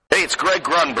Greg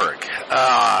Grunberg,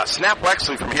 Snap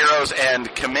Wexley from Heroes, and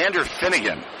Commander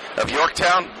Finnegan of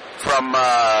Yorktown from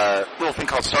a little thing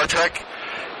called Star Trek,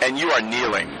 and you are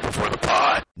kneeling before the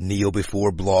pod. Kneel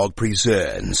Before Blog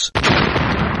presents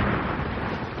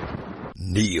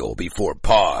Kneel Before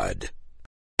Pod.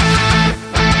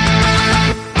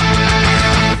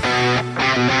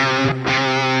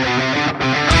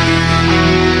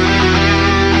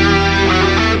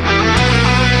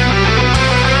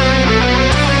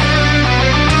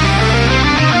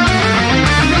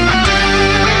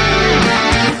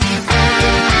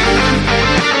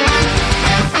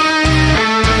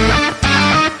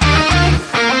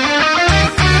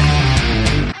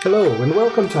 Hello, and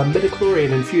welcome to a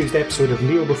midichlorian-infused episode of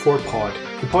Kneel Before Pod,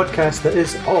 the podcast that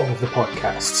is all of the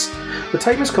podcasts. The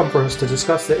time has come for us to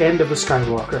discuss the end of the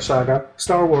Skywalker saga,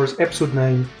 Star Wars Episode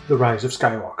 9, The Rise of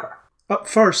Skywalker. Up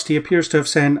first, he appears to have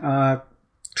sent a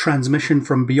transmission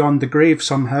from beyond the grave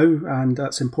somehow, and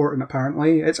that's important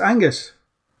apparently. It's Angus.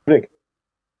 Nick.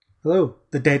 Hello.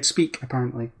 The dead speak,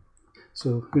 apparently.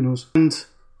 So, who knows. And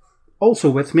also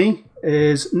with me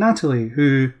is Natalie,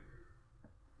 who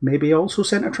maybe also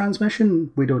sent a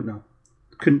transmission? We don't know.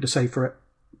 Couldn't decipher it.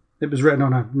 It was written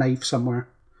on a knife somewhere.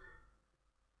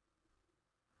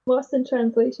 Lost in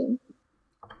translation.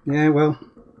 Yeah, well,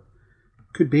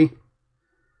 could be.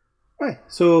 Right,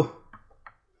 so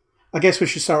I guess we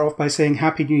should start off by saying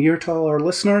Happy New Year to all our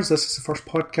listeners. This is the first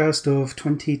podcast of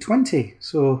 2020.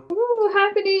 So, ooh,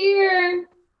 Happy New Year!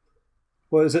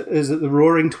 What is it? Is it the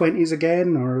Roaring Twenties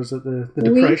again, or is it the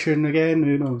Depression again?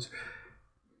 Who knows?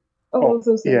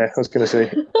 Yeah, I was going to say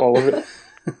all of it.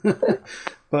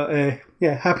 But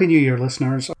yeah, Happy New Year,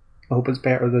 listeners. I hope it's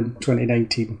better than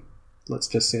 2019. Let's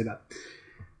just say that.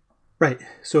 Right,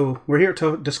 so we're here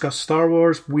to discuss Star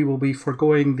Wars. We will be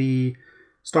foregoing the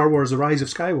Star Wars The Rise of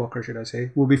Skywalker, should I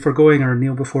say. We'll be foregoing our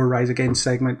Kneel Before Rise Again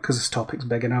segment because this topic's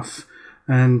big enough.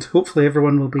 And hopefully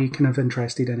everyone will be kind of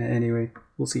interested in it anyway.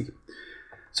 We'll see.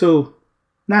 So,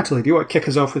 Natalie, do you want to kick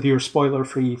us off with your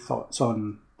spoiler-free thoughts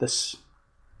on this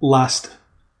last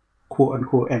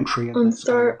quote-unquote entry on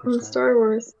Star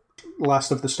Wars?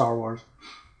 Last of the Star Wars.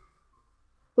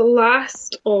 The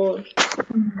last of...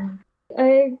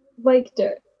 I liked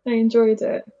it. I enjoyed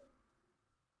it.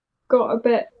 Got a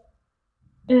bit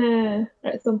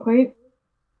at some point.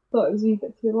 Thought it was a wee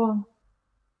bit too long.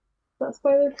 Is that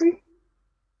spoiler-free?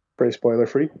 Very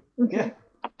spoiler-free. Okay.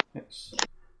 Yeah.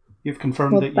 You've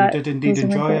confirmed that you did indeed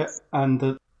enjoy it, and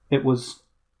that it was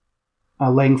a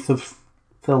length of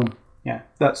film. Yeah,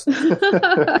 that's...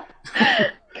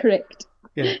 Correct.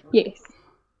 Yeah. Yes.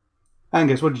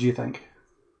 Angus, what did you think?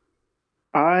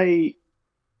 I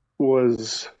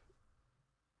was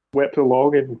swept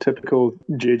along in typical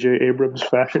J.J. Abrams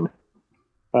fashion.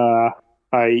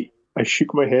 I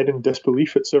shook my head in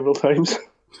disbelief at several times.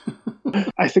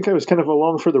 I think I was kind of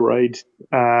along for the ride.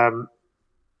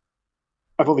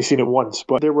 I've only seen it once,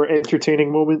 but there were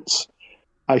entertaining moments.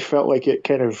 I felt like it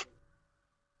kind of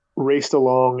raced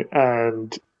along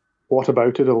and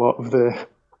whatabouted a lot of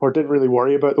or didn't really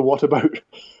worry about the whatabout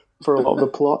for a lot of the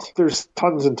plot. There's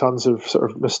tons and tons of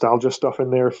sort of nostalgia stuff in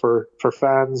there for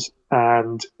fans,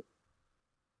 and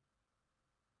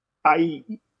I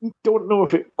don't know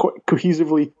if it quite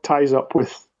cohesively ties up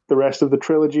with the rest of the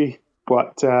trilogy,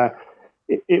 but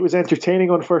it was entertaining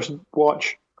on first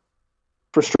watch,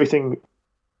 frustrating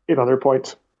in other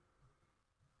points.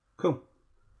 Cool.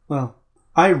 Well,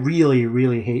 I really,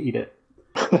 really hated it.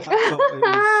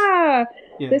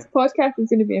 This podcast is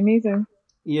going to be amazing.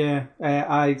 Yeah,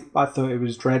 I thought it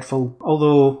was dreadful.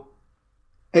 Although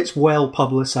it's well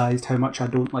publicised how much I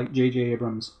don't like J.J.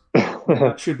 Abrams.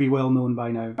 That should be well known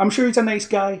by now. I'm sure he's a nice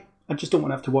guy. I just don't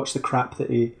want to have to watch the crap that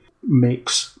he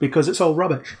makes because it's all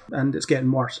rubbish and it's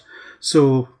getting worse.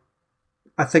 So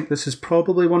I think this is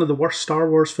probably one of the worst Star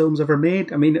Wars films ever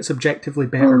made. I mean, it's objectively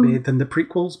better made than the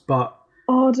prequels, but...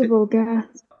 Audible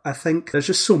gasp. I think there's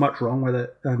just so much wrong with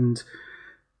it. And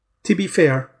to be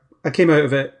fair, I came out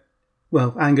of it...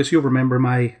 Well, Angus, you'll remember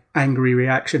my angry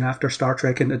reaction after Star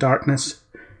Trek Into Darkness.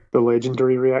 The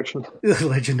legendary reaction. The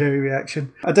legendary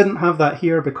reaction. I didn't have that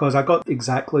here because I got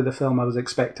exactly the film I was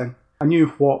expecting. I knew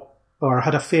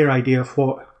had a fair idea of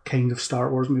what kind of Star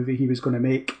Wars movie he was going to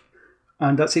make.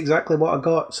 And that's exactly what I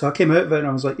got. So I came out of it and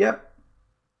I was like, yep,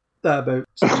 that about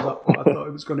sums up what I thought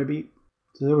it was going to be.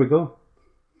 So there we go.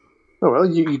 Oh, well,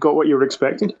 you got what you were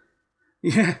expecting.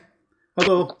 Yeah.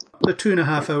 Although the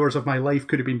 2.5 hours of my life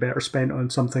could have been better spent on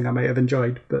something I might have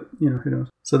enjoyed. But, who knows.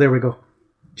 So there we go.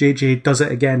 JJ does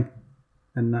it again.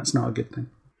 And that's not a good thing.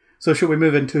 So should we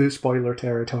move into spoiler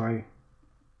territory?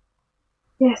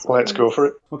 Yes. Let's go for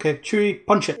it. Okay, Chewie,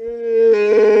 punch it.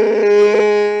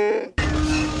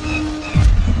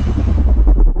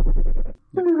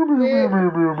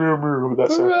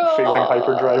 That's a failing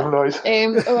hyperdrive noise. I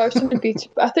was trying to be.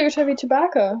 I thought you were trying to be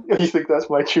Chewbacca. You think that's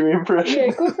my Chewie impression?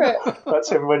 Yeah, go for it. That's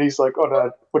him when he's like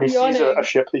when he sees a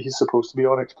ship that he's supposed to be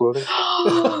on exploding.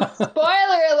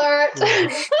 Spoiler alert!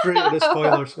 Straight into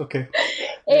spoilers. Okay.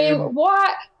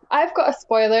 What? I've got a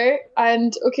spoiler,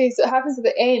 and okay, so it happens at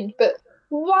the end, but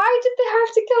why did they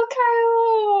have to kill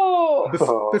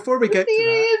Kylo? Before we get to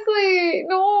Seriously,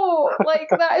 no, like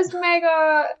that is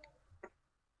mega.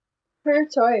 Her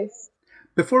choice.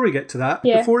 Before we get to that,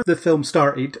 Yeah. before the film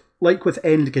started, like with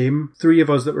Endgame, 3 of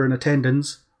us that were in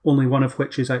attendance, only one of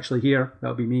which is actually here,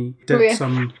 that'll be me, did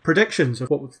some predictions of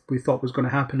what we thought was going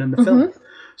to happen in the film.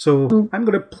 So I'm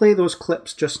going to play those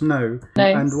clips just now,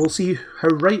 and we'll see how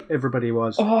right everybody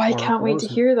was. Oh, I can't wait to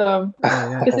hear them.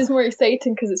 This is more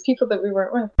exciting because it's people that we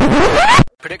weren't with.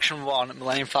 Prediction 1,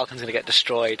 Millennium Falcon's going to get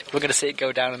destroyed. We're going to see it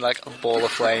go down in like a ball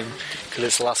of flame because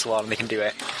it's the last one and they can do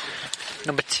it.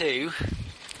 Number 2,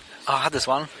 I had this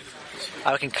one.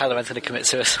 I reckon Kylo Ren's going to commit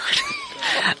suicide.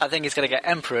 I think he's going to get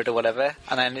Emperor'd or whatever,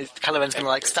 and then Kylo Ren's going to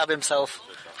like stab himself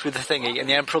through the thingy, and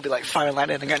the Emperor will be like firing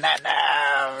lightning and go no,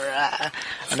 and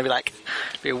it'll be like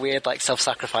a weird like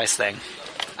self-sacrifice thing.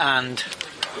 And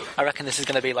I reckon this is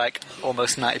going to be like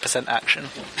almost 90% action.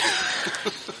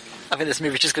 I think this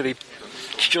movie's just going to be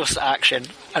just action,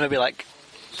 and it'll be like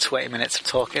 20 minutes of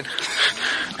talking.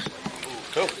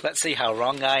 Cool. Let's see how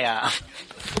wrong I am.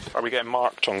 Are we getting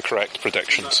marked on correct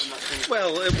predictions?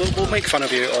 Well, we'll make fun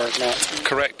of you or not.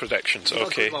 Correct predictions,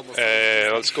 okay.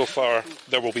 Let's go for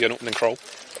there will be an opening crawl.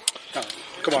 Oh,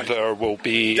 come on. There will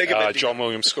be a John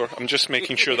Williams score. I'm just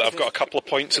making sure that I've got a couple of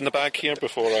points in the bag here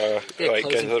before I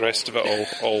get the rest of it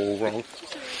all wrong.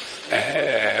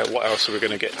 What else are we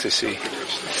going to get to see?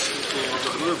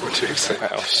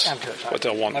 What else? What do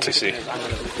I want to see?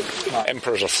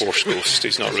 Emperor's a Force ghost.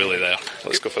 He's not really there.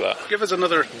 Let's go for that. Give us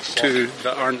another 2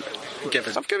 that aren't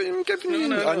given. I've given you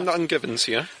ungivens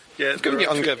here. Yeah, I've given you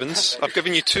ungivens. I've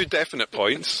given you 2 definite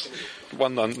points.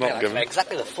 One not given.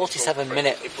 Exactly the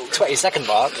 47-minute, 20-second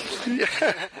mark.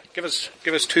 Yeah. Give us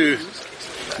 2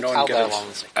 non-givens.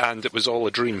 ones. And it was all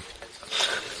a dream.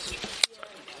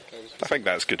 I think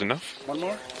that's good enough. One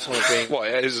more? What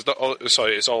is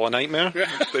sorry, it's all a nightmare?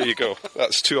 There you go.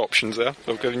 That's 2 options there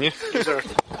I've given you. These are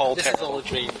all This is all a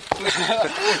dream.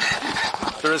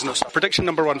 There is no stuff. Prediction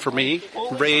number 1 for me,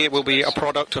 Rey will be a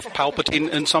product of Palpatine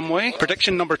in some way.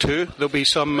 Prediction number 2, there'll be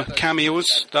some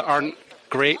cameos that aren't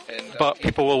great, but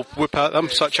people will whoop at them,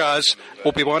 such as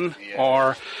Obi-Wan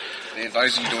or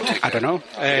I don't know.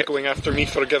 Going after me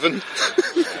for a given.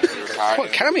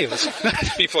 What cameos?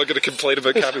 People are going to complain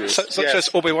about cameos. Such as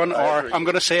Obi-Wan, or I'm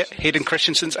going to say it, Hayden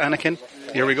Christensen's Anakin.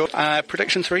 Here we go.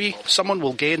 Prediction 3, someone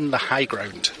will gain the high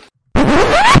ground.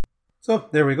 So,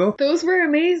 there we go. Those were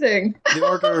amazing. The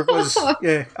order was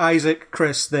Isaac,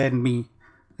 Chris, then me.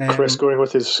 Chris going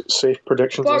with his safe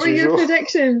predictions What as were your usual.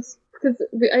 predictions? Because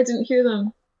I didn't hear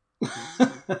them.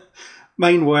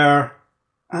 Mine were...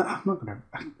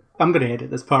 I'm going to edit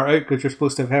this part out because you're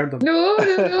supposed to have heard them. No.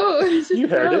 You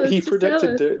heard it. He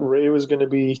predicted that Rey was going to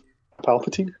be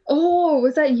Palpatine. Oh,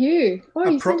 was that you? Oh,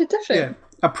 you sounded different. Yeah,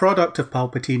 a product of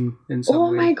Palpatine in some way.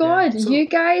 Oh my god, Yeah. So, you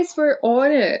guys were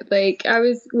on it. Like, I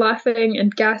was laughing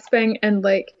and gasping, and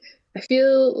like, I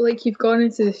feel like you've gone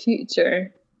into the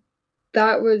future.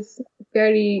 That was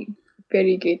very,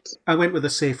 very good. I went with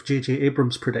the safe J.J.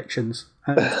 Abrams predictions.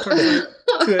 And it turns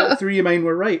out 2 out of 3 of mine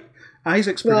were right.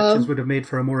 Isaac's predictions would have made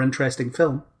for a more interesting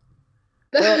film.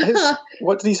 Well,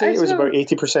 what did he say? It was about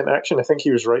 80% action. I think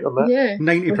he was right on that. Yeah.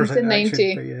 90% Well, he said 90.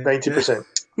 action. But yeah. 90%.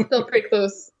 Still pretty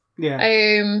close. Yeah.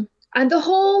 And the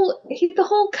whole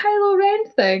Kylo Ren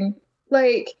thing,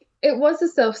 like, it was a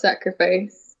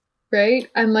self-sacrifice, right?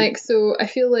 And like, so I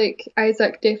feel like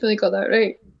Isaac definitely got that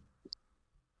right.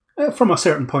 From a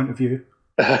certain point of view.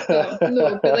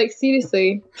 No, but like,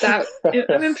 seriously,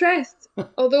 I'm impressed.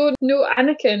 Although no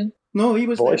Anakin. No, he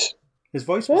was Voice. there. His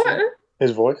voice was there. What?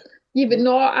 His voice. Yeah, but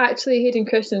not actually Hayden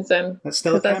Christensen. That's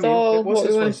still a Because that's cameo. all It was what we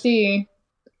his want to voice. see.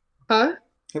 Huh?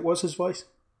 It was his voice.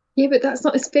 Yeah, but that's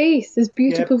not his face. His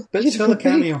beautiful, Yeah, but it's still beautiful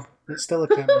a face. cameo. It's still a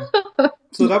cameo.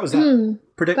 So that was that.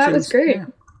 Predictions. That was great.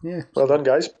 Yeah. Well done,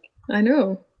 guys. I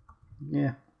know.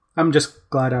 Yeah. I'm just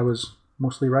glad I was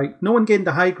mostly right. No one gained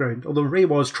the high ground, although Rey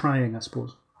was trying, I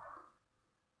suppose.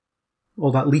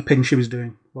 All that leaping she was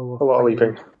doing. A lot of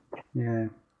leaping. Yeah.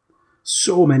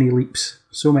 So many leaps,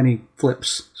 so many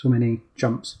flips, so many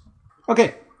jumps.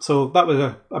 Okay, so that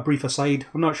was a brief aside.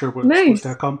 I'm not sure what we're supposed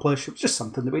to accomplish. It was just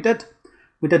something that we did.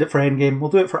 We did it for Endgame.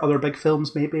 We'll do it for other big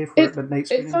films, maybe, if we're at midnight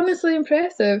screenings. It's honestly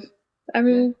impressive. I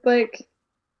mean, like,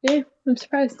 yeah, I'm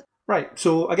surprised. Right,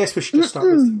 so I guess we should just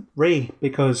start with Rey,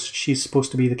 because she's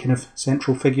supposed to be the kind of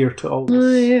central figure to all this.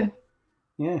 Oh, yeah.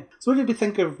 Yeah. So what did you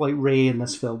think of like Rey in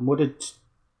this film? What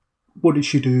did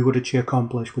she do? What did she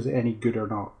accomplish? Was it any good or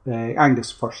not?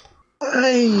 Angus first.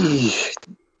 I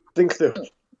think the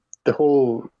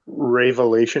whole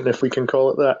revelation, if we can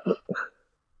call it that,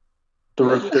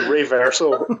 the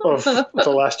reversal of The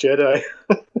Last Jedi.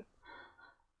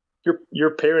 Your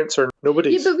parents are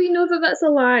nobody. Yeah, but we know that that's a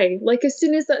lie. Like, as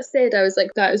soon as that's said, I was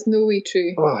like, that is no way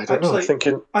true. Oh, I don't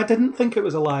know. I didn't think it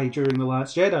was a lie during The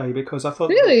Last Jedi, because I thought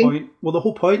Really? the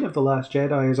whole point of The Last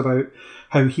Jedi is about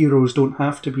how heroes don't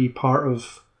have to be part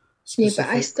of specific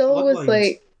Yeah, but I still was bloodlines.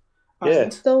 like, Yeah.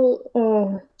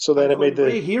 So then it made when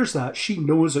Rey hears that, she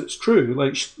knows it's true.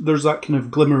 Like, there's that kind of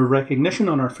glimmer of recognition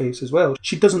on her face as well.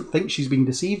 She doesn't think she's being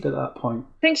deceived at that point.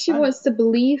 I think she wants to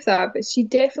believe that, but she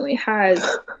definitely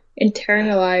has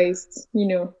internalized,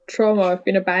 trauma of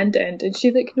being abandoned, and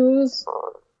she like knows.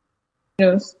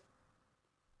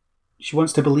 She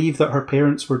wants to believe that her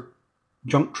parents were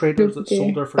junk traders that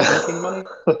sold her for drinking money.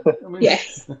 I mean,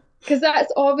 Yes. Because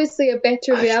that's obviously a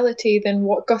better reality than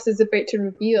what Gus is about to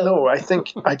reveal. No, I think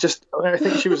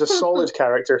she was a solid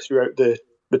character throughout the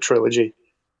trilogy.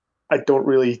 I don't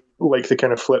really like the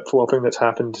kind of flip-flopping that's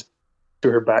happened to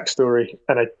her backstory,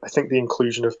 and I think the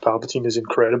inclusion of Palpatine is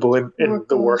incredible in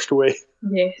the worst way.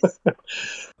 Yes.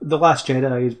 The Last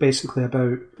Jedi is basically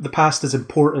about the past is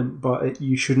important, but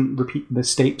you shouldn't repeat the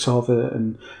mistakes of it,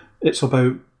 and it's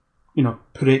about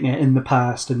putting it in the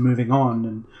past and moving on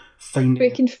and finding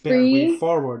Breaking a better free. way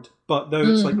forward. But now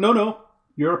it's like, no,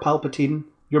 you're a Palpatine.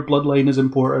 Your bloodline is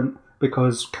important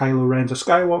because Kylo Ren's a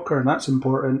Skywalker, and that's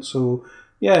important. So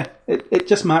yeah, it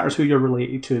just matters who you're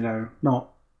related to now, not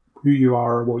who you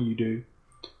are or what you do.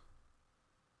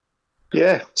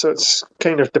 Yeah, so it's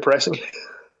kind of depressing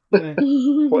Yeah.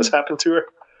 what's happened to her.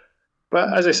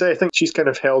 But as I say, I think she's kind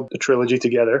of held the trilogy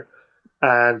together,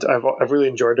 and I've really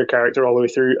enjoyed her character all the way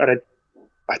through. And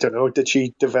I don't know, did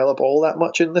she develop all that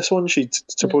much in this one? She's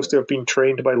supposed to have been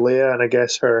trained by Leia, and I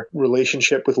guess her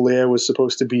relationship with Leia was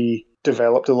supposed to be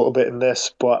developed a little bit in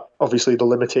this, but obviously the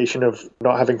limitation of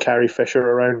not having Carrie Fisher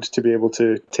around to be able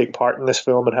to take part in this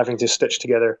film and having to stitch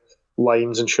together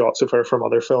lines and shots of her from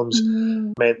other films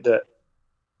meant that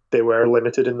they were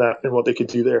limited in what they could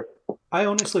do there. I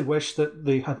honestly wish that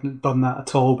they hadn't done that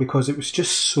at all, because it was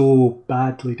just so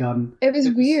badly done. It was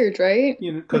weird, right?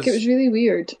 Like, it was really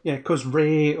weird. Yeah, because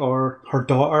Rey or her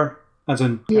daughter, as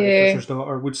in Carrie Fisher's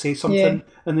daughter, would say something,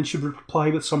 and then she would reply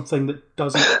with something that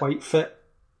doesn't quite fit.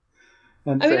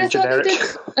 And I mean, I thought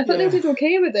they did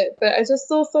okay with it, but I just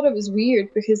still thought it was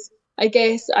weird, because I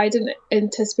guess I didn't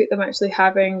anticipate them actually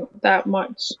having that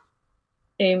much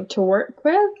to work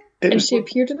with. And she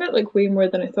appeared in it like way more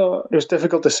than I thought. It was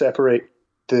difficult to separate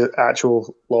the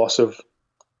actual loss of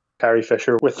Carrie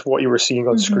Fisher with what you were seeing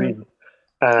on screen.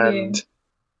 And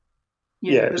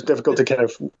it was difficult to kind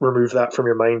of remove that from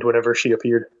your mind whenever she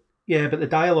appeared. Yeah, but the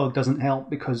dialogue doesn't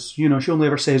help, because, she only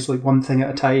ever says like one thing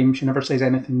at a time. She never says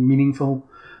anything meaningful.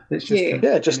 It's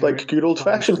just just like good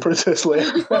old-fashioned Princess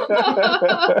Leia.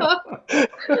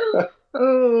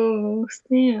 Oh,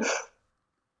 snap.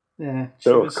 Yeah.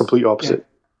 So, complete opposite. Yeah.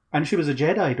 And she was a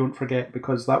Jedi, don't forget,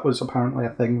 because that was apparently a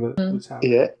thing that was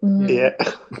happening.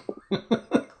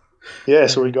 Yeah,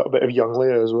 so we got a bit of young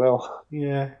Leia as well.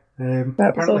 Yeah.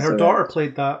 Apparently her daughter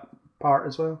played that part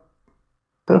as well.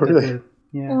 Oh, really?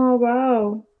 Yeah. Oh,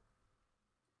 wow.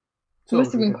 So it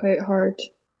must have been quite hard.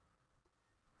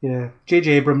 Yeah.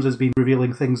 J.J. Abrams has been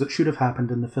revealing things that should have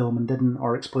happened in the film and didn't,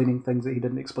 or explaining things that he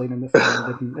didn't explain in the film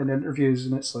and didn't in interviews,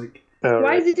 and it's like...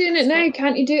 Why is he doing it now?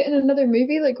 Can't he do it in another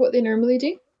movie like what they normally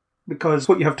do? Because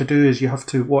what you have to do is you have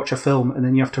to watch a film and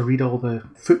then you have to read all the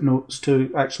footnotes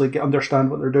to actually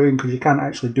understand what they're doing, because you can't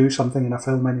actually do something in a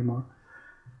film anymore.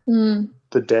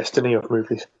 The destiny of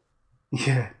movies.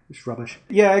 Yeah, it's rubbish.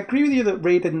 Yeah, I agree with you that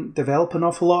Rey didn't develop an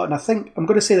awful lot, and I think, I'm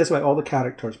going to say this about all the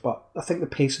characters, but I think the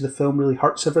pace of the film really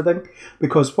hurts everything,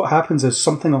 because what happens is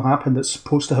something will happen that's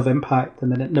supposed to have impact,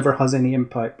 and then it never has any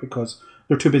impact because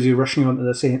they're too busy rushing on to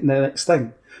the next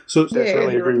thing. So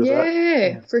definitely agree with that.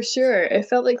 Yeah, for sure. It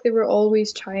felt like they were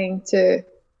always trying to,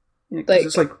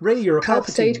 it's like, Rey, you're a have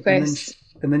Palpatine, side quests.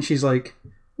 and then she's like,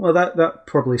 well, that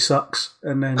probably sucks,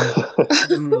 and then she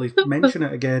didn't really mention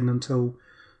it again until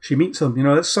she meets him.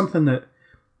 It's something that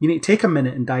you need to take a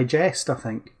minute and digest, I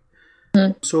think.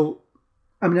 So,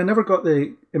 I mean, I never got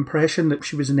the impression that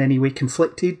she was in any way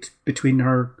conflicted between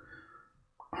her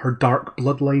dark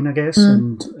bloodline, I guess.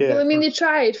 And well, I mean, they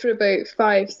tried for about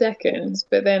 5 seconds,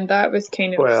 but then that was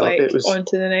kind of on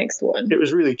to the next one. It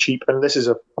was really cheap, and this is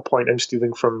a point I'm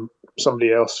stealing from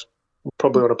somebody else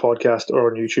probably on a podcast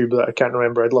or on YouTube that I can't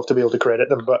remember. I'd love to be able to credit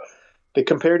them, but they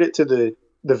compared it to the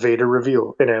Vader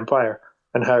reveal in Empire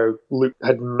and how Luke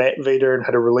had met Vader and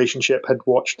had a relationship, had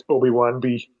watched Obi-Wan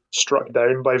be struck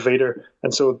down by Vader,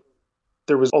 and so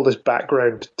there was all this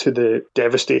background to the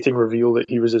devastating reveal that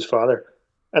he was his father.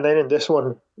 And then in this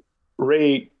one,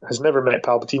 Rey has never met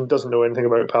Palpatine, doesn't know anything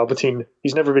about Palpatine.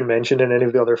 He's never been mentioned in any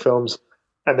of the other films.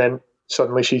 And then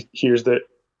suddenly she hears that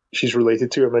she's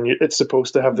related to him, and it's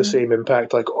supposed to have the same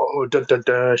impact, like, oh, dun, dun,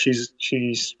 dun,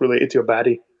 she's related to a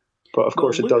baddie. But of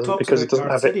course it doesn't, because it doesn't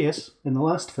have it. Sidious in the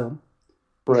last film.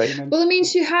 Right. Well, I mean,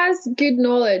 she has good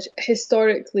knowledge,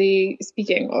 historically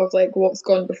speaking, of like what's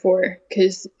gone before.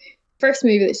 Because first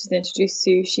movie that she's introduced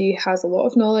to, she has a lot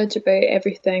of knowledge about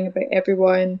everything, about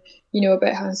everyone. You know,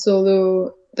 about Han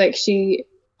Solo. Like, she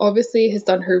obviously has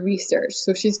done her research,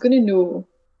 so she's going to know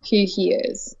who he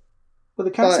is. Well,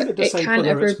 they can't seem to decide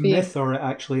whether it's myth or it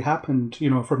actually happened,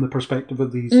 you know, from the perspective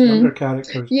of these younger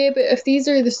characters. Yeah, but if these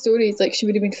are the stories, like, she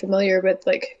would have been familiar with,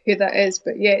 like, who that is.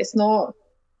 But yeah, it's not.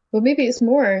 Well, maybe it's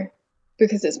more,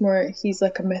 because it's more, he's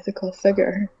like a mythical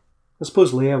figure. I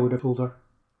suppose Leia would have told her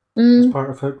as part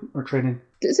of her training.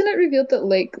 Isn't it revealed that,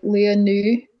 like, Leia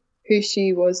knew who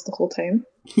she was the whole time?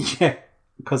 Yeah,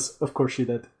 because of course she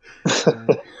did.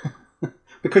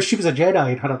 Because she was a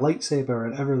Jedi and had a lightsaber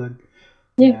and everything.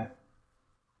 Yeah.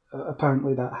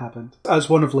 Apparently that happened. As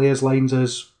one of Leia's lines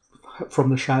is, from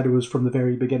the shadows from the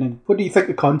very beginning. What do you think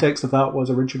the context of that was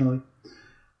originally?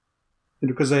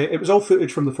 Because it was all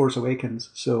footage from The Force Awakens,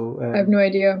 so... I have no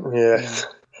idea. Yeah.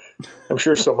 I'm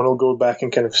sure someone will go back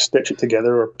and kind of stitch it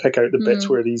together or pick out the bits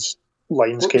where these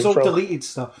lines came from. It was all deleted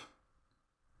stuff.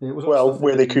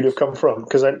 Where they could have come from.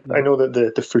 Because I know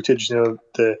that the footage, you know,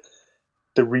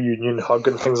 the reunion hug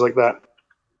and things like that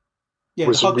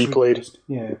was replayed.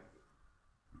 Yeah.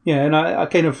 Yeah, and I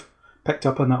kind of picked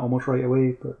up on that almost right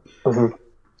away. But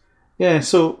yeah,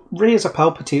 so Rey is a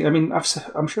Palpatine. I mean,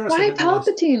 I'm sure I said Why it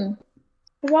Palpatine?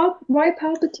 Why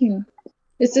Palpatine?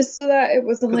 Is this so that it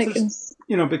wasn't like...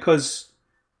 You know, because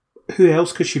who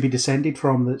else could she be descended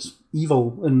from that's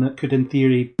evil and that could, in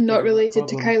theory... Not related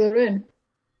to Kylo Ren?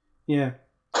 Yeah.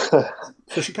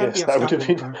 So she can't be a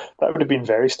that would have been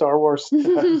very Star Wars.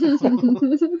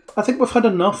 I think we've had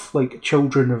enough, like,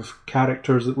 children of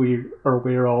characters that we are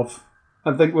aware of.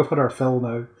 I think we've had our fill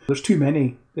now. There's too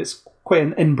many. It's quite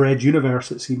an inbred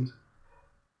universe, it seems.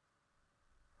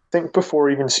 I think before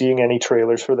even seeing any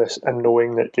trailers for this and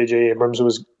knowing that J.J. Abrams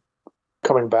was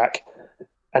coming back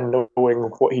and knowing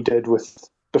what he did with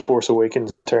The Force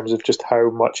Awakens in terms of just how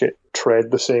much it tread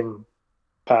the same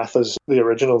path as the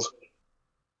originals,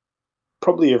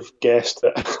 probably have guessed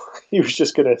that he was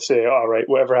just going to say, all right,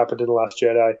 whatever happened in The Last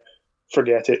Jedi,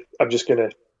 forget it. I'm just going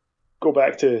to go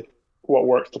back to what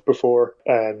worked before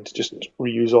and just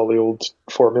reuse all the old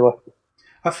formula.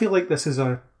 I feel like this is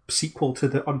a sequel to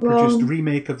the unproduced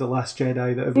remake of The Last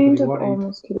Jedi that everybody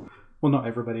wanted. Well, not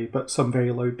everybody, but some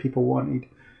very loud people wanted.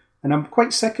 And I'm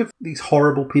quite sick of these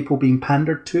horrible people being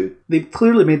pandered to. They've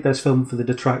clearly made this film for the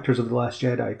detractors of The Last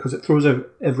Jedi, because it throws out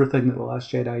everything that The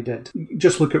Last Jedi did.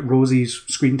 Just look at Rosie's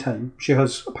screen time. She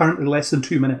has apparently less than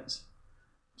 2 minutes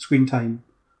screen time,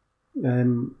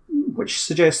 which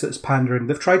suggests that it's pandering.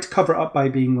 They've tried to cover it up by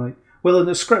being like, well, in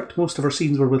the script, most of her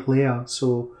scenes were with Leia,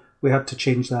 so we had to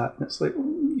change that. And it's like,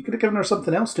 you could have given her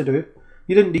something else to do.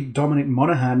 You didn't need Dominic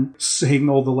Monaghan saying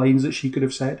all the lines that she could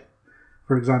have said,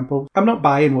 for example. I'm not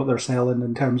buying what they're selling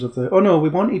in terms of we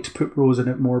wanted to put Rose in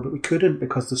it more, but we couldn't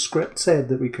because the script said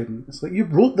that we couldn't. It's like, you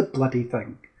wrote the bloody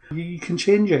thing. You can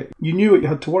change it. You knew what you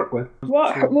had to work with.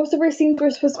 What? So, most of her scenes were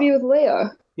supposed to be with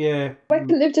Leia? Yeah. Why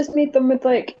couldn't they have just made them with,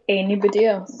 like, anybody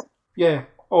else? Yeah.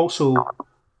 Also,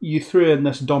 you threw in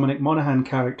this Dominic Monaghan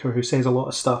character who says a lot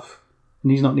of stuff,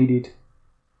 and he's not needed.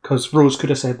 Because Rose could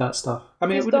have said that stuff. I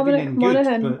mean, it would have been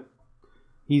good, but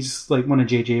he's like one of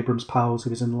J.J. Abrams' pals who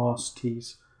was in Lost.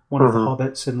 He's one of the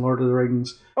hobbits in Lord of the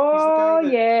Rings.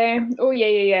 Yeah.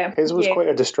 His was quite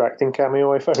a distracting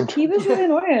cameo, I found. He was really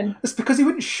annoying. It's because he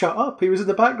wouldn't shut up. He was in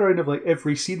the background of like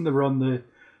every scene they were on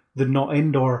the not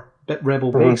Endor bit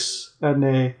rebel base,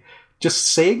 and just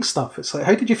saying stuff. It's like,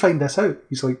 how did you find this out?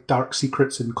 He's like, dark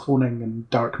secrets and cloning and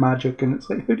dark magic, and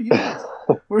it's like, how do you know?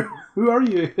 Who are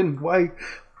you, and why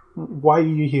are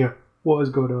you here? What is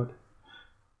going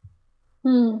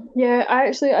on? Yeah,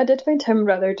 I did find him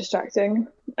rather distracting,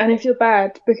 and I feel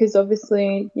bad because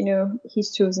obviously, you know,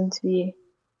 he's chosen to be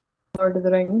Lord of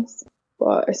the Rings.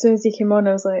 But as soon as he came on,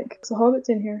 I was like, "There's a hobbit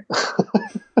in here."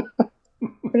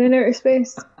 We're in outer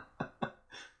space.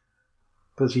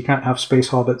 Because you can't have space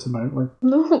hobbits, apparently.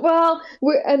 No, well,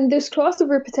 and there's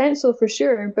crossover potential for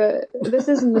sure, but this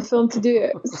isn't the film to do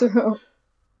it. So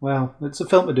Well, it's a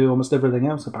film to do almost everything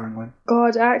else, apparently.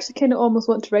 God, I actually kind of almost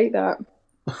want to write that.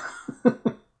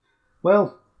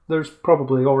 Well, there's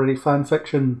probably already fan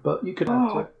fiction, but you could add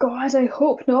to Oh, it. God, I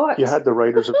hope not. You had the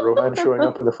writers of Rohan showing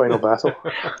up in the final battle.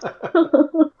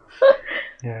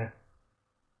 Yeah.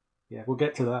 Yeah, we'll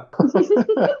get to that.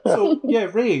 So, yeah,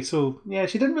 Ray. So, yeah,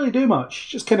 she didn't really do much.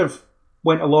 She just kind of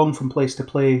went along from place to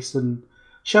place, and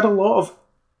she had a lot of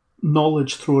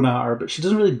knowledge thrown at her, but she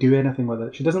doesn't really do anything with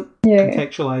it. She doesn't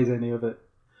contextualize any of it.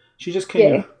 She just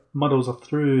kind of muddles her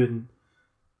through, and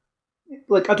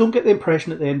like, I don't get the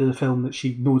impression at the end of the film that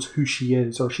she knows who she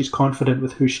is, or she's confident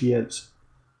with who she is.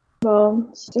 Well,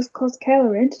 she just caused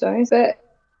Kylo Ren to die, but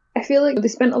I feel like they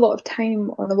spent a lot of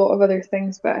time on a lot of other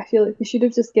things, but I feel like they should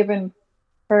have just given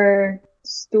her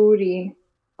story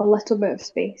a little bit of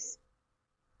space,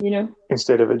 you know?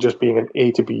 Instead of it just being an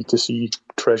A to B to C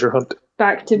treasure hunt.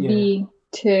 Back to B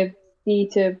to C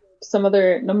to some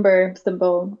other number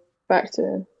symbol, back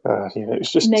to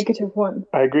it's just -1.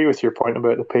 I agree with your point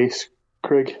about the pace,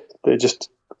 Craig. That it just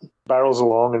barrels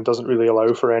along and doesn't really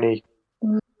allow for any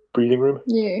breathing room.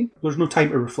 Yeah. There's no time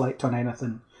to reflect on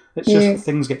anything. It's just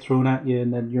things get thrown at you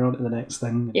and then you're on to the next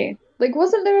thing. Yeah. Like,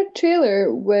 wasn't there a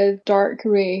trailer with Dark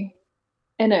Ray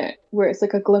in it where it's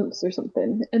like a glimpse or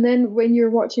something? And then when you're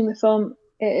watching the film,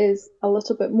 it is a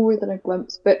little bit more than a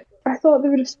glimpse. But I thought they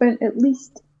would have spent at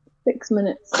least 6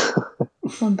 minutes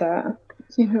on that.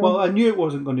 You know? Well, I knew it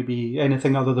wasn't going to be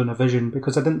anything other than a vision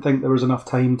because I didn't think there was enough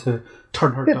time to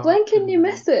turn her But dark. blink and you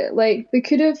miss it. Like, they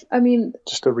could have,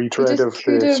 just a retread of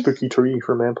the spooky tree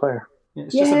from Empire. Yeah,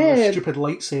 it's just a stupid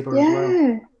lightsaber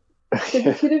as well. So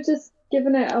they could have just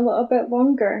given it a little bit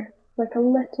longer. Like, a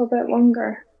little bit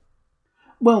longer.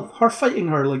 Well, her fighting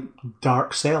her, like,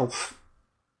 dark self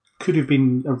could have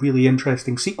been a really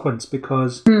interesting sequence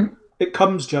because it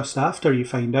comes just after you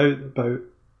find out about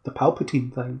the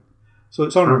Palpatine thing. So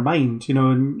it's on her mind, you know,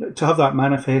 and to have that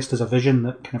manifest as a vision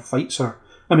that kind of fights her.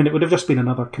 I mean, it would have just been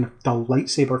another kind of dull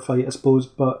lightsaber fight, I suppose,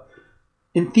 but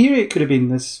in theory it could have been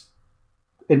this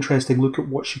interesting look at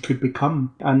what she could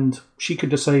become, and she could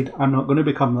decide, I'm not going to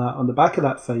become that on the back of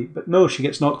that fight. But no, she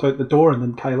gets knocked out the door and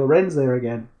then Kylo Ren's there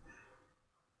again.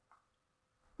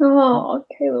 Oh,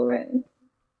 Kylo Ren.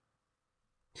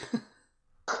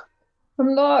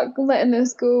 I'm not letting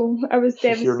this go. I was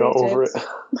devastated. You're not over it.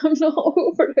 I'm not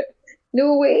over it.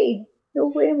 No way. No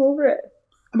way I'm over it.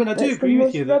 I mean, I do agree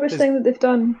with you. That's the most rubbish thing that they've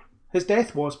done. His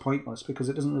death was pointless because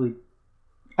it doesn't really...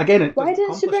 Again, Why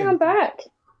didn't she bring him back?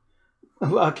 I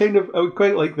would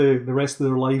quite like the rest of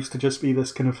their lives to just be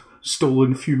this kind of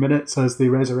stolen few minutes as they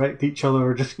resurrect each other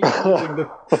or just using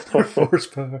their force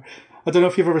power. I don't know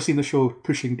if you've ever seen the show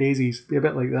Pushing Daisies. It'd be a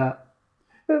bit like that.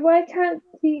 But why can't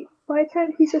he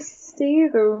just stay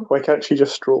though? Why can't she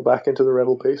just stroll back into the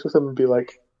rebel base with him and be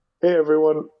like, hey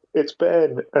everyone, it's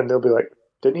Ben. And they'll be like,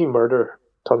 didn't he murder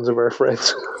tons of our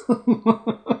friends?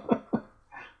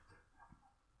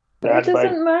 It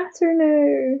doesn't matter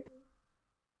now.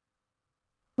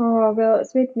 Oh, well,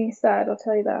 it's made me sad, I'll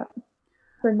tell you that.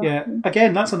 Yeah,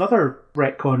 again, that's another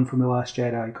retcon from The Last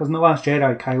Jedi, because in The Last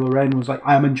Jedi, Kylo Ren was like,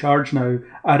 I'm in charge now,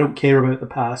 I don't care about the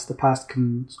past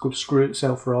can go screw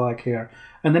itself for all I care.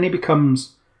 And then he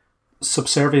becomes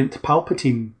subservient to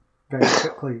Palpatine very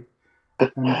quickly,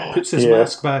 and puts his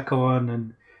mask back on.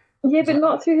 And yeah, but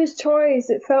not through his choice.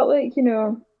 It felt like, you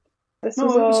know, it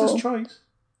was his choice.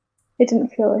 It didn't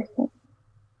feel like it.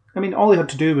 I mean, all he had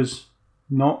to do was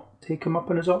not take him up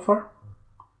on his offer.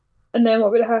 And then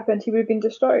what would have happened? He would have been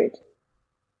destroyed.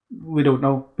 We don't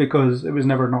know, because it was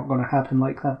never not going to happen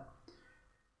like that.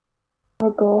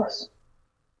 Oh gosh.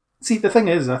 See, the thing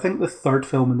is, I think the third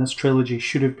film in this trilogy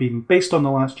should have been, based on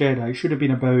The Last Jedi, should have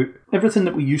been about everything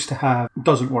that we used to have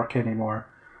doesn't work anymore.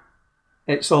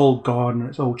 It's all gone,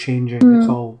 it's all changing, it's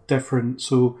all different.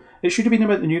 So it should have been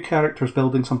about the new characters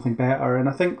building something better, and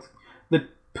I think they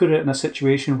put it in a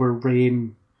situation where Rey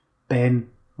and Ben,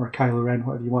 or Kylo Ren,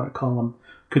 whatever you want to call him,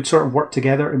 could sort of work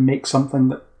together and make something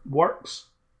that works.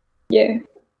 Yeah.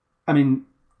 I mean,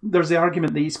 there's the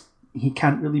argument that he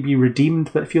can't really be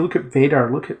redeemed, but if you look at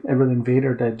Vader, look at everything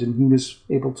Vader did, and he was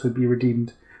able to be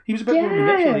redeemed. He was a bit more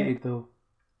manipulated, though.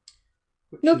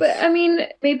 No, but I mean,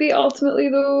 maybe ultimately,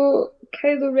 though,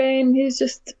 Kylo Ren, he's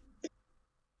just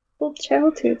full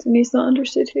childhood, and he's not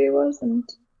understood who he was. And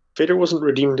Vader wasn't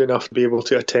redeemed enough to be able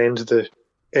to attend the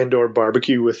Endor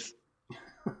barbecue with,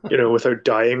 without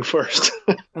dying first.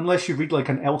 Unless you read like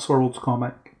an Elseworlds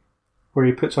comic, where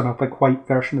he puts on a big white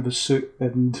version of his suit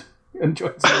and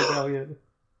joins the rebellion.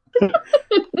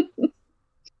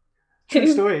 True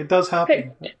story, it does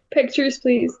happen. Pictures,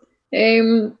 please.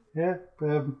 Yeah.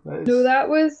 No, that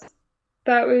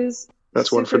was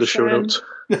That's one for the show Super notes.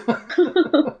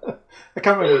 I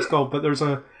can't remember what it's called, but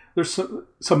there's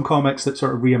some comics that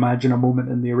sort of reimagine a moment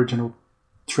in the original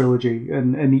trilogy,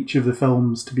 and in each of the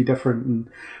films to be different. And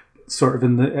sort of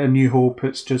in A New Hope,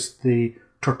 it's just the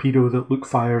torpedo that Luke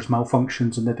fires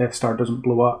malfunctions and the Death Star doesn't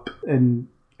blow up. In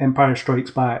Empire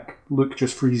Strikes Back, Luke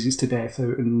just freezes to death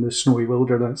out in the snowy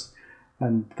wilderness,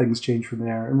 and things change from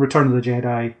there. In Return of the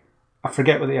Jedi, I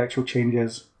forget what the actual change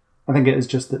is. I think it is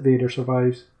just that Vader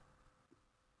survives.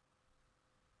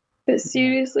 But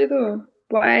seriously though,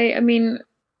 why? I mean,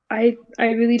 I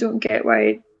really don't get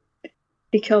why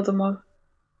they killed him off.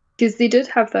 Because they did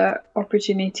have that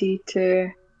opportunity to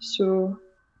show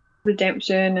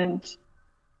redemption and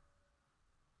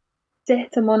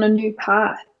set him on a new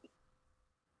path.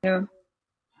 You know?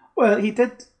 Well, he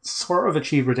did sort of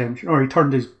achieve redemption, or he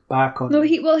turned his back on. No,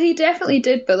 he definitely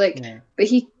did, but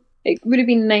it would have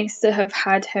been nice to have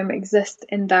had him exist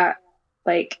in that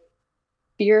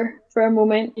fear for a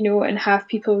moment, and have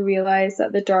people realise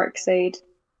that the dark side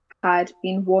had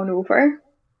been won over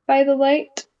by the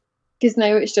light. Because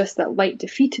now it's just that light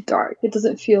defeated dark. It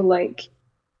doesn't feel like,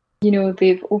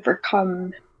 they've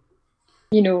overcome,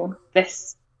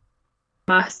 this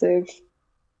massive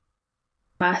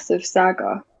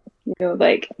saga.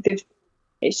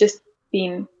 It's just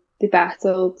been, they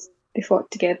battled, they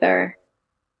fought together,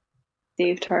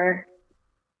 saved her,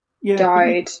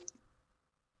 died.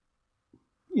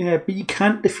 But you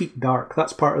can't defeat dark.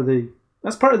 That's part of the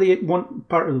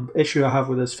issue I have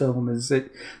with this film, is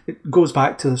it goes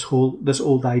back to this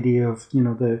old idea of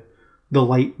the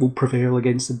light will prevail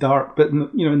against the dark. But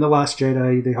in The Last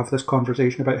Jedi, they have this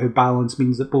conversation about how balance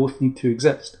means that both need to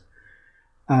exist.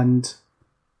 And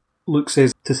Luke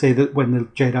says to say that when the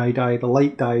Jedi die, the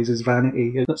light dies is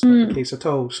vanity. That's not the case at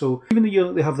all. So even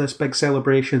though they have this big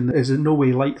celebration that is in no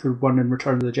way like the one in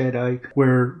Return of the Jedi,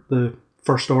 where the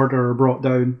First Order are brought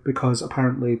down, because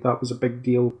apparently that was a big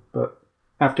deal. But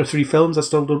after 3 films, I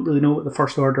still don't really know what the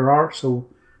First Order are, so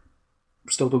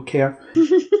still don't care.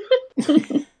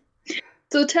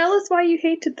 So tell us why you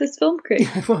hated this film, Craig.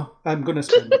 Well, I'm going to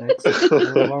spend the next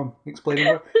hour long explaining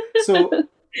it. So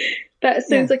that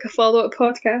sounds like a follow-up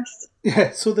podcast.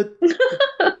 Yeah, so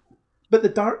but the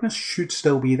darkness should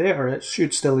still be there. It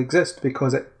should still exist,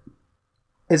 because it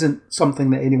isn't something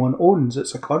that anyone owns.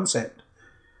 It's a concept.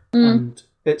 And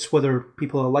it's whether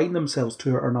people align themselves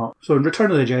to it or not. So in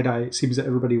Return of the Jedi, it seems that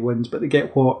everybody wins, but they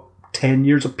get, 10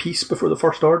 years of peace before the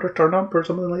First Order turn up or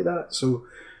something like that. So,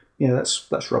 yeah,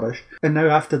 that's rubbish. And now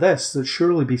after this, there'll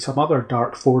surely be some other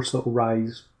dark force that will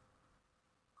rise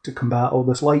to combat all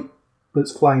this light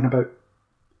that's flying about.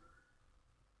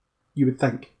 You would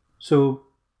think. So,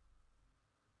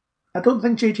 I don't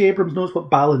think J.J. Abrams knows what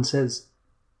balance is.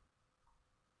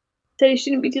 So he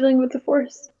shouldn't be dealing with the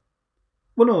Force.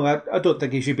 Well, no, I don't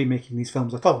think he should be making these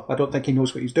films at all. I don't think he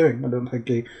knows what he's doing. I don't think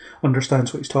he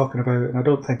understands what he's talking about, and I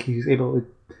don't think he's able to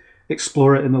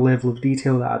explore it in the level of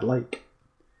detail that I'd like.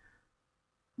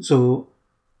 So,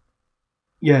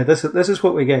 yeah, this is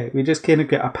what we get. We just kind of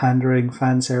get a pandering,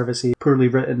 fan-servicey, poorly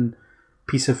written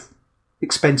piece of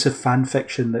expensive fan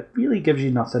fiction that really gives you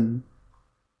nothing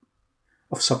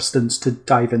of substance to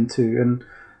dive into. And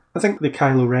I think the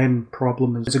Kylo Ren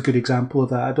problem is a good example of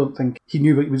that. I don't think he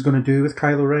knew what he was going to do with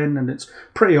Kylo Ren, and it's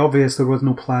pretty obvious there was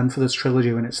no plan for this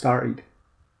trilogy when it started,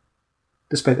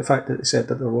 despite the fact that they said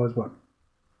that there was one.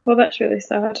 Well, that's really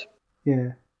sad.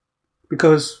 Yeah.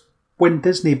 Because when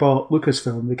Disney bought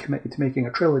Lucasfilm, they committed to making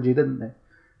a trilogy, didn't they?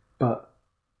 But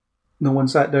no one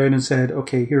sat down and said,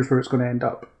 okay, here's where it's going to end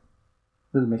up.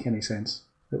 Doesn't make any sense.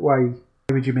 Why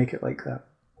would you make it like that?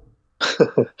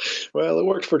 Well, it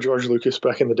worked for George Lucas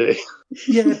back in the day.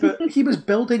 Yeah, but he was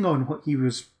building on what he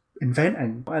was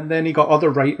inventing, and then he got other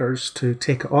writers to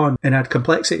take it on and add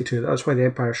complexity to it. That's why The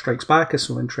Empire Strikes Back is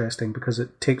so interesting, because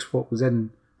it takes what was in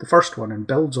the first one and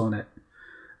builds on it.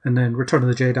 And then Return of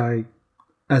the Jedi,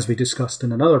 as we discussed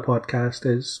in another podcast,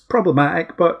 is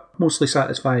problematic but mostly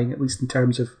satisfying, at least in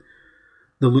terms of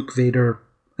the Luke Vader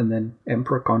and then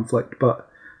Emperor conflict. But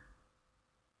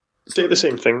say the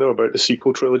same thing though about the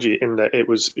sequel trilogy, in that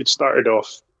it started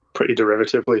off pretty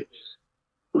derivatively.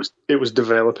 It was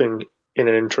developing in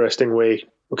an interesting way.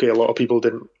 Okay, a lot of people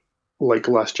didn't like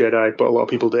Last Jedi, but a lot of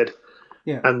people did.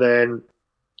 Yeah. And then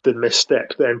the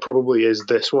misstep then probably is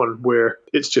this one, where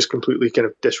it's just completely kind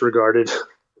of disregarded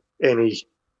any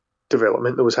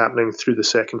development that was happening through the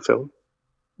second film.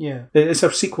 Yeah, it's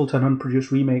a sequel to an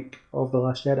unproduced remake of The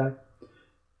Last Jedi,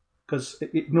 because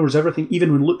it ignores everything.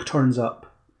 Even when Luke turns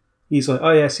up, he's like,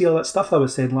 oh yeah, see all that stuff I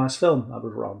was saying last film? That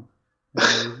was wrong.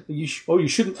 You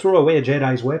shouldn't throw away a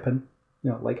Jedi's weapon,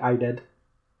 like I did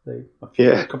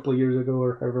a couple of years ago,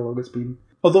 or however long it's been.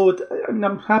 Although, I mean,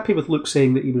 I'm happy with Luke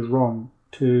saying that he was wrong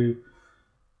to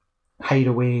hide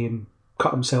away and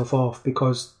cut himself off,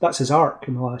 because that's his arc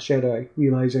in The Last Jedi,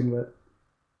 realising that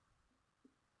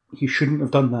he shouldn't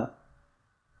have done that.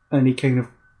 And he kind of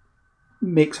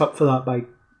makes up for that by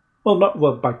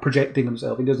projecting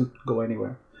himself. He doesn't go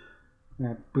anywhere.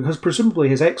 Because presumably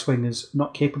his X-Wing is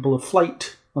not capable of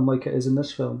flight, unlike it is in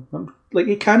this film. Like,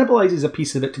 he cannibalises a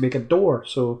piece of it to make a door,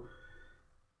 so...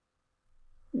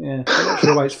 Yeah, I'm not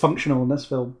sure why it's functional in this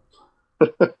film.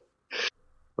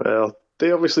 Well,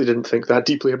 they obviously didn't think that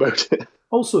deeply about it.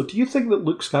 Also, do you think that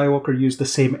Luke Skywalker used the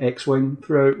same X-Wing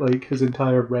throughout, like, his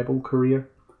entire Rebel career?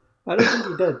 I don't think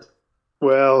he did.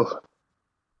 Well,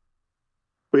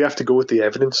 we have to go with the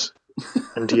evidence.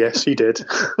 And yes, he did.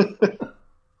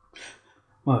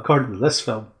 Well, according to this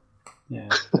film, yeah.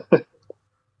 Can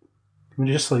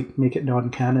we just, like, make it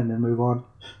non-canon and move on?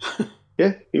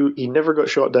 Yeah, he never got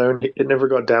shot down. It never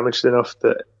got damaged enough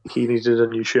that he needed a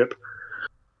new ship.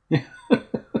 Yeah.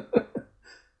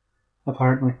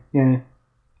 Apparently, yeah.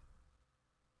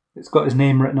 It's got his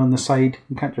name written on the side.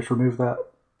 You can't just remove that.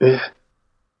 Yeah.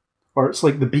 Or it's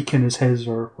like the beacon is his,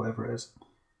 or whatever it is.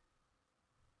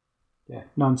 Yeah,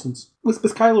 nonsense. With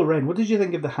Kylo Ren, what did you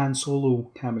think of the Han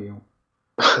Solo cameo?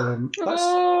 That's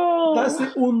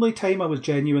the only time I was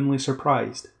genuinely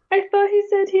surprised. I thought he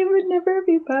said he would never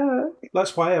be back.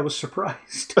 That's why I was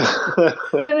surprised.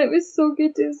 And it was so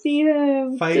good to see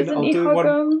him. Fine, Doesn't he hug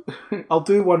him? I'll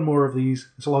do one more of these,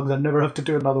 as long as I never have to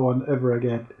do another one ever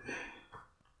again.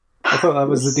 I thought that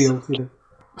was the deal. You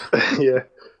know? Yeah.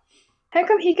 How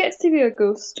come he gets to be a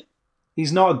ghost?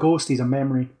 He's not a ghost, he's a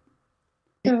memory.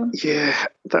 Oh. Yeah,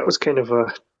 that was kind of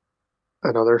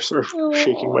another sort of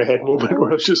shaking my head moment where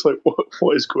I was just like,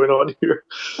 what is going on here?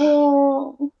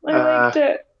 Oh, I liked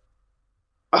it.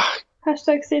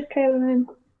 Hashtag save Kylo Ren.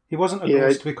 He wasn't a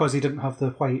ghost because he didn't have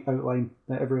the white outline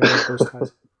that every other ghost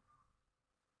has.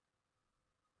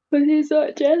 But he's not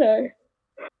a Jedi.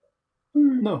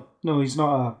 No, he's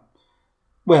not a...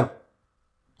 Well,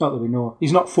 not that we know of.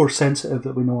 He's not Force sensitive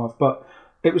that we know of, but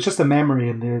it was just a memory,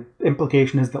 and the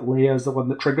implication is that Leia is the one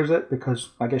that triggers it, because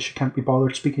I guess she can't be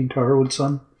bothered speaking to her own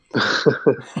son.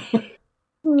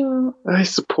 I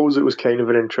suppose it was kind of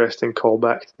an interesting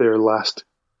callback to their last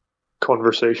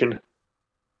conversation,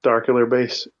 Darkiller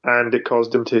Base, and it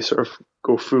caused him to sort of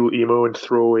go full emo and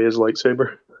throw away his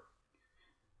lightsaber.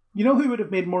 You know who would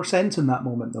have made more sense in that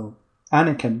moment, though?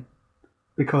 Anakin.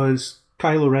 Because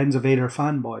Kylo Ren's a Vader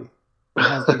fanboy. He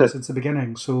has been since the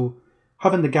beginning, so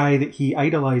having the guy that he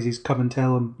idolises come and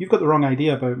tell him, you've got the wrong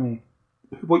idea about me.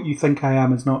 What you think I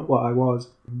am is not what I was,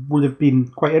 would have been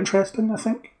quite interesting, I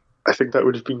think. I think that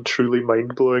would have been truly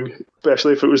mind-blowing,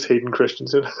 especially if it was Hayden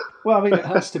Christensen. Well, I mean, it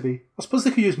has to be. I suppose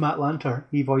they could use Matt Lanter.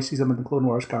 He voices him in the Clone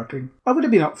Wars cartoon. I would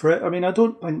have been up for it. I mean, I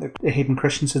don't think that Hayden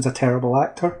Christensen's a terrible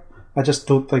actor. I just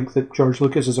don't think that George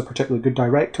Lucas is a particularly good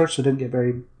director, so didn't get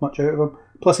very much out of him.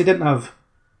 Plus, he didn't have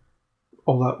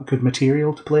all that good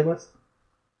material to play with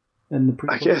in the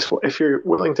prequel. I guess if you're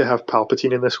willing to have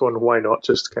Palpatine in this one, why not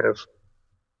just kind of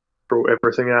throw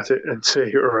everything at it and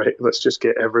say, all right, let's just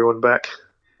get everyone back.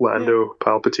 Lando,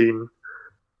 Palpatine,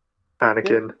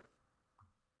 Anakin.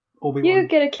 Obi-Wan. You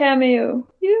get a cameo.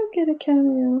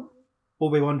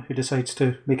 Obi-Wan, who decides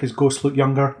to make his ghost look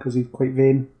younger because he's quite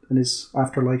vain in his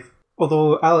afterlife.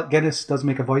 Although Alec Guinness does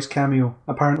make a voice cameo.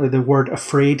 Apparently the word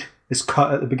afraid is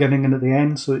cut at the beginning and at the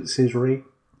end, so it says Rey.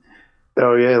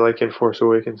 Oh yeah, like in Force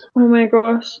Awakens. Oh my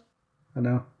gosh. I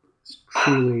know. It's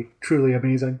truly, truly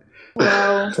amazing.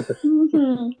 Wow.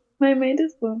 My mind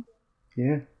is blown.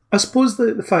 Yeah. I suppose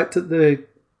the fact that the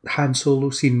Han Solo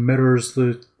scene mirrors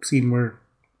the scene where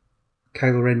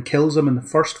Kylo Ren kills him in the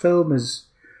first film is,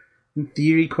 in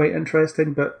theory, quite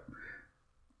interesting, but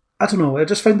I don't know, I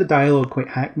just found the dialogue quite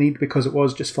hackneyed because it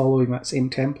was just following that same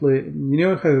template, and you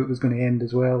know how it was going to end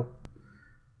as well.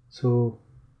 So,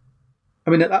 I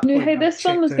mean, at that point... You knew how this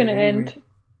film was going to end.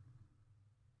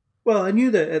 Well, I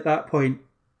knew that at that point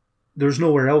there was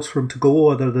nowhere else for him to go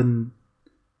other than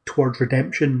towards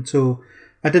redemption, so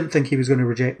I didn't think he was going to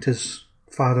reject his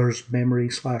father's memory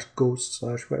 / ghost /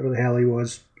 whatever the hell he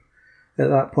was at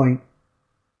that point.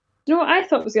 You know what I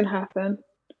thought was going to happen?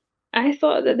 I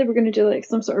thought that they were going to do like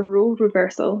some sort of role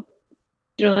reversal.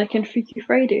 You know, like in Freaky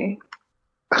Friday.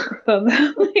 I thought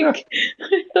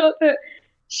that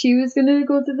she was going to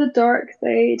go to the dark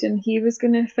side and he was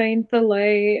going to find the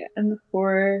light and the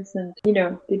force, and, you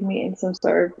know, they'd meet in some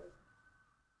sort of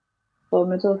full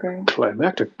middle ground.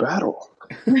 Climactic battle.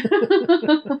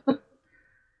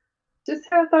 Just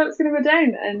how I thought it was going to go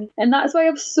down, and that's why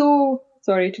I'm so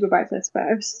sorry to go back to this, but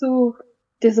I'm so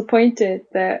disappointed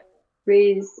that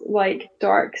Rey's like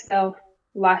dark self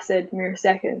lasted mere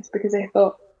seconds because I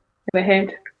thought in my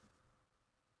head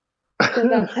that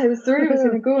that's how the story was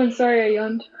going to go. And sorry, I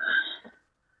yawned.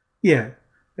 Yeah,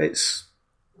 it's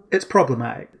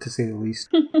problematic to say the least.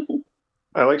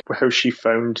 I like how she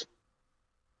found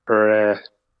her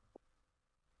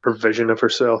vision of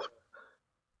herself.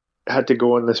 Had to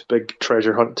go on this big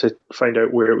treasure hunt to find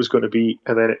out where it was going to be,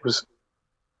 and then it was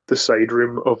the side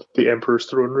room of the Emperor's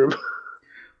throne room.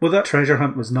 Well, that treasure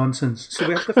hunt was nonsense. So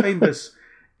we have to find this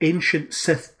ancient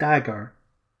Sith dagger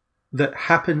that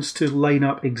happens to line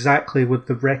up exactly with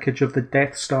the wreckage of the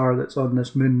Death Star that's on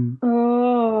this moon.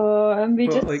 Oh, and we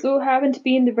just so happen to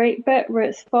be in the right bit where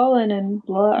it's fallen and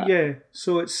blah. Yeah,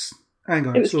 so it's... Hang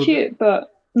on. It was cute, but...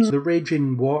 So the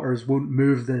raging waters won't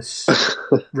move this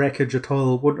wreckage at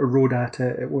all, won't erode at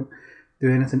it, it won't do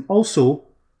anything. Also,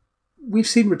 we've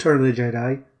seen Return of the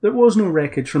Jedi. There was no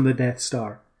wreckage from the Death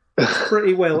Star. It's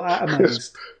pretty well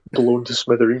atomised. Blown to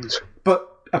smithereens. But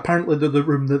apparently the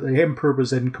room that the Emperor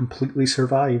was in completely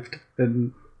survived.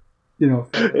 And, you know...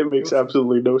 It makes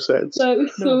absolutely no sense. That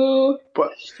was so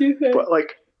stupid. But,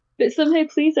 like... But somehow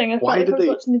pleasing. I felt like I was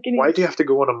watching the Guineas. Why do you have to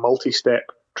go on a multi-step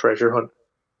treasure hunt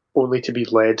only to be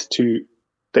led to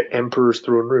the Emperor's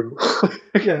throne room?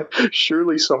 Yeah.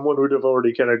 Surely someone would have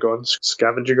already kind of gone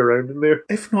scavenging around in there.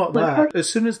 If not that, as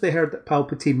soon as they heard that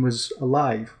Palpatine was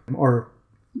alive, or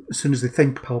as soon as they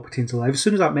think Palpatine's alive, as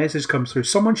soon as that message comes through,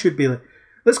 someone should be like,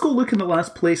 let's go look in the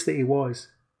last place that he was.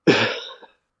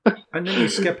 And then you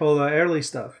skip all that early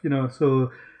stuff, you know,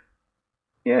 so...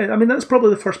 Yeah, I mean, that's probably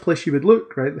the first place you would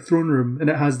look, right? The throne room, and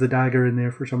it has the dagger in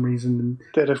there for some reason.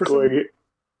 Instead of going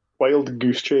wild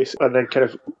goose chase and then kind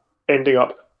of ending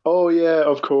up, oh yeah,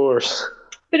 of course.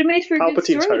 But it made for a good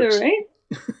story though, right?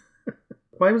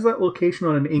 Why was that location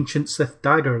on an ancient Sith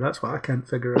dagger? That's what I can't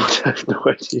figure out. I have no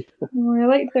idea. Oh, I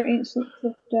like their ancient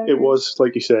Sith dagger. It was,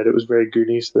 like you said, it was very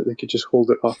Goonies that they could just hold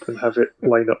it up and have it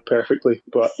line up perfectly.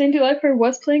 But Cyndi Lauper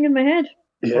was playing in my head.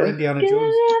 Yeah. Or Indiana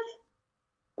Jones.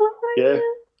 Yeah,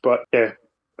 but yeah,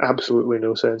 absolutely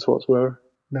no sense whatsoever.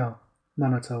 No,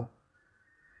 none at all.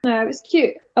 No, it was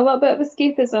cute. A little bit of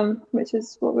escapism, which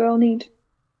is what we all need.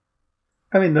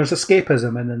 I mean, there's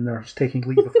escapism and then there's taking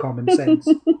leave of common sense.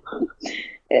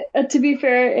 To be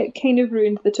fair, it kind of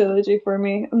ruined the trilogy for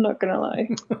me. I'm not going to lie.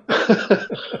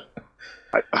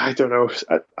 I don't know.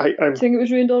 I think it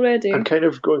was ruined already. I'm kind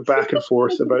of going back and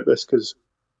forth about this because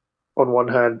on one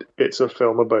hand, it's a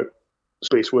film about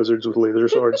space wizards with laser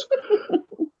swords.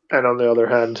 And on the other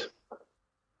hand,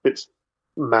 it's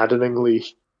maddeningly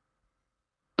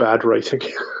bad writing.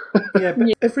 Yeah,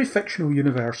 but every fictional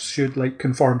universe should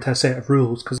conform to a set of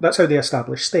rules because that's how they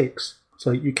establish stakes. So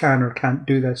you can or can't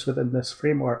do this within this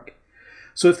framework.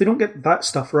 So if they don't get that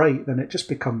stuff right, then it just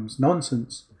becomes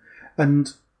nonsense.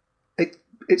 And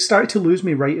it started to lose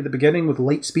me right at the beginning with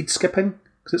light speed skipping.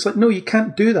 Because it's like, no, you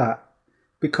can't do that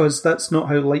because that's not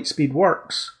how light speed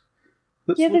works.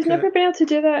 They've never been able to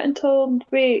do that until...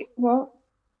 Wait, what?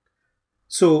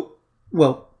 So,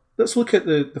 well, let's look at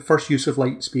the first use of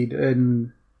light speed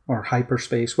in, or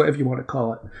hyperspace, whatever you want to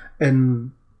call it,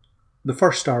 in the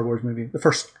first Star Wars movie, the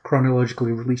first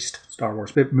chronologically released Star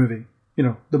Wars movie, you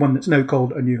know, the one that's now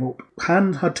called A New Hope.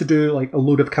 Han had to do a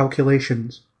load of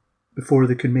calculations before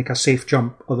they could make a safe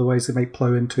jump, otherwise they might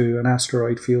plough into an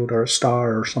asteroid field or a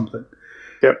star or something.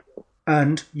 Yep.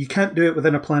 And you can't do it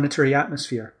within a planetary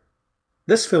atmosphere.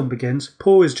 This film begins,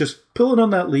 Poe is just pulling on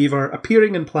that lever,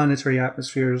 appearing in planetary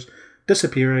atmospheres,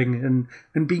 disappearing,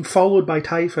 and being followed by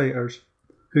TIE fighters,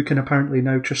 who can apparently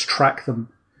now just track them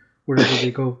wherever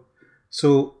they go.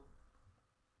 So,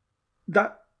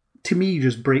 that, to me,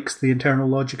 just breaks the internal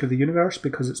logic of the universe,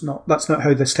 because that's not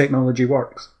how this technology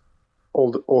works.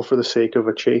 All for the sake of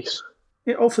a chase.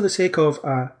 Yeah, all for the sake of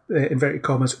a, inverted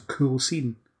commas, cool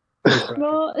scene.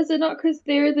 Well, is it not because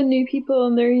they're the new people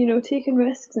and they're, taking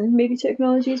risks and maybe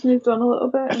technology's moved on a little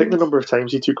bit? I think the number of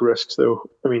times he took risks, though,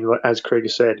 I mean, as Craig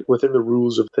has said, within the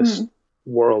rules of this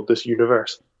world, this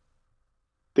universe,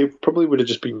 they probably would have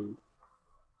just been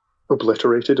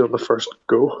obliterated on the first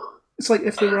go. It's like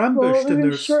if they were ambushed and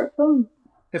there's... short film.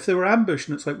 If they were ambushed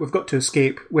and it's like, we've got to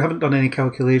escape, we haven't done any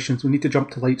calculations, we need to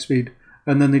jump to light speed,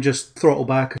 and then they just throttle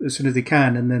back as soon as they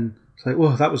can, and then it's like,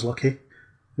 whoa, that was lucky.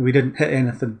 We didn't hit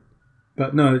anything.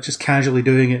 But no, it's just casually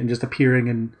doing it and just appearing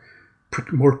in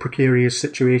more precarious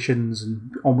situations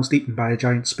and almost eaten by a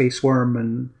giant space worm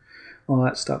and all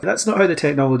that stuff. That's not how the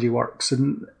technology works,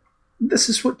 and this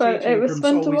is what J.J. Abrams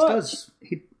always does.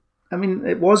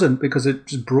 It wasn't, because it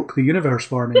just broke the universe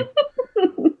for me.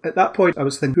 At that point, I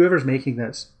was thinking, whoever's making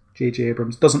this, J.J.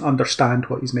 Abrams, doesn't understand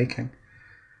what he's making.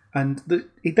 And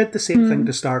he did the same thing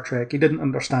to Star Trek. He didn't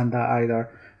understand that either.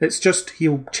 It's just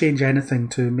he'll change anything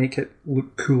to make it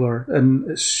look cooler, and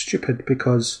it's stupid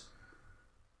because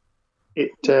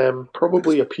it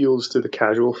probably appeals to the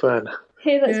casual fan.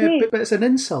 Hey, that's yeah, me. but it's an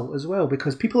insult as well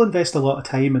because people invest a lot of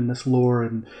time in this lore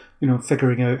and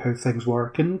figuring out how things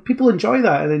work, and people enjoy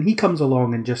that. And then he comes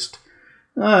along and just,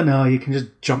 oh no, you can just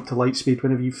jump to light speed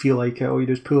whenever you feel like it, or you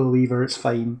just pull a lever, it's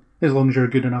fine as long as you're a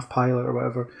good enough pilot or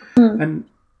whatever. And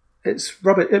it's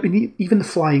rubbish. I mean, even the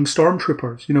flying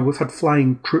stormtroopers. We've had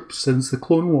flying troops since the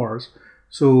Clone Wars,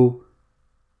 so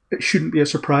it shouldn't be a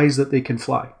surprise that they can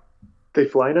fly. They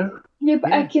fly now? Yeah,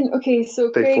 but I can. Okay, so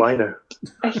They Craig, fly now.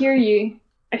 I hear you.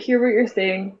 I hear what you're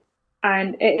saying,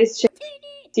 and it is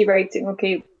shitty writing.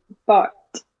 Okay, but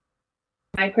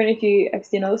my point of view, I've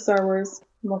seen all the Star Wars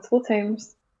multiple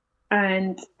times,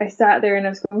 and I sat there and I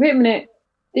was going, "Wait a minute,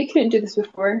 they couldn't do this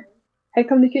before. How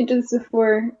come they couldn't do this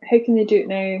before? How can they do it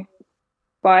now?"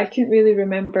 But I couldn't really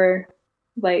remember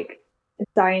like the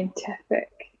scientific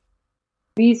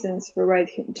reasons for why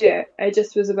they couldn't do it. I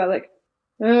just was about like,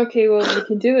 okay, well, we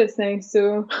can do this now,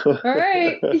 so all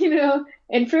right,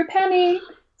 in for a penny.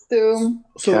 So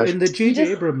in the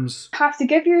J.J. Abrams, have to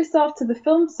give yourself to the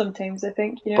film sometimes. I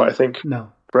think. But I think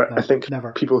Brett, I think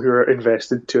never. People who are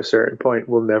invested to a certain point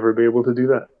will never be able to do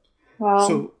that. Well,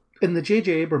 so in the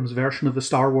J.J. Abrams version of the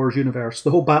Star Wars universe, the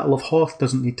whole Battle of Hoth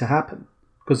doesn't need to happen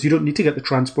because you don't need to get the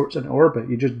transports into orbit.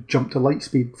 You just jump to light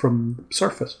speed from the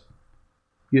surface.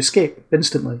 You escape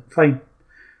instantly. Fine.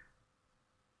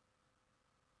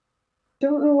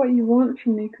 Don't know what you want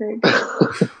from me, Craig.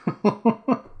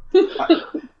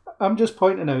 I'm just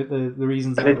pointing out the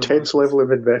reasons. An intense level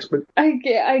of investment. I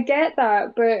get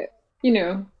that, but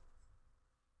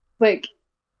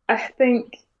I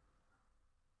think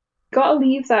gotta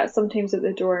leave that sometimes at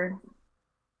the door.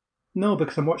 No,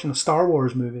 because I'm watching a Star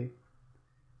Wars movie.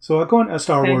 So I go into a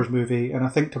Star Wars movie and I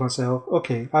think to myself,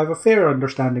 okay, I have a fair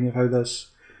understanding of how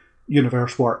this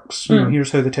universe works.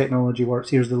 Here's how the technology works.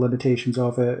 Here's the limitations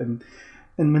of it, and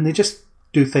when they just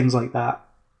do things like that,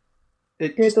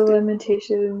 here's the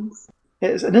limitations.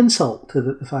 It's an insult to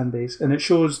the fan base, and it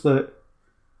shows that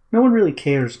no one really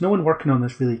cares. No one working on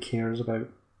this really cares about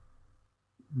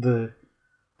the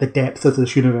depth of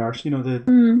this universe.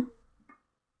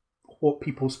 What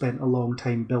people spent a long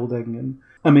time building, and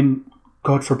I mean,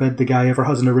 God forbid the guy ever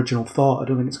has an original thought. I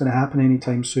don't think it's going to happen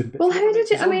anytime soon. But well, how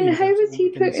was he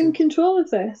put in control of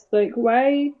this? Like,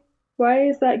 why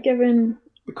is that given?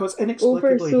 Because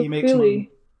inexplicably he makes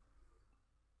money.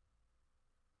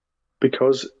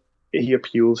 Because he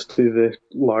appeals to the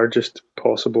largest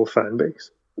possible fan base,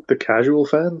 the casual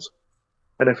fans,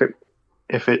 and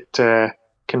if it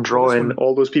can draw in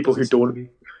all those people who don't.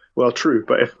 Well, true,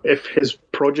 but if his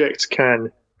projects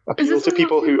can appeal to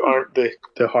people who aren't the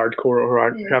hardcore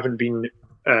or haven't been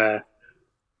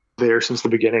there since the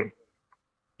beginning,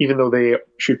 even though they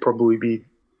should probably be,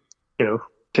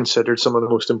 considered some of the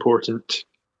most important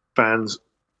fans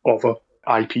of a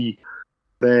IP,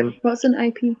 then what's an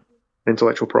IP?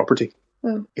 Intellectual property.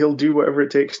 Oh. He'll do whatever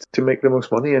it takes to make the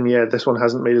most money, and yeah, this one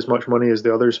hasn't made as much money as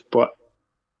the others, but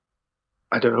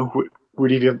I don't know.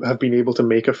 Would he have been able to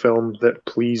make a film that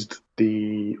pleased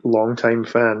the long-time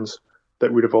fans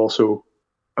that would have also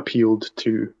appealed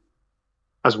to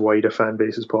as wide a fan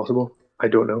base as possible? I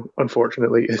don't know.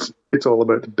 Unfortunately, it's all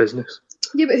about the business.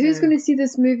 Yeah, but who's going to see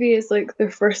this movie as like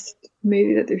their first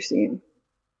movie that they're seeing?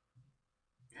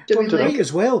 Right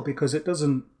as well, because it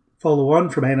doesn't follow on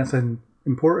from anything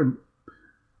important.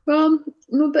 Well,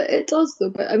 no, but it does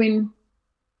though. But I mean,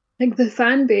 like the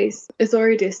fan base is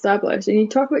already established, and you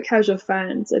talk about casual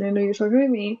fans, and I know you're talking about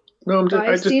me. No,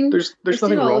 there's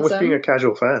nothing wrong with being a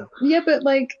casual fan. Yeah, but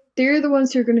like they're the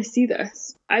ones who are going to see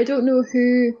this. I don't know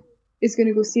who is going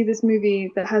to go see this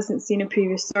movie that hasn't seen a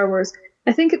previous Star Wars.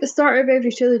 I think at the start of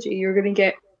every trilogy, you're going to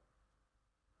get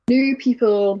new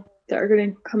people that are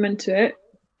going to come into it,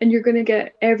 and you're going to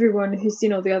get everyone who's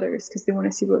seen all the others because they want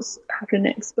to see what's happening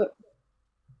next. But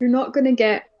you're not going to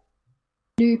get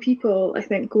new people, I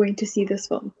think, going to see this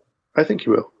film. I think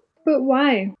you will. But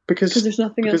why? Because there's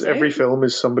nothing else. Because every film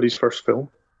is somebody's first film.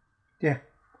 Yeah.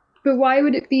 But why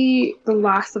would it be the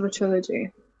last of a trilogy?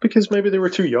 Because maybe they were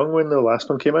too young when the last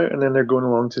one came out, and then they're going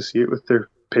along to see it with their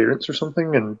parents or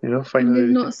something, and finally they've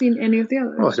not seen any of the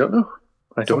others. Well, I don't know.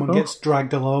 Someone gets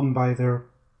dragged along by their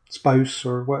spouse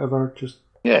or whatever.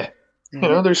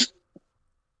 There's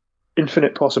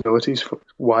infinite possibilities for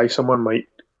why someone might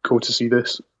go to see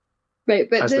this. Right,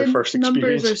 but as the their first experience.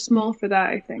 Numbers are small for that,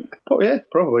 I think. Oh yeah,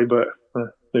 probably, but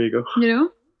there you go.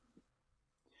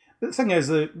 The thing is,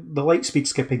 the light speed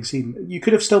skipping scene, you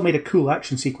could have still made a cool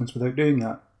action sequence without doing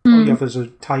that. All you have is a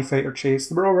TIE fighter chase.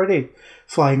 They were already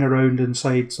flying around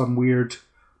inside some weird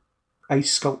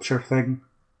ice sculpture thing.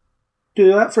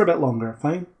 Do that for a bit longer,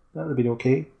 fine. That would be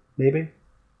okay, maybe.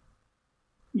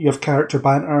 You have character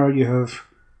banter, you have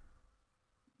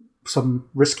some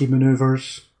risky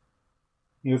manoeuvres,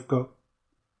 you've got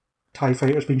TIE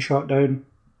fighters being shot down.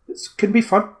 It can be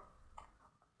fun.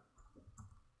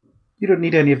 You don't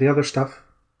need any of the other stuff.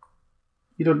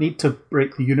 You don't need to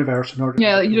break the universe in order to...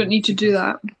 Yeah, you don't need to do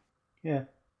that. Yeah.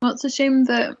 Well, it's a shame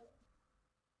that...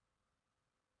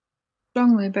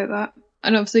 strongly about that.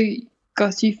 And obviously,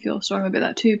 Gus, you feel strongly about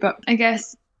that too, but I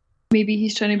guess maybe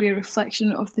he's trying to be a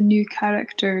reflection of the new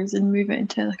characters and move it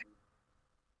into like...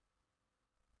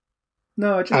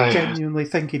 No, I just genuinely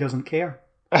think he doesn't care.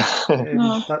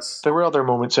 No. There were other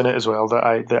moments in it as well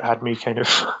that had me kind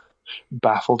of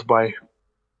baffled by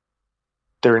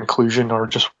their inclusion, or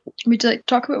just... Would you like to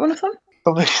talk about one of them?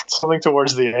 Something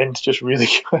towards the end, just really...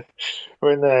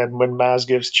 when Maz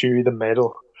gives Chewie the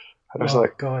medal, and I was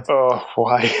like, God. Oh,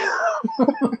 why?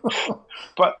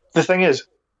 But the thing is,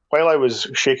 while I was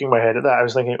shaking my head at that, I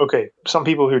was thinking, okay, some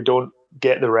people who don't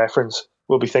get the reference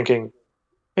will be thinking,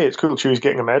 hey, it's cool Chewie's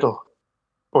getting a medal,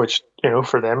 which,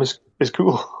 for them is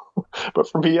cool. But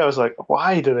for me, I was like,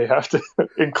 why do they have to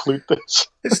include this?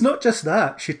 It's not just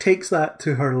that. She takes that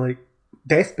to her,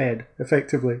 deathbed,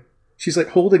 effectively. She's,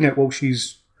 holding it while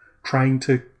she's trying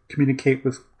to communicate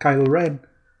with Kylo Ren.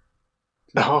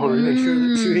 Oh, really? Make sure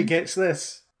that Chewie gets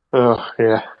this. Oh,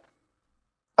 yeah.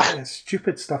 Yeah,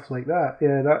 stupid stuff like that.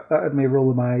 Yeah, that had me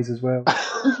rolling my eyes as well.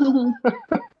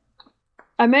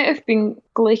 I might have been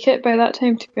glaikit by that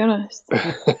time, to be honest.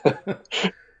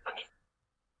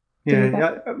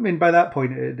 Yeah, I mean, by that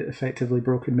point, it had effectively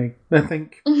broken me. I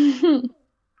think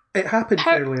it happened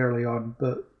fairly early on,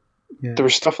 but yeah. There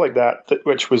was stuff like that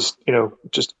which was,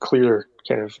 just clear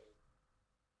kind of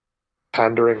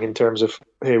pandering in terms of,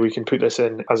 hey, we can put this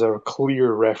in as a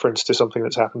clear reference to something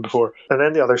that's happened before. And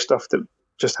then the other stuff that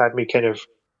just had me kind of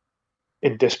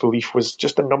in disbelief was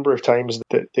just a number of times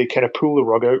that they kind of pull the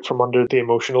rug out from under the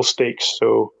emotional stakes.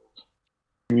 So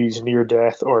Chewie's near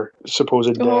death or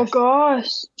supposed death. Oh gosh.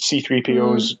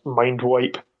 C-3PO's mind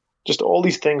wipe. Just all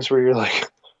these things where you're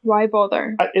like, why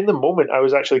bother? In the moment, I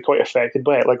was actually quite affected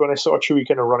by it. Like when I saw Chewie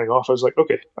kind of running off, I was like,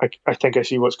 okay, I think I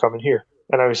see what's coming here.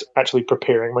 And I was actually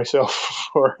preparing myself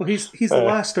for... Well, he's the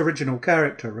last original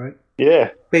character, right? Yeah.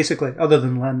 Basically, other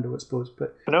than Lando, I suppose.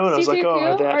 But no, and I was like, oh,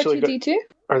 are they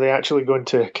actually going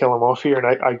to kill him off here? And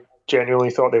I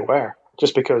genuinely thought they were,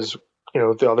 just because,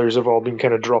 the others have all been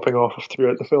kind of dropping off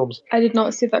throughout the films. I did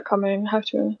not see that coming, I have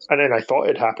to be honest. And then I thought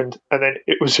it happened, and then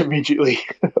it was immediately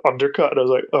undercut, and I was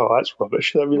like, oh, that's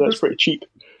rubbish. I mean, that's pretty cheap.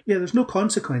 Yeah, there's no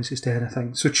consequences to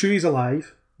anything. So Chewie's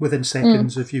alive within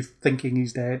seconds of you thinking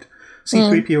he's dead.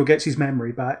 C-3PO gets his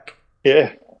memory back.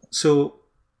 Yeah. So,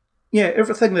 yeah,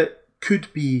 everything that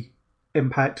could be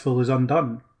impactful is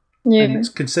undone. Yeah. And it's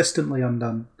consistently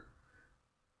undone.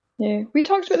 Yeah. We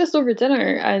talked about this over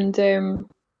dinner, and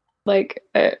we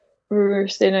were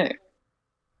staying at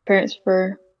parents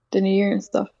for the New Year and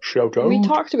stuff. Shout out. We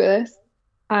talked about this,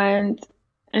 and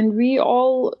we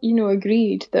all,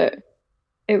 agreed that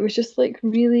it was just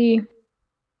really,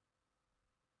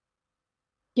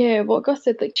 yeah, what Gus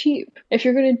said, cheap. If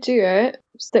you're going to do it,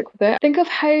 stick with it. Think of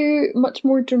how much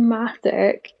more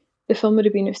dramatic the film would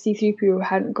have been if C-3PO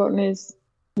hadn't gotten his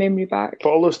memory back. But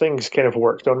all those things kind of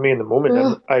worked on me in the moment,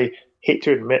 and I hate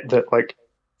to admit that,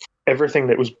 everything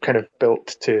that was kind of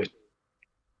built to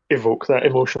evoke that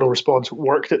emotional response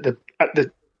worked at the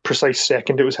precise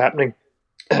second it was happening,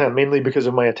 mainly because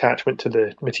of my attachment to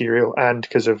the material and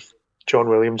because of John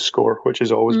Williams' score, which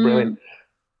is always brilliant.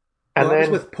 And I was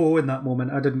with Poe in that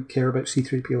moment. I didn't care about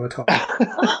C-3PO at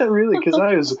all. Really, because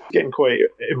I was getting quite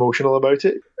emotional about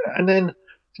it. And then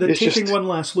taking one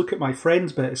last look at my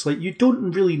friends bit, it's you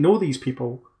don't really know these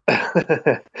people.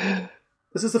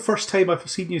 This is the first time I've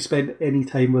seen you spend any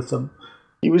time with them.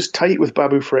 He was tight with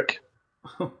Babu Frick.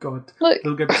 Oh, God.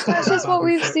 Look, that's just what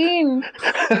we've seen.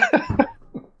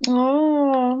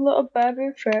 Oh, little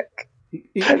Babu Frick.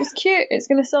 It was cute. It's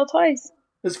going to sell toys.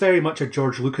 It's very much a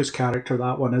George Lucas character,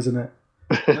 that one, isn't it?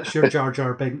 That's your Jar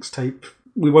Jar Binks type.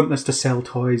 We want this to sell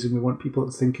toys and we want people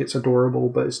to think it's adorable,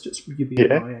 but it's just really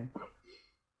annoying.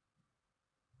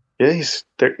 Yeah,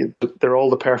 they're all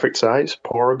the perfect size.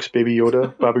 Porgs, Baby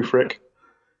Yoda, Babu Frick.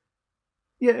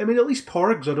 Yeah, I mean, at least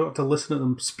Porgs, I don't have to listen to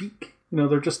them speak.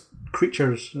 They're just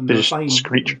creatures and they they're just fine.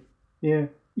 Screech. Yeah.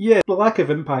 Yeah, the lack of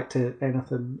impact to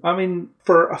anything. I mean,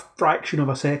 for a fraction of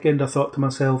a second, I thought to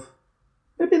myself,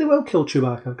 maybe they will kill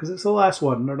Chewbacca, because it's the last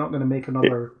one. They're not going to make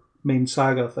another main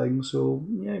saga thing, so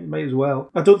yeah, might as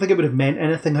well. I don't think it would have meant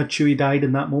anything had Chewie died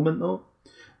in that moment, though.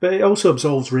 But it also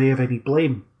absolves Rey of any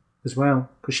blame. as well,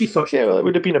 because she thought she. Yeah, well, it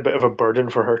would have been a bit of a burden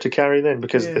for her to carry then,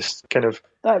 because this kind of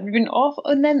That would have been awful.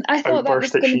 And then I thought that was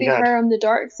outburst that going to she be had. her on the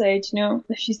dark side, you know?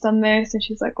 If she's done this and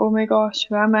she's like, oh my gosh,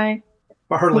 who am I?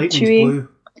 But her With lightning's Chewie. blue,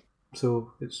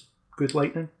 so it's good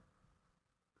lightning.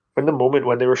 In the moment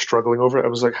when they were struggling over it, I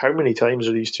was like, how many times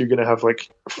are these two going to have like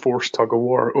forced tug of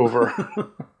war over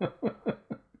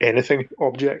anything,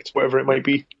 object, whatever it might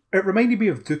be? It reminded me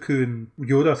of Dooku and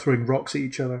Yoda throwing rocks at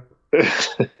each other,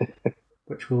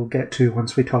 which we'll get to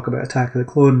once we talk about Attack of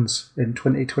the Clones in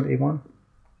 2021.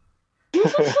 So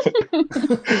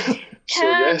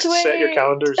yes, set your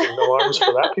calendars and alarms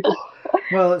for that, people.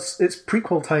 Well, it's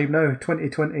prequel time now,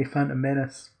 2020 Phantom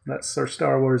Menace. That's our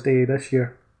Star Wars Day this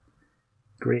year.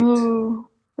 Great. Oh,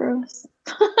 gross.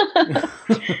 I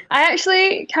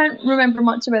actually can't remember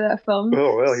much about that film.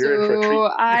 Oh, well, you're in for a so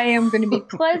treat. I am going to be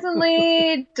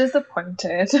pleasantly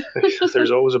disappointed. There's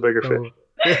always a bigger fish.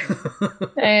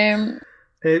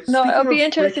 No, it'll be Speaking of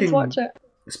interesting to watch it.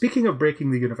 Speaking of breaking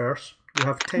the universe, we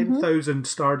have 10,000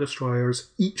 Star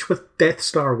Destroyers, each with Death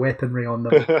Star weaponry on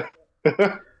them.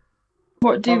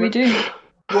 What do we do?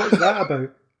 What's that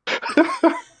about?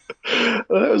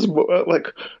 That was like,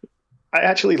 I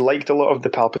actually liked a lot of the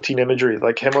Palpatine imagery,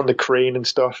 like him on the crane and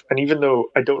stuff. And even though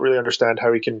I don't really understand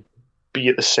how he can be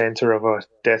at the center of a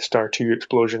Death Star 2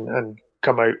 explosion and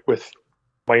come out with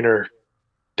minor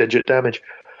digit damage.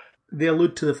 They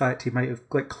allude to the fact he might have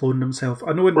cloned himself.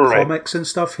 I know in Right. comics and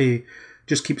stuff, he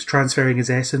just keeps transferring his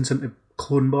essence into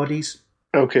clone bodies.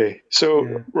 Okay,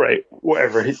 so right,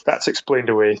 whatever. That's explained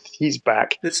away. He's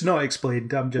back, It's not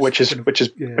explained. I'm just which is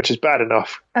yeah. which is bad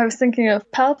enough. I was thinking of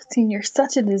Palpatine, you're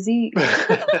such a disease.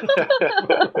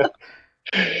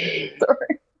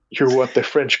 Sorry. You're what the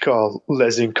French call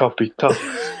les incompetents.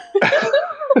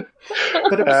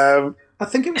 But it was, I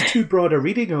think it was too broad a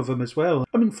reading of him as well.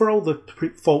 I mean, for all the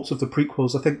faults of the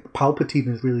prequels, I think Palpatine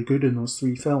is really good in those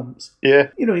three films. Yeah.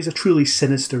 You know, he's a truly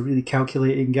sinister, really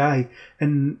calculating guy.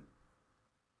 And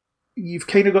you've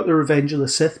kind of got the Revenge of the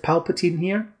Sith Palpatine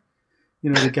here.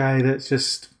 You know, the guy that's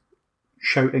just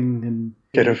shouting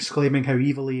and exclaiming how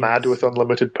evil he is. Mad with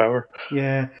unlimited power.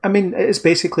 Yeah. I mean, it's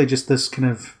basically just this kind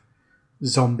of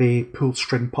zombie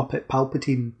pull-string puppet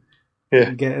Palpatine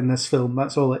you get in this film.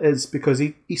 That's all it is, because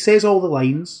he says all the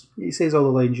lines. He says all the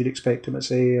lines you'd expect him to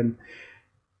say, and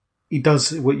he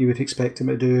does what you would expect him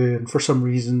to do, and for some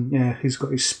reason, he's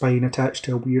got his spine attached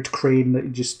to a weird crane that he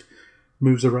just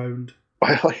moves around.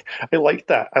 I liked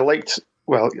that. I liked,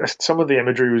 well, some of the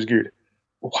imagery was good.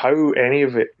 How any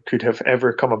of it could have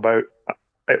ever come about,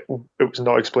 it was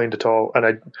not explained at all, and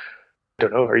I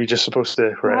don't know. Are you just supposed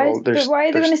to? Why are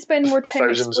they going to spend more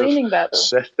time explaining that?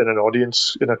 Sith in an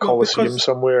audience in a coliseum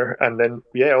somewhere, and then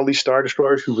all these Star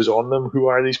Destroyers. Who was on them? Who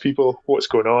are these people? What's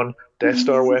going on? Death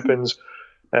Star weapons.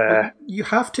 You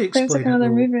have to explain like another it.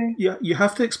 Movie. Yeah, you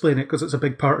have to explain it because it's a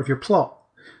big part of your plot.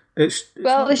 It's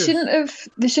they shouldn't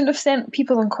have sent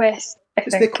people on quests.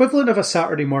 It's the equivalent of a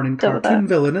Saturday morning cartoon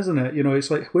villain, isn't it? You know, it's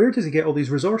like, where does he get all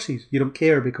these resources? You don't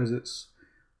care because it's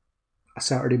a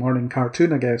Saturday morning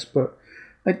cartoon, I guess. But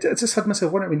I just had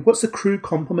myself wondering, I mean, what's the crew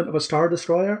complement of a Star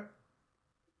Destroyer?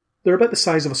 They're about the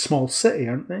size of a small city,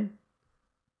 aren't they?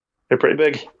 They're pretty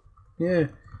big. Yeah.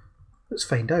 Let's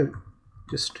find out.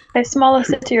 How small a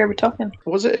city are we talking?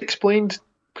 Was it explained?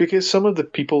 Because some of the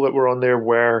people that were on there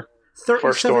were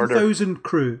 37,000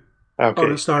 crew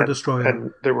on a Star Destroyer.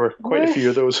 And there were quite a few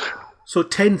of those. So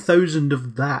 10,000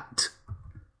 of that.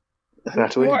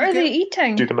 Natalie, what are they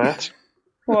eating? Do the maths.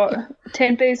 What?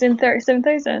 10,000,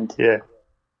 37,000? Yeah.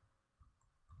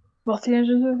 Well,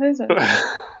 300,000. Is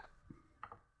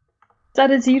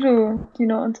that a zero? Do you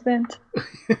not understand?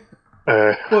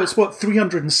 Well, it's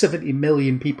 370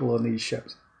 million people on these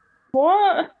ships.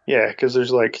 What? Yeah, because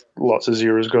there's like lots of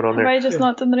zeros going on there. Have I just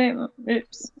not done the right?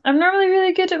 Oops. I'm normally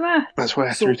really good at math. That's why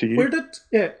I threw to you. Where did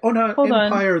on an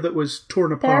empire that was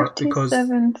torn apart because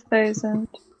 37,000.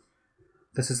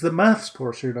 This is the maths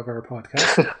portion of our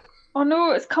podcast. Oh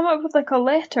no, it's come up with like a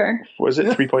letter. What is it?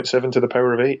 3.7 to the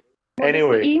power of 8. What does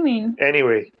the E mean?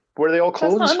 Anyway, were they all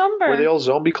clones? That's not a number. Were they all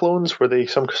zombie clones? Were they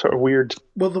some sort of weird?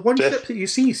 Well, the one ship that you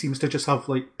see seems to just have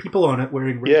like people on it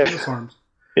wearing red uniforms.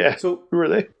 Yeah. So who were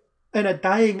they? In a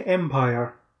dying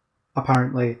empire,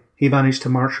 apparently, he managed to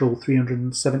marshal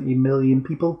 370 million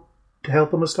people to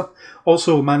help him with stuff.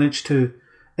 Also managed to,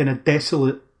 in a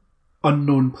desolate,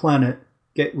 unknown planet,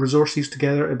 get resources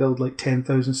together to build like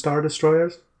 10,000 Star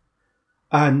Destroyers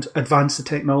and advance the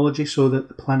technology so that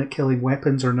the planet-killing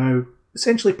weapons are now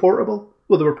essentially portable.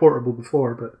 Well, they were portable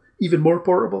before, but even more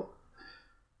portable.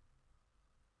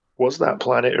 Was that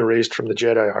planet erased from the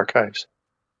Jedi archives?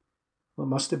 Well, it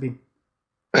must have been.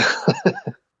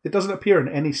 It doesn't appear in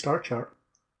any star chart.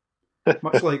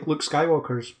 Much like Luke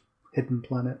Skywalker's hidden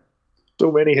planet.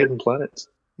 So many hidden planets.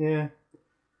 Yeah.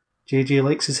 JJ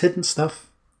likes his hidden stuff.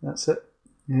 That's it.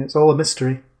 Yeah, it's all a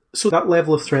mystery. So that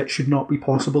level of threat should not be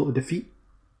possible to defeat.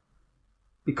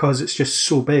 Because it's just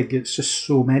so big, it's just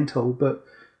so mental, but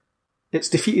it's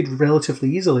defeated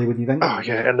relatively easily when you think about it.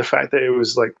 Oh, yeah, and the fact that it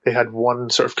was like they had one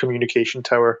sort of communication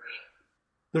tower.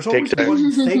 There's always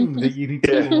one thing that you need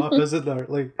to blow up, isn't there?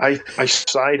 Like, I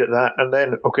sighed at that, and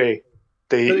then, okay,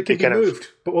 but it can be moved,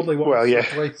 but only once. Well, yeah,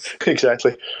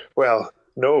 exactly. Well,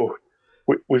 no,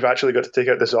 we've actually got to take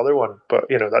out this other one, but,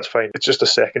 that's fine. It's just a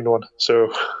second one,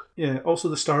 so... Yeah, also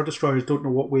the Star Destroyers don't know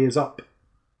what way is up.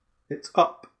 It's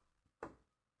up.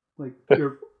 Like,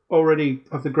 you're already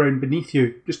have the ground beneath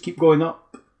you. Just keep going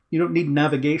up. You don't need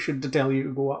navigation to tell you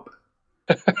to go up.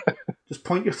 Just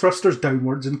point your thrusters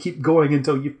downwards and keep going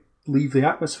until you leave the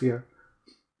atmosphere.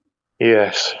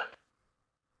 Yes.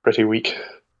 Pretty weak.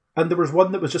 And there was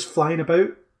one that was just flying about.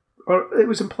 Or it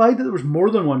was implied that there was more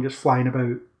than one just flying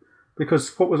about.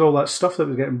 Because what was all that stuff that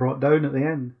was getting brought down at the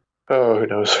end? Oh, who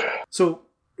knows? So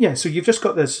you've just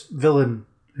got this villain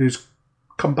who's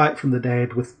come back from the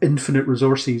dead with infinite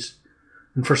resources.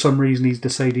 And for some reason he's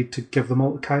decided to give them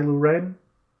all to Kylo Ren.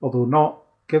 Although not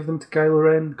give them to Kylo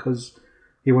Ren because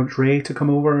he wants Rey to come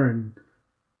over and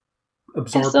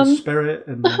absorb his spirit.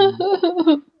 And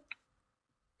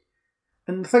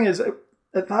the thing is,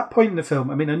 at that point in the film,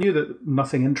 I mean, I knew that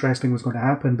nothing interesting was going to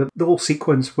happen, but the whole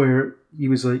sequence where he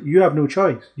was like, you have no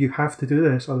choice. You have to do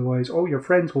this, otherwise all your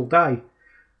friends will die.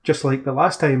 Just like the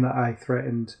last time that I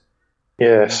threatened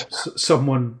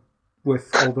someone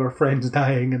with all their friends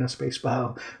dying in a space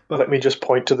battle. But let me just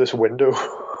point to this window.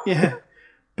 Yeah.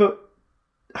 But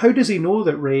how does he know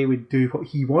that Rey would do what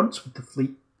he wants with the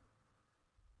fleet?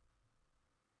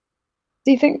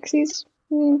 Do you think he's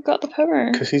got the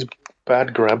power? Because he's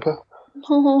bad grandpa.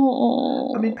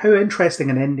 Oh. I mean, how interesting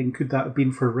an ending could that have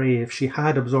been for Rey if she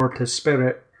had absorbed his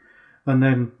spirit and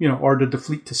then, ordered the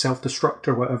fleet to self-destruct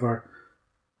or whatever,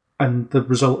 and the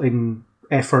resulting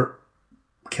effort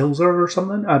kills her or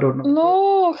something? I don't know.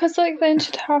 No, because then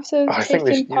she'd have to have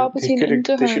taken Palpatine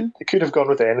into her. They could have gone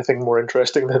with anything more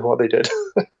interesting than what they did.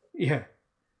 Yeah.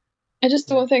 I just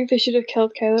don't think they should have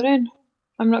killed Kylo Ren.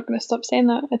 I'm not going to stop saying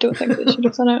that. I don't think they should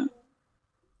have done it.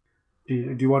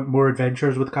 Do you want more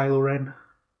adventures with Kylo Ren?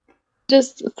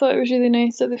 Just thought it was really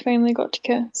nice that they finally got to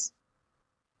kiss.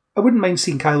 I wouldn't mind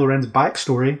seeing Kylo Ren's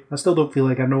backstory. I still don't feel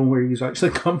like I know where he's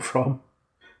actually come from.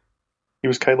 He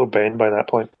was Kylo Ben by that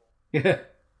point. Yeah,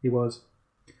 he was.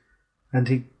 And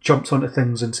he jumps onto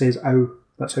things and says, ow.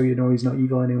 That's how you know he's not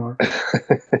evil anymore.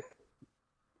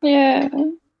 Yeah.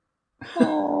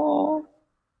 Oh.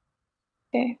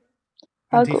 Okay.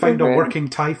 And he found a working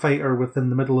TIE fighter within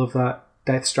the middle of that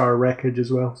Death Star wreckage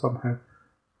as well, somehow.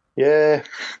 Yeah.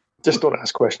 Just don't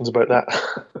ask questions about that.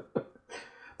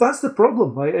 That's the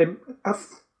problem.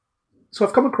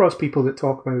 I've come across people that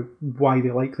talk about why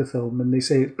they like the film, and they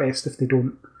say it's best if they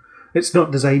don't. It's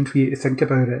not designed for you to think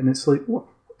about it, and it's like, what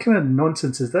kind of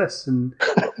nonsense is this? And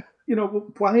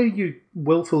why are you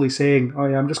willfully saying, "Oh,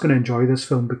 yeah, I'm just going to enjoy this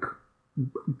film,"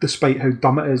 despite how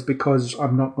dumb it is, because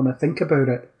I'm not going to think about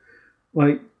it?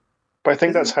 Like, but I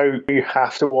think that's how you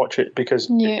have to watch it, because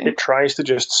it tries to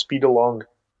just speed along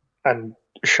and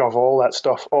shove all that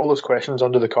stuff, all those questions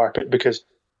under the carpet, because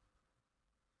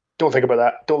don't think about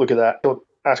that, don't look at that, don't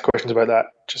ask questions about that,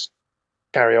 just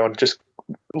carry on, just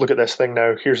look at this thing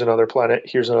now, here's another planet,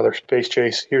 here's another space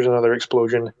chase, here's another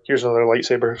explosion, here's another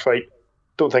lightsaber fight.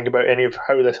 Don't think about any of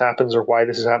how this happens or why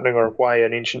this is happening or why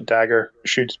an ancient dagger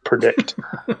should predict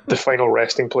the final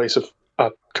resting place of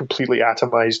a completely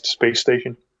atomized space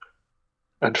station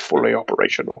and fully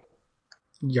operational.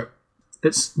 Yep.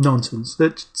 It's nonsense.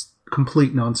 It's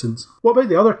complete nonsense. What about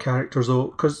the other characters, though?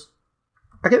 Because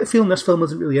I get the feeling this film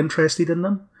isn't really interested in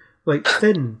them. Like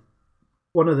Finn,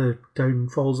 one of the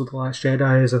downfalls of The Last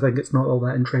Jedi is I think it's not all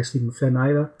that interested in Finn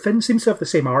either. Finn seems to have the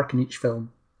same arc in each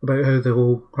film about how the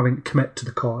whole having to commit to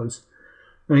the cause.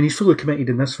 I mean, he's fully committed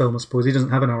in this film, I suppose. He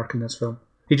doesn't have an arc in this film.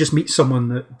 He just meets someone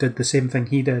that did the same thing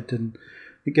he did, and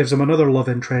it gives him another love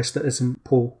interest that isn't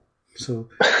Poe. So,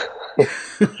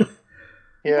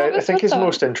 yeah, I think his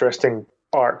most interesting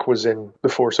arc was in The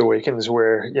Force Awakens,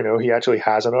 where he actually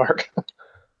has an arc.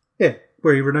 Yeah,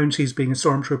 where he renounces being a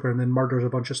stormtrooper and then murders a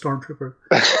bunch of stormtroopers.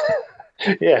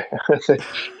 Yeah,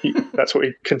 that's what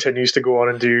he continues to go on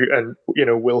and do, and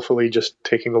willfully just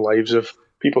taking the lives of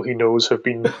people he knows have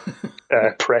been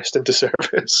pressed into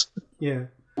service. Yeah.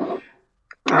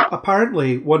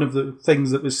 Apparently, one of the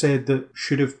things that was said that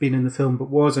should have been in the film but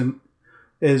wasn't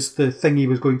is the thing he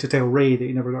was going to tell Rey that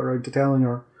he never got around to telling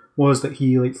her was that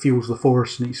he feels the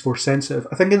Force and he's Force sensitive.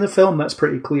 I think in the film that's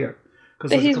pretty clear.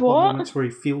 Because But there's a he's couple of what? moments where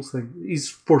he feels things. He's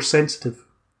force sensitive.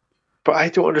 But I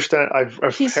don't understand.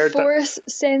 He's heard that. force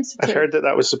sensitive. I've heard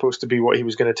that was supposed to be what he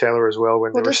was going to tell her as well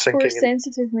when What they were does sinking. force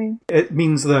sensitive mean? It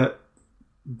means that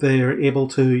they're able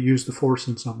to use the force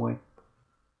in some way.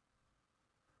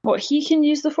 What, he can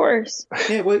use the force?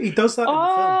 Yeah, well, he does that in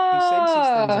the film. He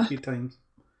senses things a few times.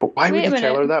 But why Wait would a he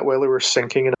tell her minute. that while they were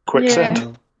sinking in a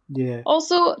quicksand? Yeah.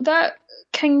 Also, that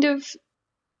kind of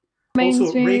reminds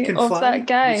Also, Ray me can of fly. that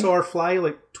guy. You saw her fly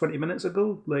like 20 minutes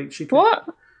ago. Like she could, What?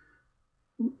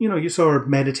 You know, you saw her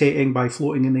meditating by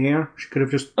floating in the air. She could have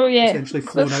just Oh yeah, essentially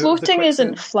flown but out of the floating isn't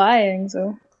quicksand. flying,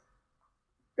 though.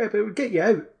 Yeah, but it would get you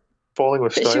out. Falling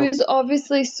with But she style. was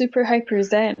obviously super hyper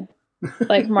zen,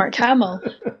 like Mark Hamill,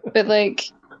 but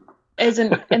like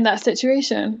isn't in that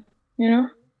situation, you know?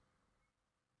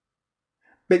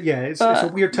 But yeah, it's a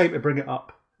weird time to bring it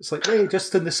up. It's like, Ray,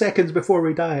 just in the seconds before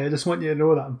we die, I just want you to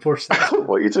know that I'm forced. I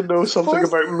want you to know something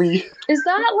about me. Is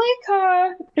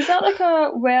that like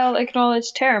a well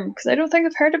acknowledged term? Because I don't think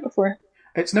I've heard it before.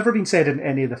 It's never been said in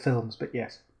any of the films, but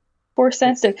yes. Force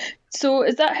sensitive. So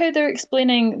is that how they're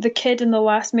explaining the kid in the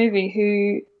last movie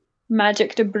who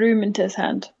magicked a broom into his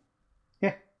hand?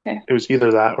 Yeah. Okay. It was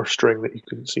either that or string that you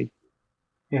couldn't see.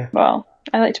 Yeah. Well,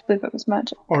 I like to believe it was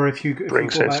magic. Or if you Ring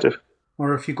go sensitive. back,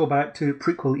 or if you go back to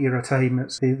prequel era time,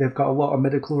 they've got a lot of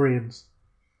midichlorians.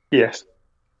 Yes.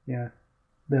 Yeah.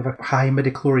 They have a high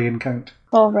midichlorian count.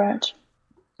 All right.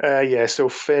 Yeah, so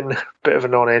Finn, bit of a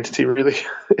non-entity really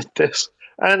in this.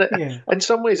 And in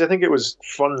some ways I think it was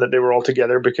fun that they were all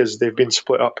together because they've been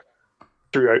split up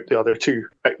throughout the other two.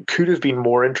 It could have been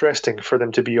more interesting for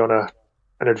them to be on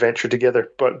an adventure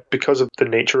together, but because of the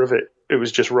nature of it, it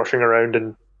was just rushing around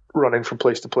and running from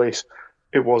place to place.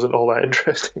 It wasn't all that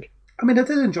interesting. I mean, I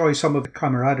did enjoy some of the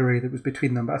camaraderie that was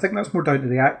between them, but I think that's more down to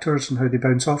the actors and how they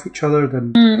bounce off each other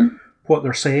than what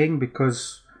they're saying,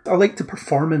 because I liked the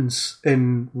performance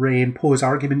in Ray and Poe's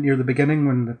argument near the beginning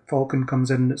when the Falcon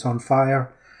comes in and it's on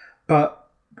fire, but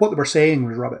what they were saying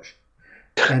was rubbish.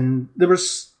 And there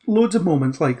was loads of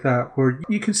moments like that where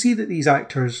you can see that these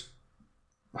actors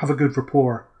have a good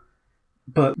rapport,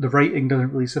 but the writing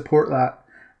doesn't really support that.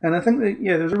 And I think that,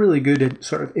 yeah, there's a really good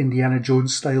sort of Indiana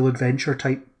Jones style adventure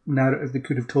type narrative they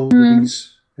could have told with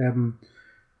these,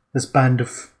 this band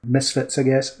of misfits, I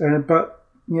guess. But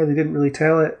yeah, they didn't really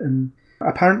tell it. And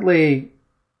apparently,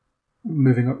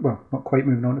 not quite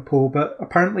moving on to Poe, but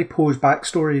apparently Poe's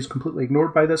backstory is completely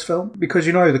ignored by this film, because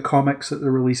you know how the comics that they're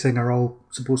releasing are all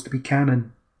supposed to be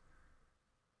canon.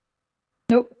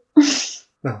 Nope.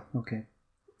 Well, okay.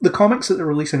 The comics that they're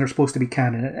releasing are supposed to be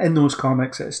canon. In those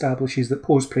comics, it establishes that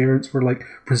Poe's parents were like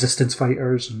resistance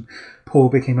fighters, and Poe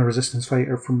became a resistance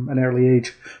fighter from an early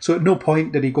age. So at no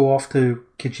point did he go off to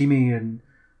Kijimi and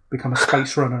become a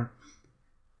spice runner.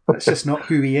 That's just not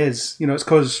who he is. You know, it's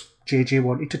because JJ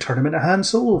wanted to turn him into Han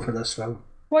Solo for this film.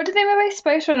 What do they mean by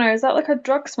spice runner? Is that like a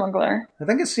drug smuggler? I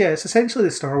think it's essentially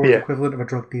the Star Wars equivalent of a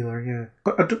drug dealer, yeah.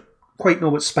 But I don't quite know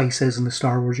what spice is in the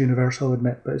Star Wars universe, I'll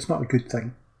admit, but it's not a good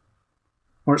thing.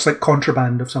 Or it's like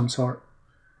contraband of some sort.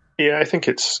 Yeah, I think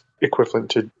it's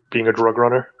equivalent to being a drug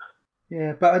runner.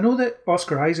 Yeah, but I know that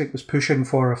Oscar Isaac was pushing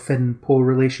for a Finn-Poe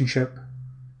relationship.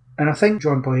 And I think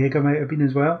John Boyega might have been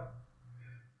as well.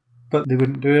 But they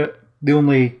wouldn't do it. The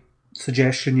only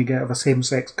suggestion you get of a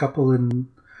same-sex couple in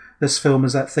this film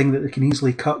is that thing that they can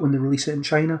easily cut when they release it in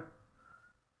China.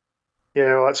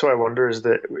 Yeah, well, that's what I wonder, is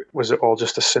that, was it all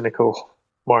just a cynical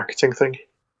marketing thing?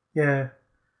 Yeah.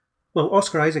 Well,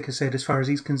 Oscar Isaac has said, as far as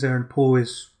he's concerned, Poe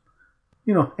is,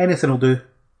 anything will do.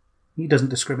 He doesn't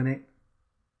discriminate.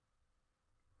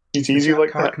 He's easy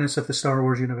like that. Darkness of the Star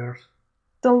Wars universe.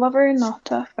 The lover, not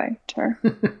a fighter.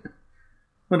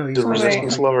 Well, no, he's a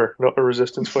resistance lover, not a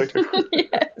resistance fighter.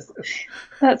 Yes,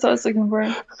 that's what I was looking for.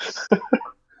 I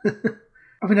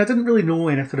mean, I didn't really know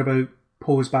anything about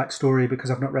Poe's backstory because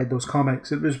I've not read those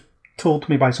comics. It was told to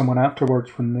me by someone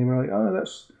afterwards when they were like, oh,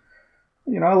 that's...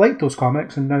 I liked those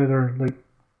comics, and now they're like,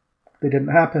 they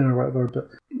didn't happen or whatever, but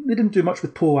they didn't do much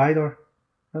with Poe either.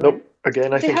 Nope.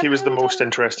 Again, I think he was the most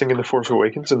interesting in The Force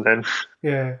Awakens, and then...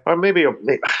 Yeah. Or maybe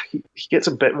he gets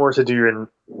a bit more to do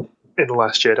in The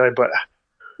Last Jedi, but...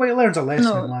 Well, he learns a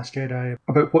lesson in Last Jedi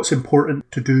about what's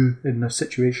important to do in this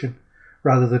situation,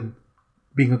 rather than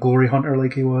being a glory hunter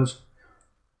like he was.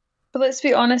 But let's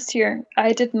be honest here,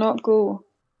 I did not go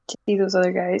to see those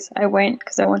other guys. I went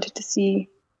because I wanted to see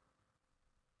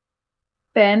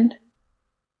Ben.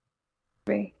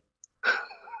 Ray.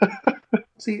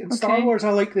 See, in Star Wars,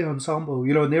 I like the ensemble.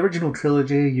 In the original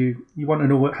trilogy, you want to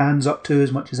know what Han's up to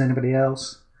as much as anybody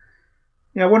else.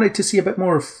 Yeah, I wanted to see a bit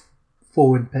more of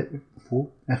Foe and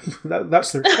Poe.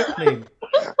 That's their ship name.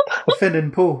 Finn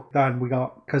and Poe than we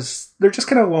got, because they're just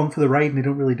kind of along for the ride and they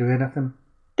don't really do anything.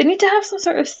 They need to have some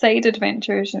sort of side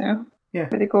adventures, Yeah.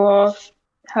 where they go off,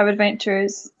 have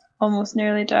adventures, almost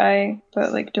nearly die,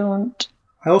 but don't.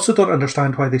 I also don't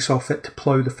understand why they saw fit to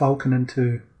plough the Falcon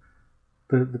into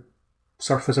the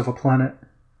surface of a planet,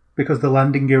 because the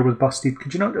landing gear was busted.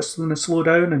 Could you not just slow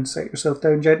down and set yourself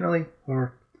down gently?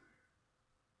 Or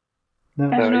no,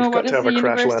 I don't know, you've got what to does have the a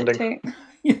crash universe landing. dictate?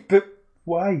 yeah, but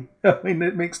why? I mean,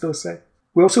 it makes no sense.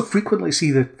 We also frequently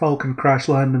see the Falcon crash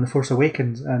land in The Force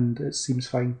Awakens, and it seems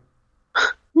fine.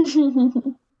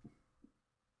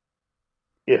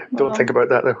 Yeah, don't think about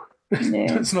that though.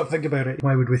 Yeah. Let's not think about it.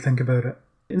 Why would we think about it?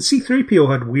 And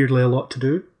C-3PO had weirdly a lot to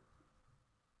do.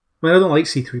 I mean, I don't like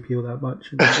C-3PO that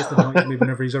much. It just annoys me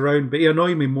whenever he's around, but he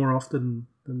annoys me more often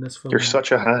than this film. You're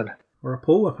such a Han. Or a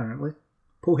Poe, apparently.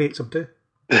 Poe hates him too.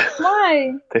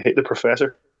 Why? They hate the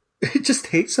professor. He just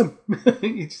hates him.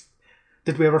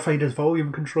 Did we ever find his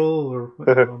volume control or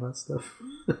all that stuff?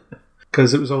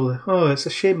 Because it was all, it's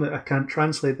a shame that I can't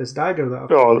translate this dagger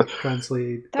that I've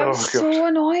translated. That's so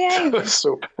annoying. That's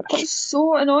so bad. That's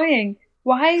so annoying.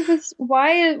 Why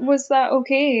was that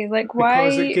okay? Why?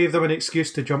 Because it gave them an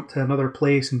excuse to jump to another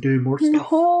place and do more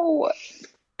stuff. No.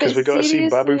 Because we got to see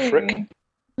Babu Frick.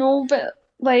 No, but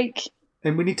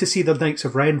And we need to see the Knights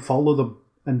of Ren follow them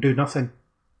and do nothing.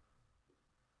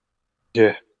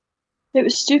 Yeah. It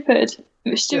was stupid. It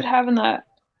was stupid having that.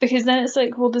 Because then it's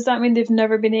does that mean they've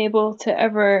never been able to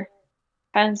ever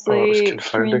translate,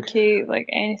 communicate,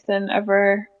 anything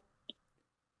ever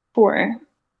before?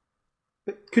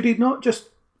 But could he not just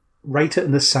write it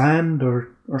in the sand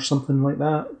or something like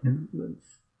that?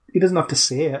 He doesn't have to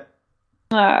say it.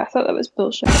 I thought that was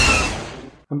bullshit.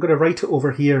 I'm going to write it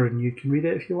over here and you can read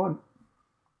it if you want.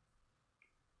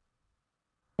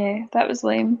 Yeah, that was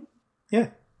lame. Yeah,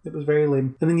 it was very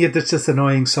lame. And then you had this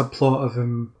annoying subplot of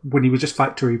him when he was just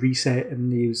factory reset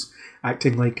and he was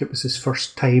acting like it was his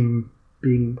first time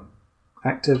being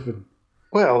active. And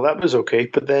well, that was okay,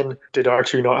 but then did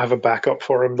R2 not have a backup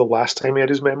for him the last time he had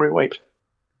his memory wiped?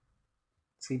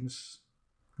 Seems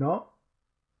not.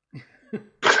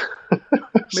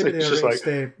 So Maybe it's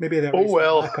maybe they arranged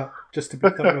backup just to be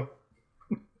thorough.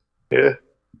 Yeah.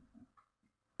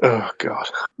 Oh, God.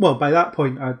 Well, by that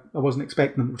point, I wasn't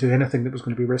expecting them to do anything that was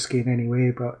going to be risky in any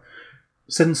way, but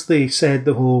since they said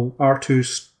the whole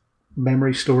R2's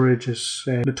memory storage is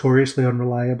notoriously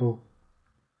unreliable,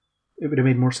 it would have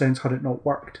made more sense had it not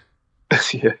worked.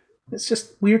 Yeah. It's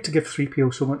just weird to give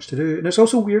 3PO so much to do. And it's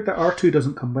also weird that R2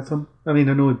 doesn't come with him. I mean,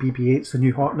 I know BB-8's the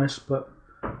new hotness, but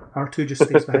R2 just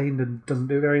stays behind and doesn't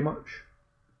do very much.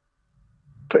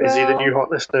 But is he the new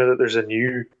hotness now that there's a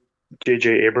new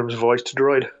J.J. Abrams voiced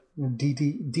droid?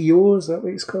 DO, is that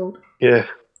what it's called? Yeah.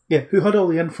 Yeah, who had all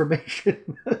the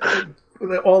information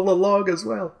all along as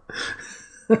well.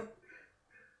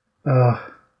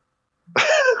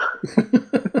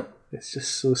 It's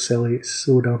just so silly, it's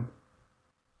so dumb.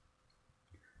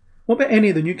 What about any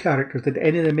of the new characters? Did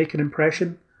any of them make an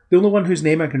impression? The only one whose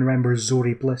name I can remember is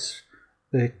Zori Bliss,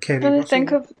 the Kerry I'm trying to Russell.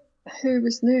 think of who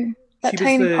was new. That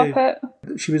tiny puppet.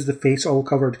 She was the face all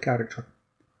covered character.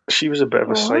 She was a bit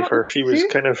of a cipher. She was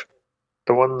kind of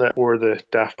the one that wore the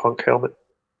Daft Punk helmet.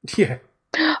 Yeah.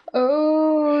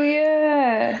 Oh,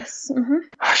 yes.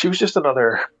 Mm-hmm. She was just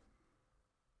another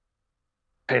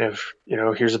kind of,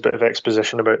 here's a bit of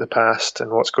exposition about the past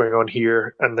and what's going on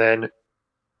here, and then,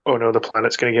 oh no, the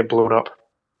planet's going to get blown up,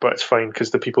 but it's fine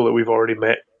because the people that we've already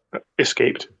met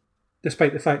escaped.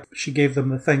 Despite the fact that she gave them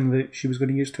the thing that she was going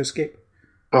to use to escape.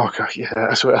 Oh god, yeah,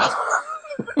 as well.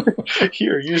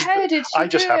 Here, use I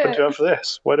just happen to have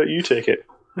this. Why don't you take it?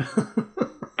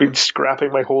 Been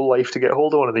scrapping my whole life to get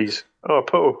hold of one of these. Oh,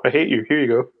 Poe, I hate you. Here you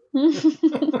go.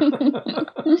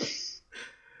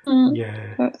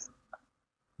 Yeah.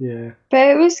 Yeah. But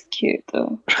it was cute,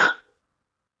 though.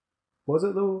 Was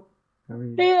it, though? I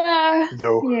mean, yeah.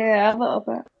 No. Yeah, a little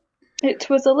bit. It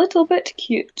was a little bit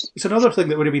cute. It's another thing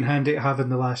that would have been handy to have in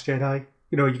The Last Jedi.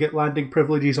 You get landing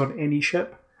privileges on any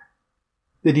ship.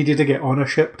 They needed to get on a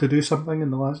ship to do something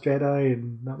in The Last Jedi,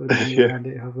 and that would have been really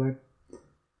handy to have there.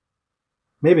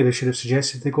 Maybe they should have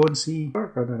suggested they go and see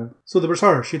her. I don't know. So there was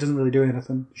her. She doesn't really do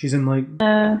anything. She's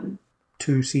in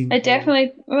 2 scenes. I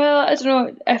definitely. Well, I don't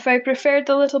know if I preferred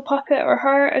the little puppet or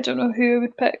her. I don't know who I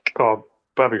would pick. Oh,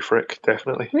 Babu Frick,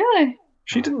 definitely. Really?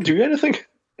 She didn't do anything.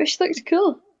 But she looked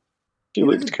cool. She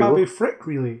looked cool. Babu Frick,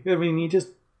 really. I mean, he just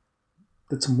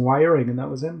did some wiring, and that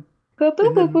was him. Boop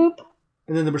boop boop boop.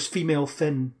 And then there was female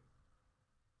Finn.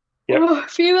 Yep. Oh,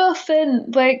 female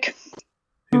Finn,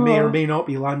 who may or may not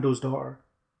be Lando's daughter.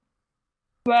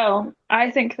 Well, I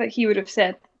think that he would have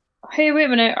said Hey, wait a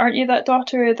minute! Aren't you that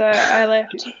daughter that I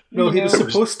left? No, he was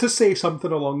supposed to say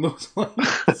something along those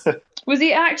lines. Was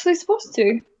he actually supposed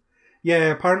to?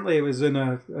 Yeah, apparently it was in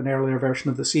an earlier version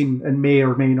of the scene, and may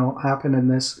or may not happen in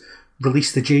this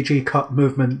release the JJ cut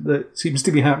movement that seems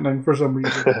to be happening for some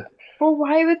reason. Well,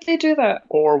 why would they do that?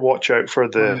 Or watch out for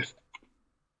the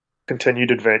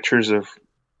continued adventures of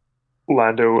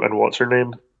Lando and what's her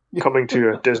name coming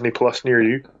to a Disney Plus near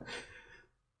you.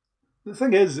 The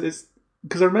thing is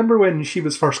because I remember when she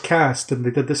was first cast and they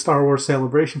did the Star Wars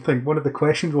Celebration thing, one of the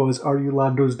questions was, are you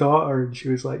Lando's daughter? And she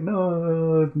was like,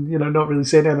 no, not really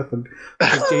saying anything.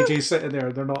 Because JJ's sitting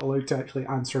there, they're not allowed to actually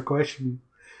answer a question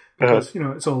because,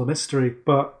 it's all a mystery.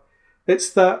 But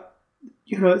it's that,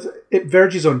 it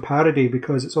verges on parody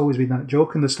because it's always been that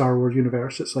joke in the Star Wars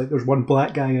universe. It's like there's one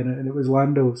black guy in it and it was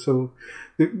Lando. So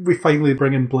we finally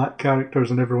bring in black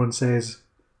characters and everyone says,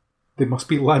 they must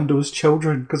be Lando's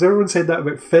children, because everyone said that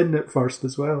about Finn at first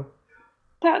as well.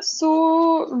 That's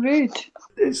so rude.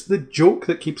 It's the joke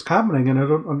that keeps happening, and I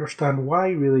don't understand why,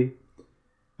 really.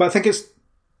 But I think it's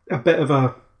a bit of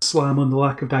a slam on the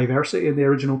lack of diversity in the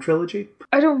original trilogy.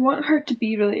 I don't want her to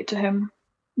be related to him.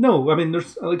 No, I mean,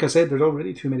 like I said, there's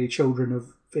already too many children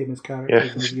of famous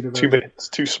characters in the universe. It's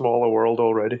too small a world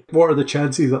already. What are the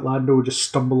chances that Lando would just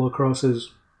stumble across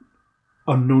his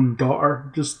unknown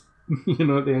daughter, just at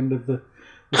the end of this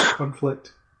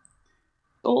conflict?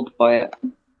 Old boy.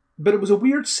 But it was a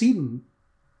weird scene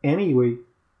anyway.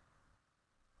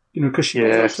 Because she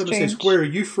goes up to him and says, where are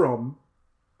you from?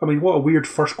 I mean, what a weird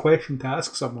first question to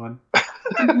ask someone.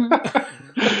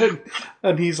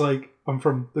 and he's like, I'm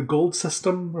from the gold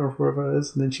system, or wherever it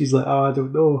is. And then she's like, I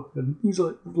don't know. And he's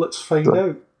like, let's find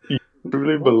out. You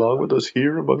truly belong with us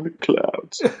here among the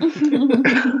clouds.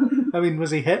 I mean,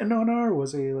 was he hitting on her? Or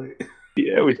was he like...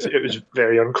 Yeah, it was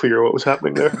very unclear what was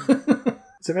happening there.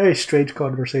 It's a very strange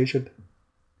conversation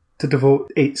to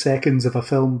devote 8 seconds of a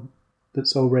film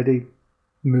that's already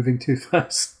moving too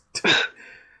fast.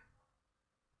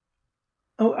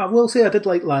 I will say I did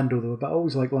like Lando, though, but I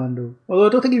always like Lando. Although I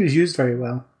don't think he was used very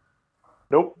well.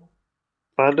 Nope.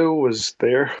 Lando was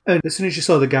there. And as soon as you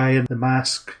saw the guy in the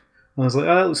mask, I was like,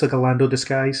 that looks like a Lando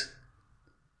disguise.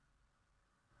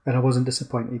 And I wasn't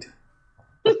disappointed.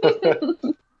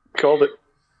 Called it.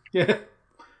 Yeah.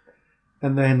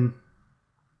 And then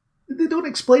they don't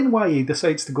explain why he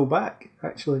decides to go back,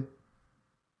 actually.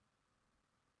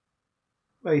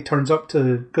 Why he turns up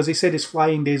to... Because he said his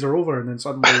flying days are over and then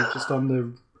suddenly he's just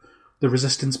on the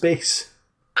Resistance base.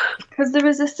 Because the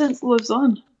Resistance lives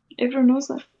on. Everyone knows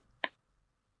that.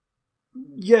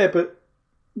 Yeah, but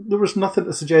there was nothing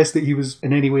to suggest that he was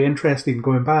in any way interested in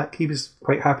going back. He was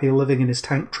quite happy living in his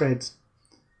tank treads.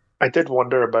 I did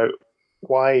wonder about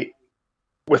why,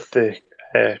 with the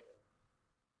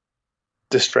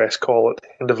distress call at the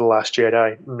end of The Last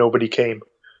Jedi, nobody came.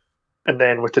 And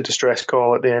then with the distress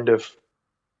call at the end of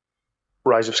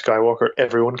Rise of Skywalker,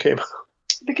 everyone came.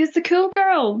 Because the cool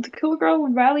girl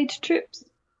rallied troops.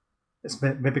 It's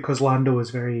maybe because Lando is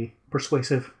very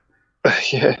persuasive.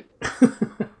 Yeah.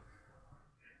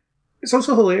 It's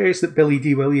also hilarious that Billy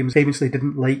D. Williams famously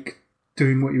didn't like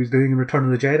doing what he was doing in Return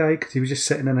of the Jedi because he was just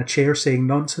sitting in a chair saying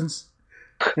nonsense.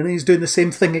 And then he's doing the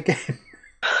same thing again.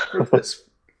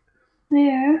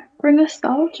 Yeah, for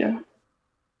nostalgia.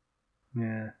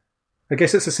 Yeah. I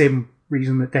guess it's the same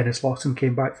reason that Dennis Lawson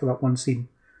came back for that one scene.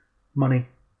 Money.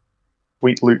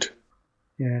 Sweet loot.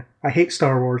 Yeah. I hate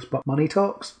Star Wars, but money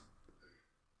talks.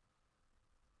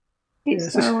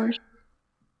 Star Wars.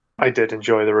 I did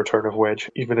enjoy the return of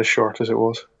Wedge, even as short as it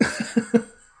was.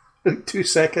 2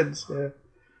 seconds, yeah.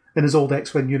 In his old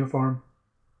X-Wing uniform.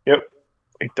 Yep.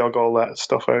 He dug all that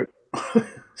stuff out.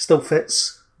 Still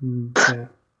fits. Yeah.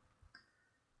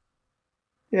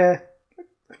 Yeah.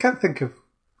 I can't think of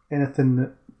anything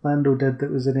that Lando did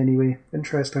that was in any way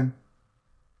interesting.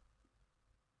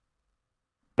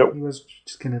 Nope. He was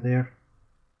just kind of there.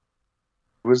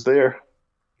 He was there.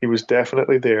 He was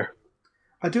definitely there.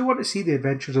 I do want to see the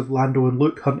adventures of Lando and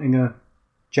Luke hunting a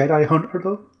Jedi hunter,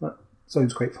 though. That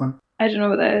sounds quite fun. I don't know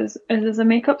what that is. Is this a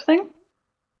makeup thing?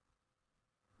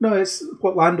 No, it's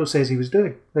what Lando says he was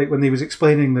doing. Like when he was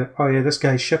explaining that, oh yeah, this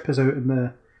guy's ship is out in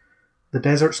the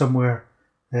desert somewhere.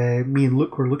 Me and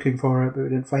Luke were looking for it, but we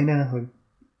didn't find anything.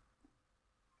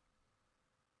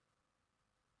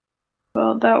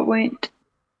 Well, that won't.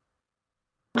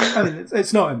 I mean,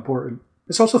 it's not important.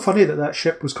 It's also funny that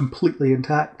ship was completely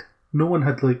intact. No one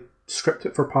had stripped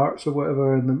it for parts or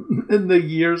whatever in the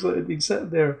years that it had been sitting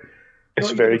there.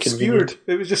 It's very convenient.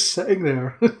 It was just sitting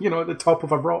there, at the top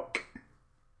of a rock.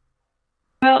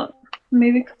 Well,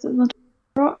 maybe because it's not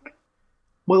a rock.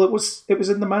 Well, it was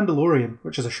in The Mandalorian,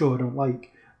 which is a show I don't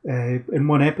like, in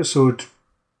one episode,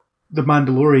 the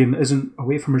Mandalorian isn't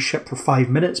away from his ship for 5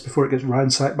 minutes before it gets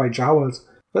ransacked by Jawas.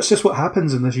 That's just what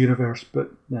happens in this universe,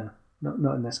 but no,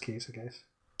 not in this case, I guess.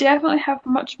 Definitely have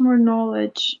much more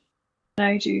knowledge than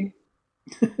I do.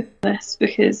 This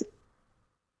because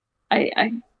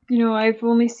I've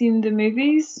only seen the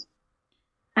movies,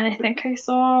 and I think I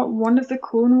saw one of the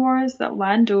Clone Wars that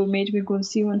Lando made me go and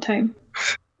see one time.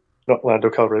 Not Lando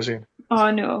Calrissian.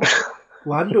 Oh no.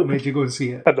 Lando made you go and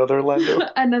see it. Another Lando.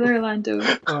 Another Lando.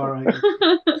 All right.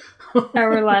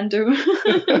 Our Lando.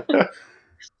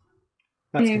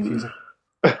 That's confusing.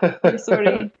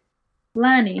 Sorry.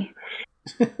 Lanny.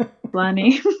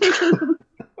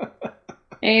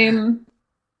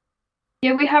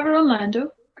 Yeah, we have our own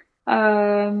Lando.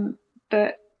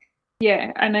 But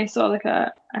yeah, and I saw like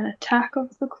an Attack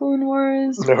of the Clone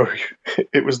Wars. No,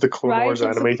 it was the Clone Rise Wars of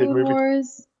animated the Clone movie.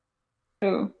 Wars.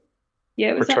 Oh.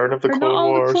 Yeah, it was Return of the Clone Clone not all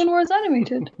Wars. the Clone Wars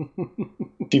animated.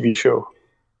 TV show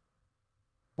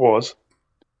was,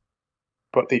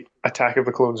 but the Attack of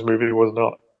the Clones movie was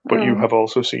not. But you have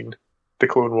also seen the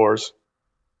Clone Wars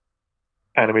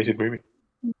animated movie.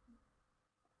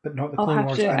 But not the Clone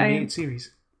Wars animated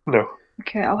series. No.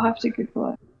 Okay, I'll have to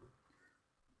Google it.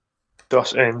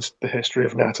 Thus ends the history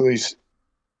of Natalie's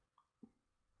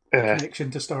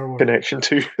connection to Star Wars. Connection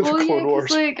to the Clone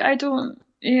Wars.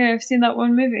 I've seen that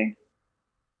one movie.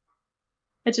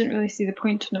 I didn't really see the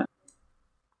point in it.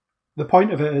 The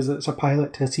point of it is that it's a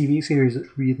pilot to a TV series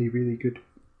that's really, really good.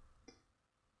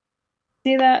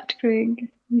 Say that, Craig.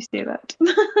 You say that.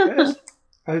 It is.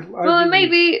 It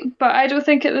might be, but I don't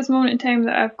think at this moment in time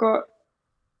that I've got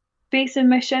space in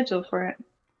my schedule for it.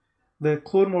 The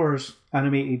Clone Wars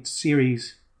animated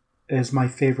series is my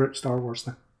favourite Star Wars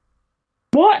thing.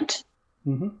 What?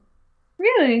 Mm-hmm.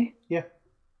 Really? Yeah.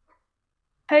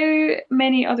 How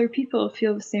many other people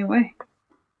feel the same way?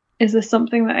 Is this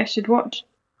something that I should watch?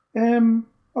 A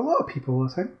lot of people,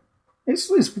 I think. It's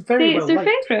very well it's their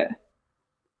liked. favourite.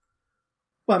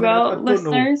 Well, I don't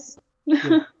listeners.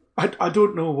 Know. I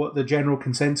don't know what the general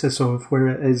consensus of where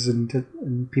it is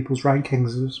in people's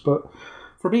rankings is, but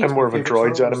for me, I'm more of a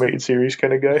Droids animated series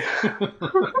kind of guy.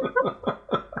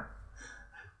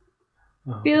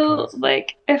 Feel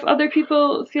like if other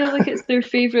people feel like it's their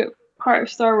favourite part of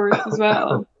Star Wars as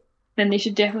well, then they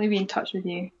should definitely be in touch with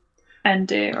you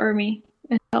and or me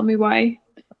and tell me why.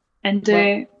 And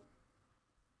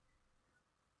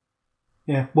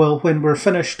yeah, well, when we're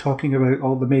finished talking about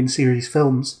all the main series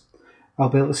films, I'll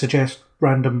be able to suggest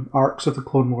random arcs of the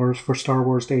Clone Wars for Star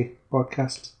Wars Day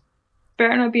podcasts.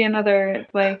 Better not be another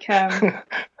like.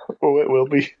 Oh, it will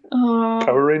be.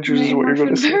 Power Rangers is what you're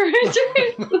going to say.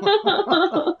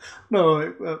 No,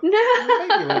 it might be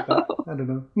like that. I don't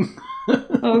know.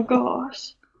 Oh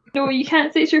gosh, no! You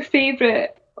can't say it's your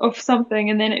favourite of something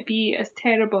and then it be as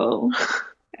terrible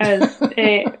as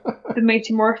the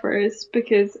Mighty Morphers,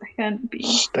 because I can't be.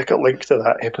 Stick a link to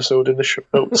that episode in the show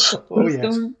notes. Oh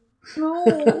yes.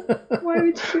 No, why would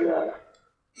you do that?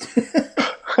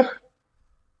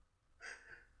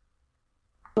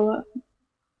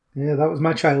 Yeah, that was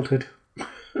my childhood.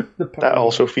 That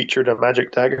also featured a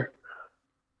magic dagger.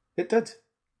 It did.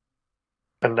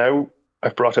 And now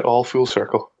I've brought it all full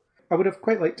circle. I would have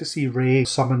quite liked to see Rey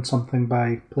summon something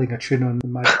by playing a tune on the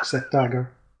magic Sith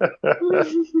dagger.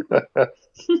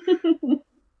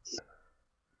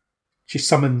 She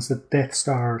summons the Death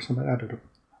Star or something, I don't know.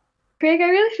 Craig, I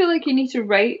really feel like you need to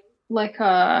write like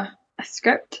a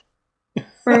script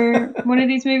for one of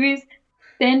these movies,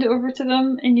 send it over to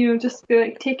them, and just be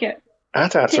like, take it.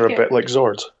 AT-ATs are a bit like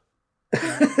Zords.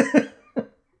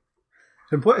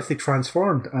 And what if they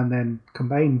transformed and then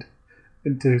combined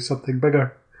into something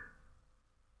bigger?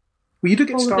 Well, you do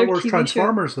get Star Wars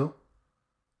Transformers, though.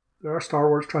 There are Star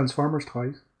Wars Transformers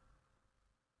toys.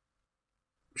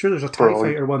 I'm sure there's a TIE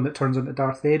Fighter one that turns into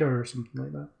Darth Vader or something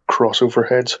like that. Crossover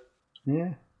heads.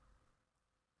 Yeah.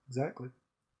 Exactly.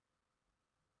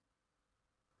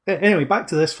 Anyway, back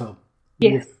to this film.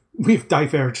 Yeah. We've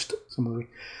diverged some of the way.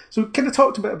 So we kind of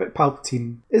talked a bit about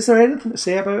Palpatine. Is there anything to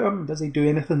say about him? Does he do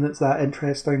anything that's that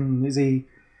interesting? Is he...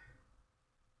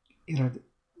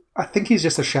 I think he's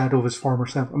just a shadow of his former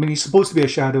self. I mean, he's supposed to be a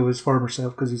shadow of his former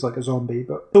self because he's like a zombie,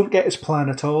 but don't get his plan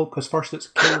at all, because first it's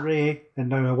kill Rey, and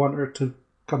now I want her to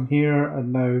come here,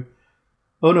 and now...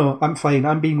 Oh no, I'm fine.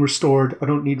 I'm being restored. I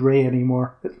don't need Rey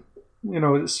anymore.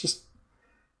 It's just...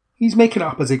 He's making it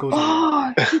up as he goes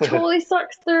along. He totally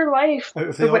sucks their life. Out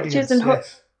of the witches and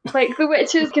like the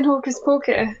witches can hocus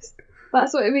pocus.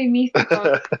 That's what it made me think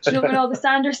of. Do you know when all the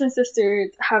Sanderson sisters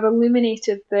have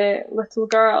illuminated the little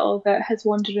girl that has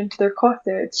wandered into their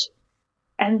cottage,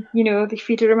 And, they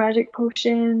feed her a magic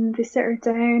potion, they sit her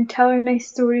down, tell her nice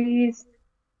stories.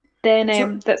 Then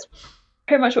that's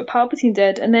pretty much what Palpatine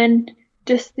did. And then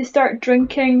just they start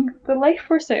drinking the life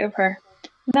force out of her.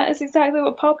 And that is exactly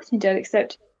what Palpatine did,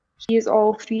 except he is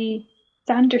all 3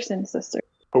 Sanderson sisters.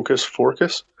 Hocus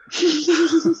Forcus?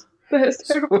 That's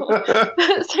terrible.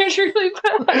 That sounds really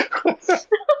bad.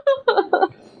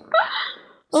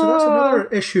 So that's another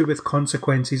issue with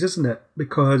consequences, isn't it?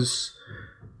 Because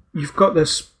you've got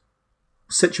this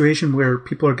situation where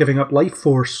people are giving up life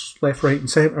force left, right, and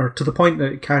centre to the point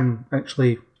that it can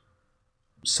actually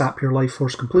sap your life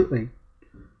force completely.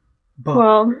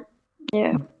 But,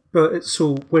 yeah. But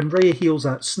so when Rey heals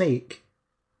that snake,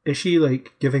 is she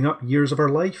like giving up years of her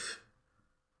life?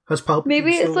 Has Palpatine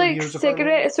maybe it's like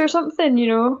cigarettes or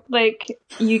something, like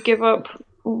you give up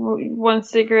 1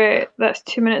 cigarette, that's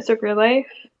 2 minutes of your life.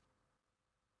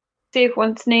 Save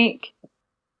 1 snake,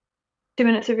 2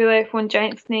 minutes of your life. 1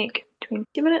 giant snake, 20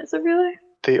 minutes of your life.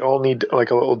 They all need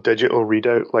like a little digital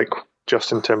readout, like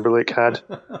Justin Timberlake had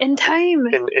in time.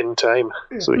 In time,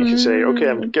 so you can say, okay,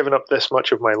 I'm giving up this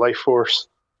much of my life force.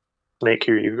 Snake,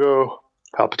 here you go.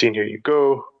 Palpatine, here you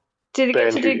go. Do they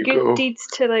get to do good deeds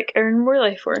to like earn more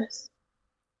life force?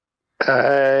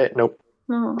 Nope.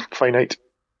 Oh. Finite.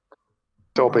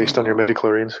 It's all based on your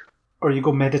midichlorians. Or you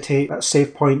go meditate at a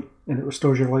save point and it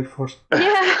restores your life force.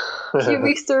 Yeah, you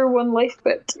restore 1 life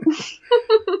bit.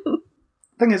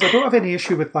 Thing is, I don't have any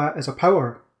issue with that as a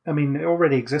power. I mean, it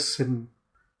already exists in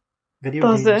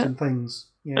video games and things.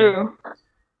 Yeah. Oh.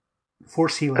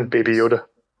 Force healing. And Baby Yoda.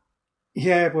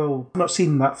 Yeah, well, I've not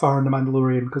seen that far in The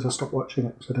Mandalorian because I stopped watching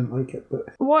it because I didn't like it. But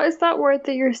what is that word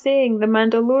that you're saying, The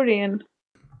Mandalorian?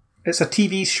 It's a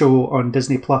TV show on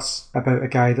Disney Plus about a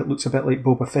guy that looks a bit like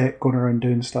Boba Fett going around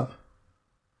doing stuff.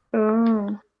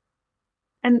 Oh.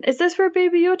 And is this where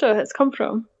Baby Yoda has come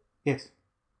from? Yes.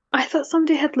 I thought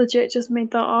somebody had legit just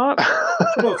made that up.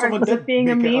 Well, someone did being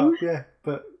make a meme. It up, yeah,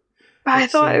 but I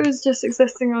thought it was just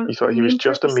existing on. You thought he was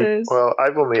just purposes. a meme? Well,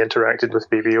 I've only interacted with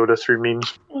Baby Yoda through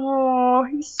memes. Oh,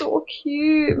 he's so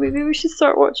cute. Maybe we should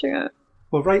start watching it.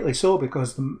 Well, rightly so,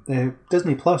 because the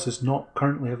Disney Plus is not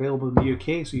currently available in the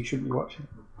UK, so you shouldn't be watching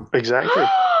it. Exactly.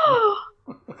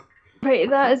 Right,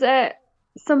 that is it.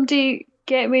 Somebody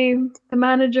get me the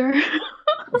manager.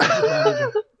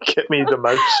 Get me the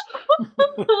mouse.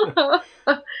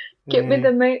 Get me the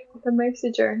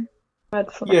mousager.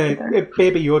 Yeah,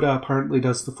 Baby Yoda apparently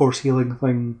does the force healing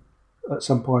thing at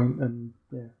some point, and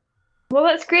yeah. Well,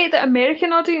 that's great that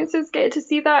American audiences get to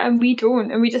see that and we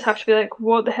don't, and we just have to be like,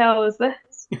 what the hell is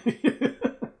this?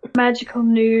 Magical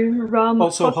new realm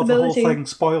also of possibility. Also have the whole thing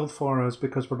spoiled for us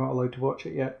because we're not allowed to watch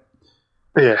it yet.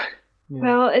 Yeah.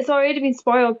 Well, it's already been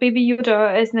spoiled. Baby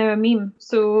Yoda is now a meme,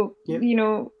 so,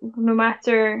 no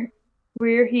matter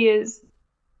where he is...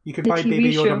 You can buy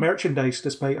Baby Yoda merchandise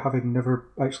despite having never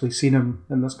actually seen him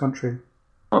in this country.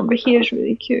 Oh, but he is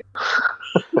really cute.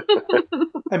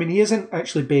 I mean, he isn't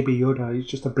actually Baby Yoda, he's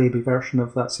just a baby version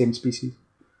of that same species.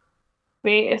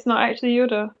 Wait, it's not actually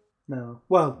Yoda? No.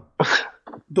 Well,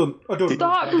 don't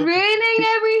Stop ruining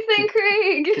everything,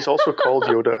 Craig! He's also called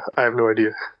Yoda. I have no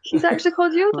idea. He's actually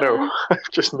called Yoda? No, I'm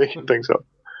just making things up.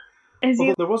 Is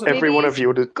he? There wasn't every one of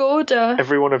Yoda.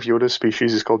 Every one of Yoda's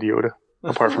species is called Yoda,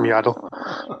 apart from Yaddle.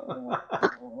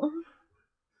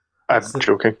 I'm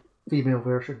joking. Female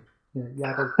version. Yeah,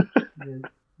 Yaddle.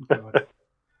 Yeah.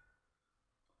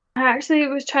 I actually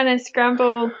was trying to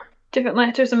scramble different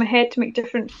letters in my head to make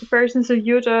different versions of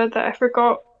Yoda that I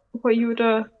forgot what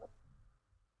Yoda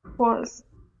was.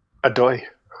 Adoy.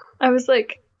 I was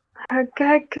like,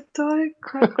 Agagadoi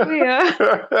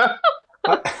Krakoya.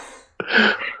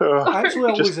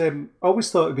 Actually, I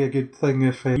always thought it'd be a good thing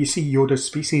if you see Yoda's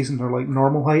species and they're like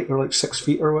normal height, they're like 6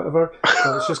 feet or whatever.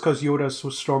 But it's just because Yoda's so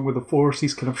strong with the Force,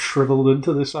 he's kind of shriveled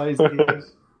into the size that he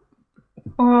is.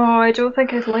 Oh, I don't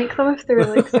think I'd like them if they were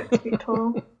like 6 feet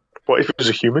tall. What if it was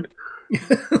a human?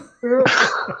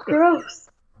 Gross.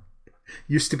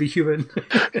 Used to be human.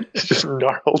 It's just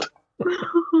gnarled.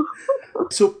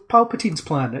 So Palpatine's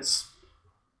plan, it's...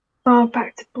 Oh,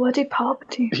 back to bloody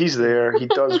Palpatine. He's there. He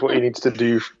does what he needs to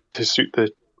do to suit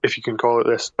the, if you can call it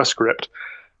this, a script.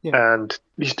 Yeah. And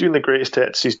he's doing the greatest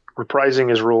hits. He's reprising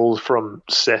his roles from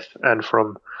Sith and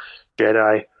from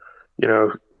Jedi.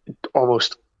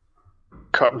 Almost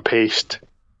cut and paste.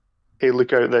 Hey,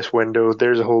 look out this window.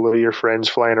 There's a whole lot of your friends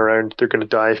flying around. They're going to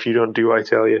die if you don't do what I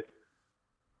tell you.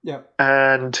 Yeah.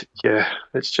 And,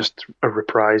 it's just a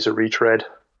reprise, a retread.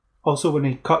 Also, when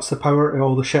he cuts the power to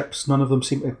all the ships, none of them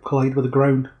seem to collide with the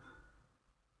ground.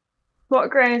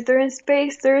 What ground? They're in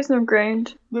space. There is no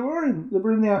ground. They were in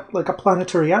the a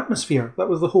planetary atmosphere. That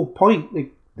was the whole point.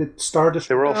 They the Star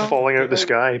Destroyer. They were all falling out of the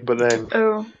sky, but then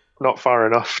not far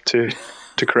enough to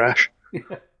crash.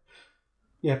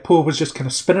 Yeah, Poe was just kind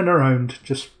of spinning around.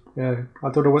 Just, I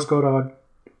don't know what's going on.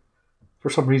 For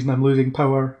some reason, I'm losing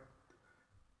power.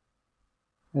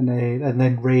 And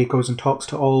then Rey goes and talks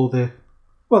to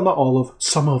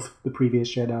some of the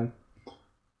previous Jedi.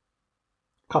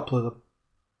 A couple of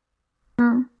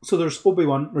them. So there's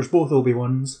Obi-Wan, there's both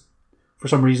Obi-Wans. For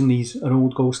some reason, he's an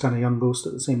old ghost and a young ghost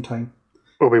at the same time.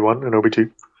 Obi-Wan and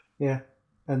Obi-2. Yeah.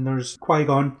 And there's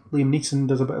Qui-Gon. Liam Neeson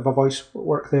does a bit of a voice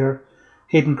work there.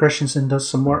 Hayden Christensen does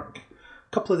some work. A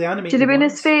couple of the animated Should have been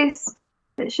ones. his face.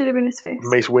 It should have been his face.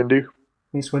 Mace Windu.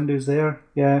 Mace Windu's there,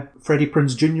 yeah. Freddie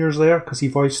Prinze Jr.'s there, because he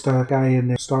voiced a guy in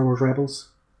the Star Wars Rebels.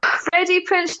 Freddie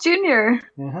Prinze Jr.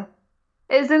 Uh-huh.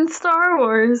 is in Star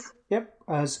Wars. Yep,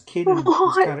 as Kanan,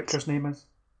 What? his character's name is.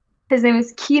 His name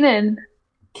is Keenan.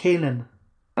 Kanan.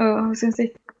 Oh, I was going to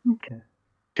say... Okay.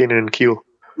 Kanan and Keel.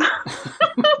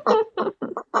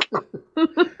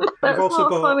 That's also not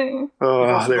got- funny.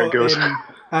 Oh, there it goes.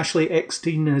 Ashley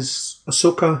Eckstein is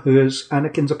Ahsoka, who is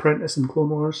Anakin's apprentice in Clone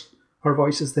Wars. Her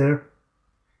voice is there.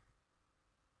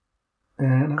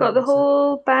 And Got the that's it.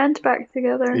 whole band back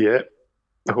together. Yeah,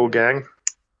 the whole gang.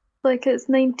 Like it's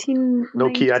 19... No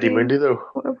Ki-Adi-Mundi, though.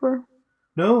 Whatever.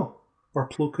 No. Or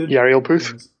Plo Koon. Yariel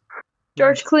Booth.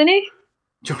 George Clooney?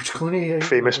 George Clooney. Yeah.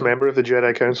 Famous member of the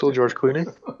Jedi Council, George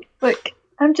Clooney. Look,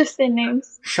 I'm just saying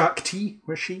names. Shakti,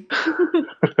 where's she?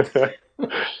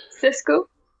 Cisco?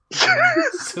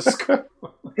 Cisco.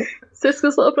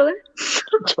 Cisco's little brother?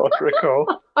 Don't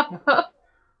recall.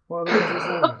 Well,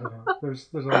 there's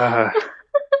a lot.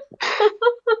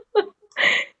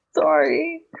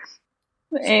 Sorry.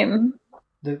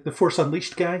 The Force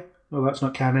Unleashed guy. Oh, that's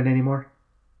not canon anymore.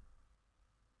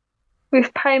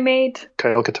 We've Pie Made.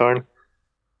 Kyle Katarn.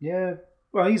 Yeah.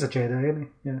 Well, he's a Jedi, isn't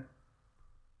he? Yeah.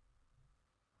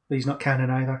 But he's not canon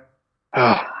either.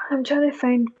 I'm trying to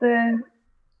find the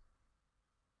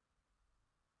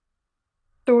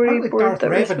Apparently storyboard Darth that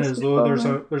we're Revan supposed is, to though.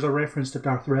 follow. There's a reference to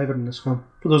Darth Revan in this film.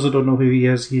 For those that don't know who he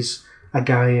is, he's a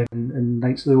guy in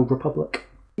Knights of the Old Republic.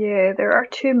 Yeah, there are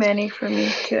too many for me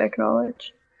to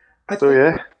acknowledge. I So,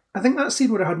 yeah. I think that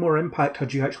scene would have had more impact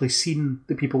had you actually seen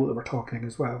the people that were talking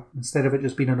as well, instead of it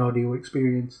just being an audio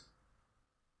experience.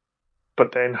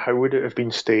 But then, how would it have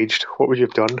been staged? What would you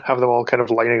have done? Have them all kind of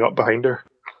lining up behind her?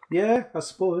 Yeah, I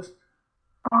suppose.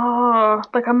 Oh,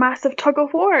 like a massive tug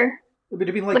of war. It would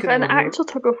have been Like an actual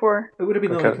tug of war. It would have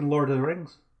been Okay. like in Lord of the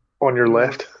Rings, On your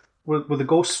left? where the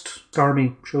ghost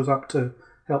army shows up to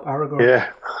help Aragorn.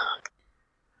 Yeah.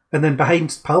 And then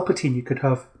behind Palpatine, you could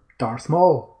have Darth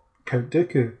Maul, Count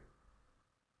Dooku.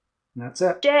 And that's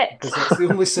it. Jet. Because that's the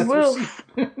only Sith we've Wolf.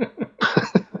 seen.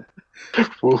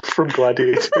 Wolf from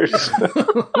Gladiators.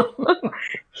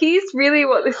 He's really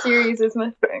what the series is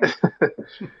missing.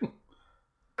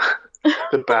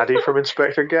 The baddie from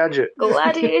Inspector Gadget.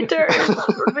 Gladiators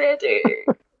ready.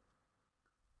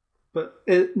 But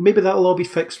maybe that'll all be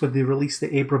fixed when they release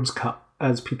the Abrams cut,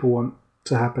 as people want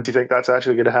to happen. Do you think that's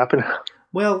actually going to happen?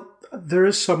 Well, there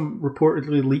is some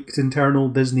reportedly leaked internal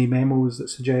Disney memos that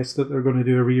suggest that they're going to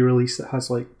do a re-release that has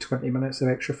like 20 minutes of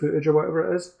extra footage or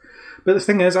whatever it is. But the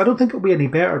thing is, I don't think it'll be any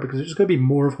better because it's just going to be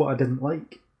more of what I didn't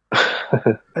like.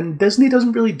 And Disney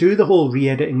doesn't really do the whole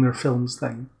re-editing their films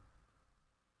thing.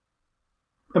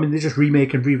 I mean, they just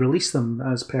remake and re-release them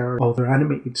as per all their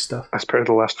animated stuff. As per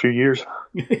the last few years.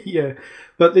 Yeah,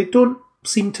 but they don't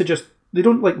seem to they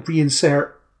don't like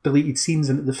reinsert deleted scenes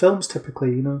into the films typically,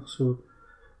 you know, so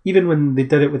even when they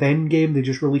did it with Endgame, they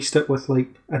just released it with like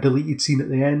a deleted scene at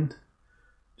the end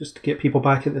just to get people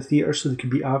back at the theatre so they could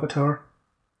beat Avatar.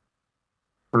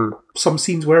 Some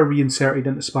scenes were reinserted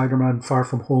into Spider-Man Far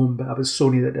From Home, but it was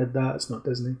Sony that did that, it's not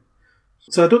Disney.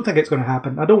 So I don't think it's going to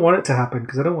happen. I don't want it to happen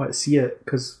because I don't want to see it,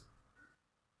 because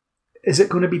is it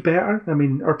going to be better? I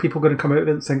mean, are people going to come out of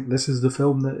it and think this is the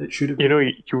film that it should have been? You know,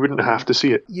 you wouldn't have to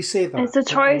see it. You say that. It's a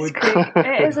choice, Craig.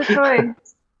 It is a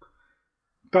choice.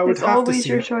 But I would It's have to always see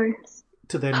your it choice.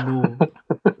 to then know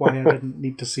why I didn't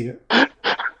need to see it.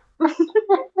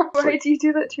 Why do you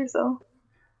do that to yourself?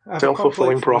 I have a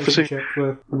Self-fulfilling complex prophecy.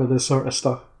 relationship with this sort of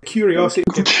stuff. Curiosity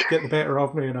could get the better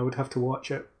of me and I would have to watch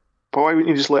it. But why wouldn't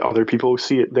you just let other people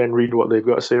see it, then read what they've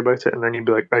got to say about it, and then you'd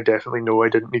be like, I definitely know I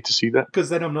didn't need to see that. Because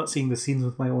then I'm not seeing the scenes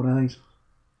with my own eyes.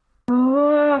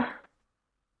 Oh,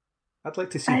 I'd like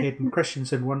to see Hayden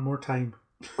Christensen one more time.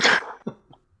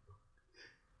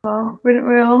 well, wouldn't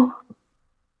we all?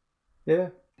 Yeah,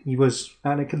 he was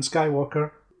Anakin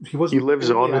Skywalker. He lives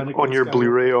on your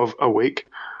Blu-ray of Awake.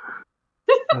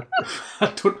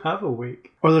 I don't have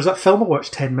Awake. Or there's that film I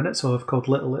watched 10 minutes of called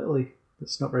Little Italy.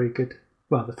 It's not very good.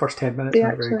 Well, the first 10 minutes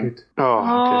weren't very good. Oh, okay.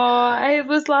 I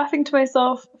was laughing to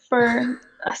myself for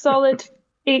a solid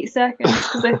 8 seconds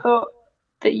because I thought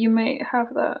that you might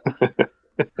have that.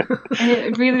 And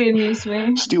it really amused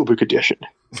me. Steelbook edition.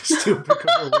 Steelbook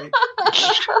overweight.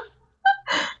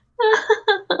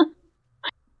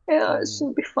 Yeah, it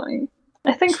should be fine.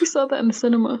 I think we saw that in the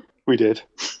cinema. We did.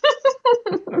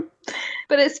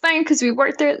 But it's fine because we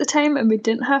worked there at the time and we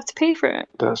didn't have to pay for it.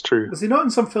 That's true. Was he not in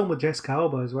some film with Jessica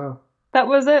Alba as well? That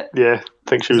was it? Yeah, I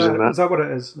think she was in that. Is that what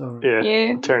it is? Oh, right.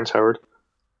 Yeah, Terrence Howard.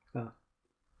 Oh.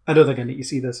 I don't think I need to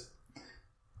see this.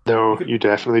 No, you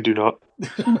definitely do not.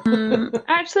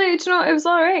 Actually, do you know what? It was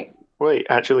alright. Wait,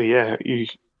 actually, yeah.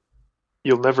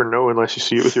 You'll never know unless you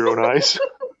see it with your own eyes.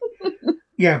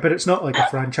 Yeah, but it's not like a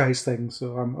franchise thing,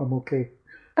 so I'm okay.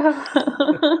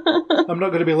 I'm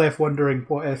not going to be left wondering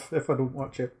what if I don't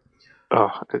watch it.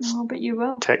 Oh, it's but you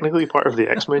will. Technically part of the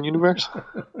X-Men universe.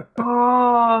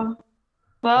 Oh,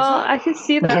 well, I can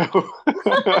see that. No.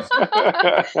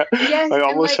 Yes, I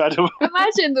almost had him.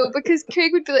 Imagine though, because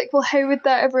Craig would be like, "Well, how would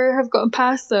that ever have gotten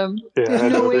past them?" Yeah,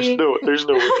 there's no way. There's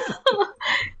no way.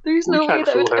 There's no way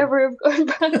that would ever have gone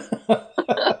past.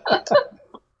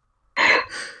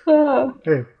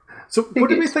 Anyway, so what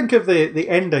do we think of the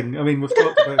ending? I mean, we've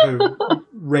talked about how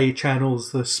Ray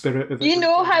channels the spirit of it. You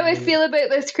know how I feel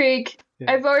about this, Craig.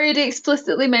 Yeah. I've already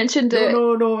explicitly mentioned it.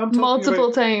 No, I'm talking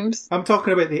multiple times. I'm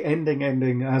talking about the ending,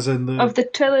 as in the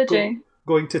trilogy.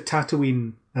 Going to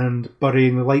Tatooine and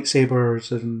burying the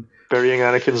lightsabers and burying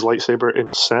Anakin's lightsaber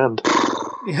in sand.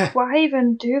 Yeah. Why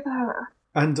even do that?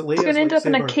 And Leia's It's going to end up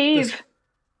in a cave.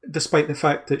 Despite the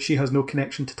fact that she has no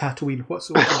connection to Tatooine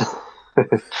whatsoever.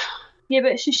 Yeah,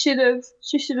 but she should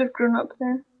have grown up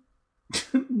there.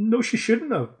 No, she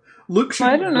shouldn't have. Luke should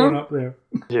have grown up there.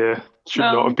 Yeah, should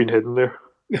not have been hidden there.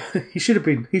 He should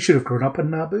have grown up in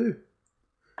Naboo.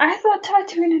 I thought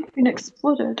Tatooine had been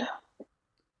exploded.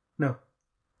 No.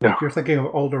 No. You're thinking of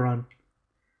Alderaan.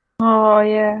 Oh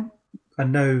yeah.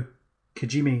 And now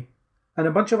Kijimi. And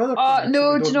a bunch of other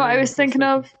no, do you know what I was thinking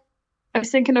of? I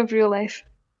was thinking of real life.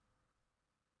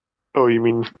 Oh, you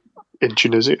mean in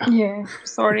Tunisia? Yeah,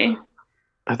 sorry.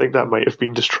 I think that might have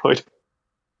been destroyed.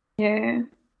 Yeah.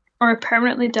 Or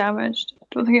permanently damaged. I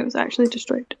don't think it was actually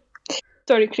destroyed.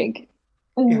 Sorry, Craig.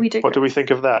 What do we think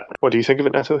of that? What do you think of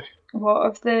it, Natalie?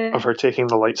 What of her taking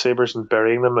the lightsabers and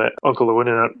burying them at Uncle Owen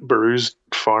and at Baru's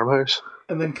farmhouse?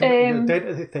 And then committing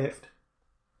identity theft.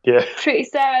 Yeah. Pretty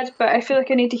sad, but I feel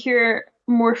like I need to hear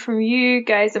more from you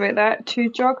guys about that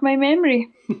to jog my memory.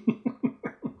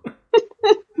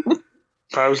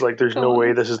 I was like, there's no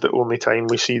way this is the only time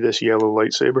we see this yellow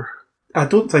lightsaber. I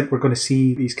don't think we're going to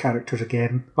see these characters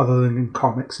again, other than in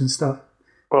comics and stuff.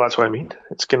 Well, that's what I mean.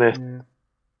 It's gonna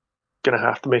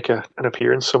have to make an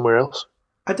appearance somewhere else.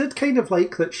 I did kind of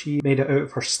like that she made it out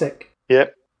of her stick. Yeah.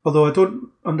 Although I don't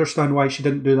understand why she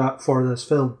didn't do that for this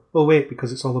film. Oh wait,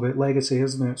 because it's all about legacy,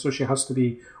 isn't it? So she has to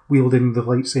be wielding the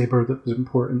lightsaber that was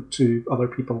important to other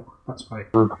people. That's why.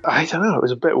 I don't know. It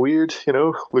was a bit weird,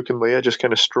 Luke and Leia just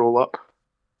kind of stroll up,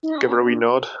 give her a wee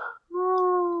nod.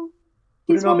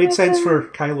 Would it not made sense for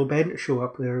Kylo Ben to show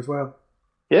up there as well?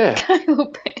 Yeah.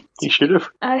 Kylo Ben. He should have.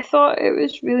 I thought it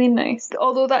was really nice.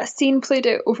 Although that scene played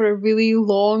out over a really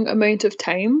long amount of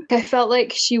time, I felt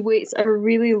like she waits a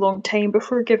really long time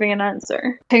before giving an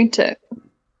answer. Count it.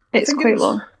 It's quite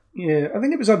long. Yeah, I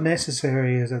think it was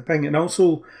unnecessary as a thing. And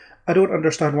also, I don't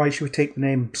understand why she would take the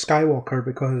name Skywalker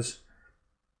because...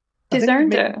 She's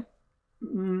earned it.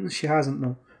 She hasn't,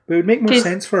 no. But it would make more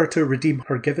sense for her to redeem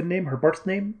her given name, her birth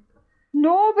name.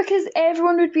 No, because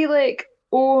everyone would be like,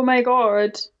 oh my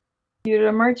god, you're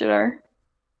a murderer.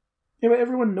 Yeah, but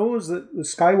everyone knows that the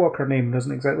Skywalker name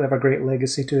doesn't exactly have a great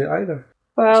legacy to it either.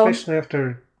 Well, especially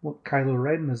after what Kylo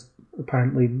Ren has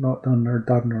apparently not done, or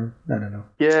I don't know.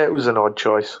 Yeah, it was an odd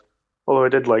choice. Although I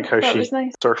did like how she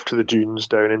nice. surfed to the dunes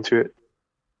down into it,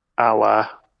 a la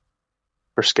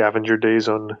her scavenger days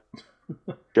on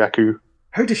Jakku.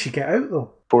 How does she get out,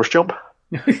 though? Force jump.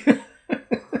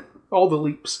 All the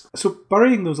leaps. So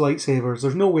burying those lightsabers,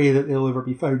 there's no way that they'll ever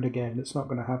be found again. It's not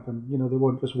going to happen. They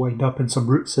won't just wind up in some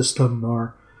root system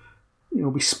or,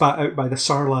 be spat out by the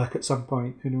Sarlacc at some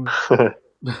point. Who knows?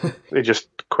 They just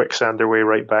quicksand their way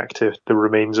right back to the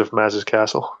remains of Maz's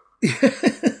castle.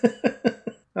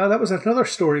 That was another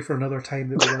story for another time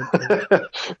that we went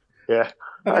to. Yeah.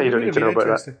 You don't need to know about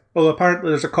that. Well,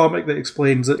 apparently there's a comic that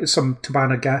explains that some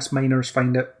Tabana gas miners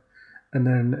find it, and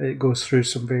then it goes through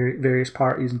some various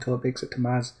parties until it makes it to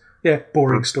Maz. Yeah,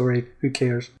 boring story. Who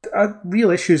cares? I had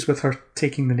real issues with her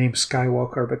taking the name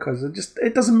Skywalker because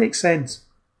it doesn't make sense.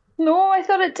 No, I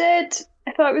thought it did.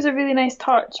 I thought it was a really nice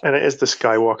touch. And it is the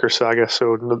Skywalker saga,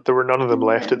 so there were none of them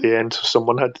left at the end, so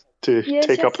someone had to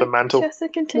take up the mantle.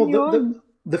 Continue on.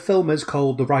 The film is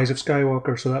called The Rise of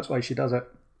Skywalker, so that's why she does it.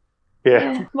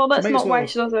 Yeah. Well, that's not why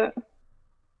she does it.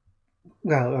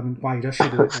 Well, why does she do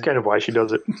it? That's kind of why she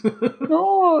does it.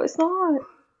 No, it's not.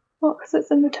 Not because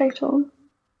it's in the title.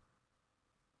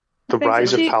 The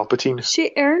Rise of Palpatine.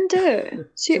 She earned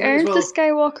it. She earned the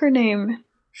Skywalker name.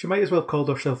 She might as well have called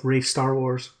herself Rey Star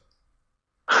Wars.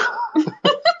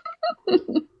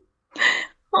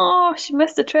 Oh, she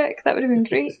missed a trick. That would have been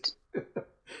great.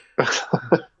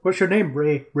 What's your name?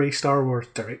 Rey Star Wars,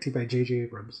 directed by J.J.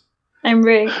 Abrams. I'm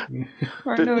Rey.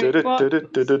 I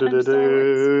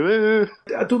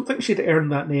don't think she'd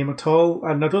earned that name at all,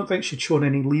 and I don't think she'd shown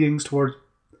any leanings towards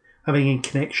having any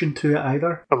connection to it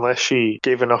either. Unless she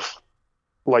gave enough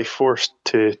life force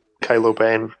to Kylo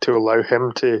Ben to allow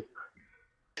him to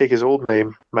take his old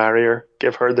name, marry her,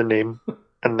 give her the name,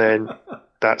 and then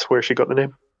that's where she got the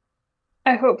name.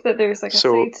 I hope that there's like a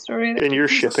side story. In your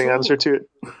shipping answer to it,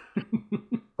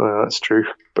 well, that's true.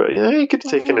 But yeah, he could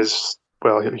have taken his.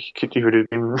 Well, he would have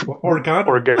been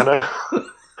Organa.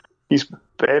 He's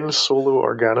Ben Solo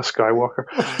Organa Skywalker.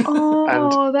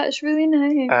 Oh, that's really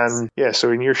nice. And yeah,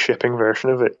 so in your shipping version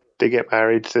of it, they get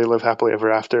married, they live happily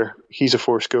ever after. He's a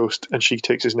Force ghost, and she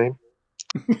takes his name.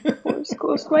 Force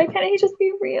ghost. Why can't he just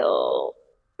be real?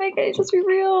 Why can't he just be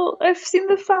real? I've seen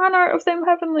the fan art of them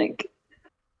having like.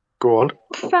 Go on.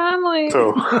 Family.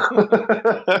 Oh.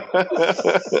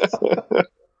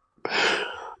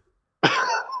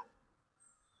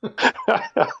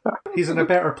 He's in a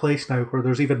better place now where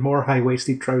there's even more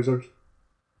high-waisted trousers.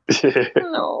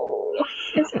 No.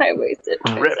 It's high-waisted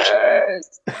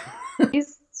trousers.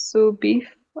 He's so beef.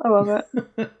 I love it.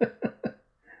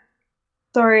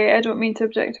 Sorry, I don't mean to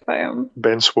objectify him.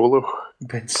 Ben Swallow.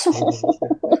 Ben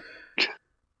Swallow.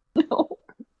 No.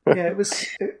 Yeah,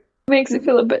 it makes it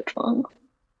feel a bit wrong.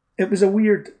 It was a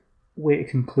weird way to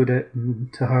conclude it,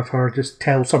 and to have her just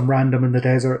tell some random in the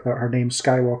desert that her name's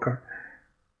Skywalker.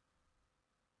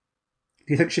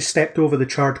 Do you think she stepped over the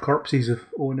charred corpses of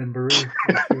Owen and Beru?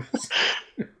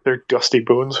 Their dusty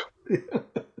bones.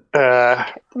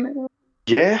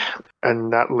 Yeah,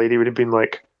 and that lady would have been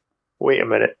like, wait a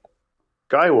minute,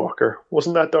 Skywalker?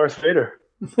 Wasn't that Darth Vader?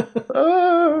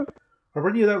 Or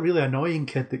weren't you that really annoying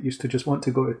kid that used to just want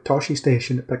to go to Toshi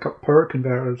Station to pick up power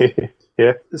converters?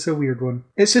 Yeah. It's a weird one.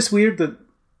 It's just weird that,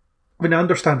 I mean, I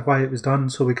understand why it was done,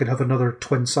 so we could have another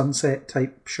Twin Sunset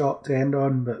type shot to end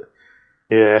on, but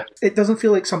yeah, it doesn't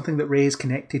feel like something that Rey is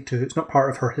connected to. It's not part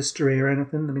of her history or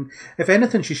anything. I mean, if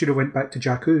anything, she should have went back to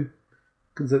Jakku,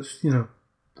 because that's,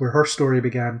 where her story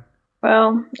began.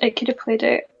 Well, it could have played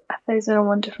out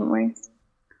 1,001 different ways.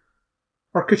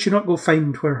 Or could she not go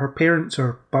find where her parents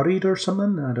are buried or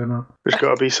something? I don't know. There's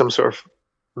got to be some sort of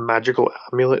magical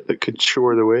amulet that could show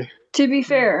her the way. To be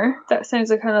fair, that sounds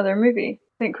like another movie.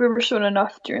 I think we were shown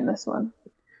enough during this one.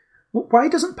 Why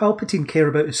doesn't Palpatine care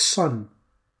about his son?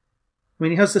 I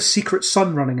mean, he has this secret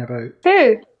son running about.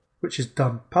 Who? Which is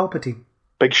dumb. Palpatine.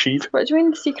 Big Sheev. What do you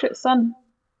mean, secret son?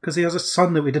 Because he has a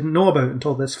son that we didn't know about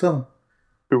until this film.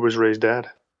 Who was Rey's dad?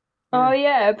 Oh,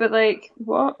 yeah, but like,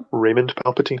 what? Raymond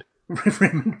Palpatine.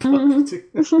 Raymond Palpatine.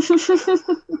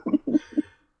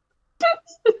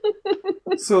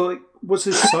 So, like, was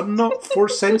his son not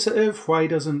Force sensitive? Why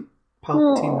doesn't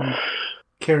Palpatine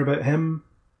care about him?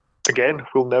 Again,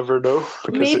 we'll never know.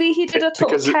 Maybe he did a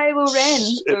total Kylo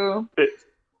Ren.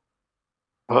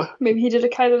 Maybe he did a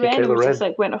Kylo Ren and just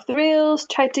like went off the rails,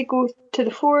 tried to go to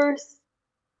the Force.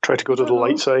 Tried to go to the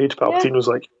light side. Palpatine was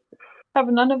like, have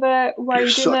none of it. Why you're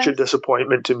such a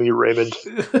disappointment to me, Raymond.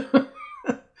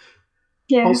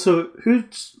 Yeah. Also, who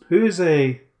is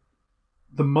the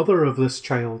mother of this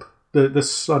child? The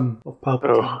son of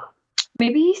Palpatine? Oh.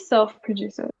 Maybe he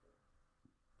self-produced it.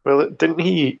 Well, didn't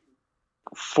he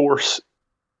force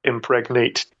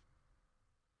impregnate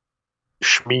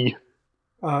Shmi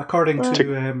according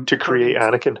to create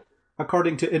Anakin?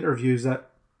 According to interviews, that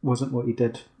wasn't what he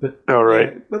did. But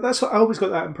right. But that's what I always got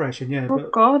that impression. Yeah. Oh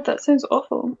God, that sounds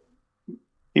awful.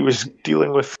 He was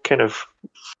dealing with kind of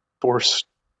force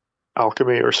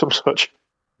alchemy or some such.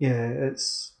 Yeah,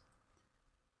 it's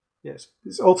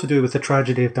all to do with the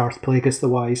tragedy of Darth Plagueis the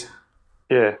Wise.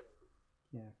 Yeah.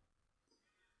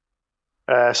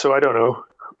 So I don't know.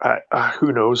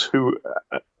 Who knows who?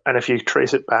 And if you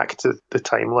trace it back to the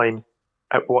timeline,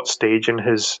 at what stage in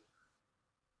his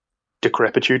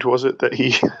decrepitude was it that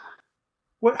he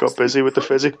got busy with the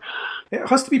fizzy? It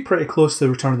has to be pretty close to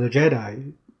the Return of the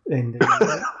Jedi.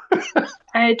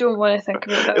 I don't want to think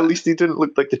about that. At least he didn't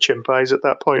look like the chimpies at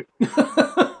that point.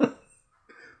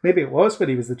 Maybe it was when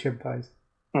he was the chimpies.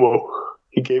 Whoa.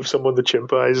 he gave someone the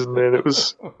chimp eyes, and then it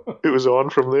was on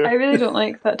from there. I really don't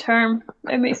like that term.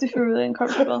 It makes me feel really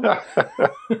uncomfortable.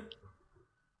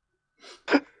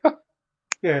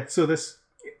 Yeah, so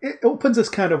it opens this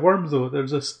can of worms, though.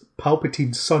 There's this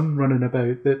Palpatine's son running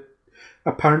about that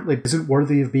apparently isn't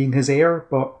worthy of being his heir,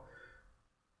 but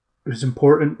it was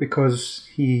important because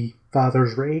he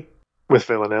fathers Rey. With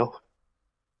Villanelle.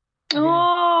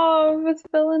 Oh, with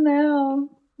Villanelle.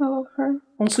 I love her.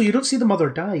 Also, you don't see the mother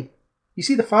die. You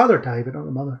see the father die, but not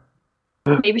the mother.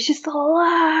 Maybe she's still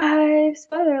alive.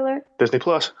 Spoiler alert. Disney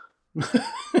Plus.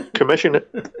 Commission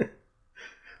it.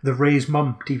 The Rey's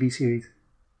Mum TV series.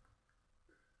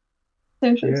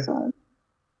 Yeah.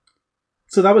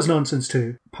 So that was nonsense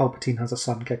too. Palpatine has a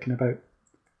son kicking about.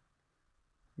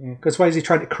 Yeah, because why is he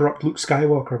trying to corrupt Luke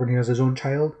Skywalker when he has his own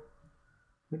child?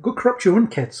 Like, go corrupt your own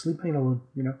kids. Leave mine alone,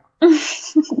 you know.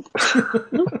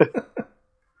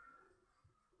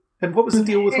 And what was the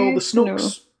deal with all the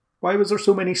Snokes? Why was there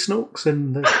so many Snokes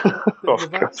in the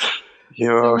vats?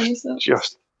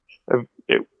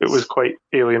 It was quite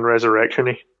Alien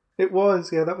Resurrection-y. It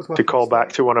was, yeah. That was to call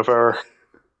back to one of our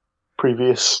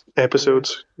previous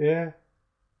episodes. Yeah.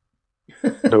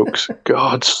 Snokes.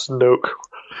 God, Snoke.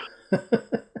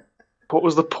 What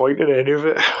was the point in any of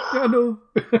it? I know.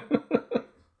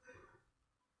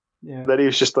 Yeah. Then he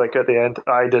was just like, at the end,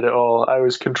 I did it all. I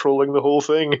was controlling the whole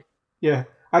thing. Yeah.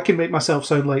 I can make myself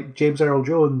sound like James Earl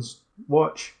Jones.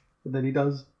 Watch. And then he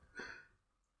does.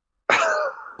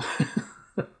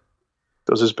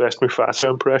 Does his best Mufasa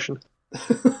impression.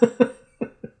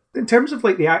 In terms of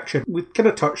like the action, we kind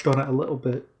of touched on it a little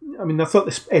bit. I mean, I thought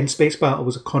this end space battle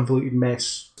was a convoluted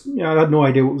mess. I had no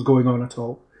idea what was going on at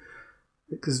all.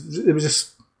 Because it was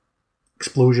just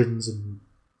explosions and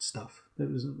stuff. It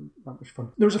wasn't that much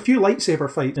fun. There was a few lightsaber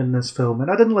fights in this film,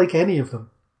 and I didn't like any of them,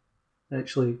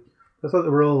 actually. I thought they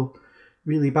were all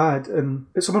really bad. And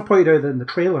someone pointed out that in the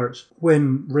trailers,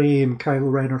 when Rey and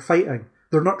Kylo Ren are fighting,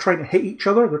 they're not trying to hit each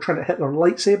other, they're trying to hit their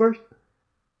lightsabers.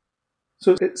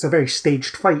 So it's a very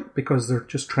staged fight because they're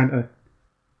just trying to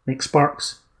make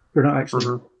sparks. They're not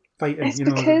actually fighting. It's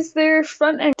because they're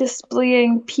front-end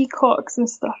displaying peacocks and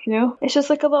stuff, you know? It's just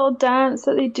like a little dance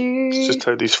that they do. It's just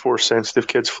how these Force-sensitive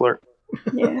kids flirt.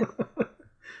 Yeah.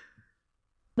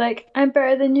 Like, I'm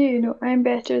better than you, no, I'm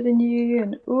better than you,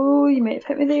 and oh, you might have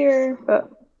hit me there,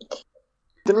 but...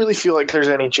 Didn't really feel like there's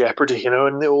any jeopardy, you know?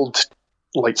 In the old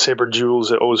lightsaber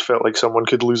duels, it always felt like someone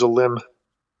could lose a limb.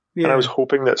 Yeah. And I was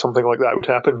hoping that something like that would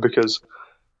happen because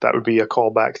that would be a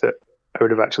callback that I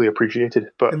would have actually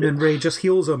appreciated. But and then Rey just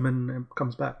heals him and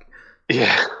comes back.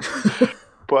 Yeah.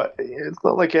 But it's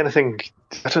not like anything,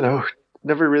 I don't know,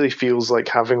 never really feels like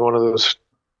having one of those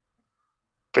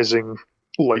fizzing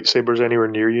lightsabers anywhere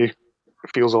near you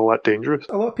feels all that dangerous.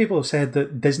 A lot of people have said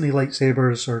that Disney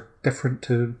lightsabers are different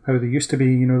to how they used to be.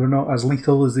 You know, they're not as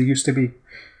lethal as they used to be.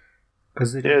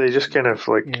 Cause they just kind of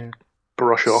like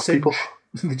brush off people.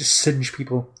 They just singe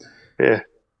people. Yeah.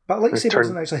 But lightsaber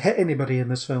doesn't actually hit anybody in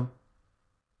this film.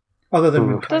 Other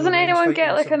than doesn't anyone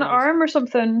get like an arm or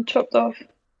something chopped off?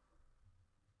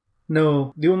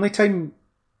 No. The only time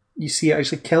you see it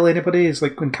actually kill anybody is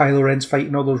like when Kylo Ren's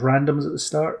fighting all those randoms at the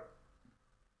start.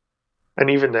 And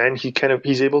even then,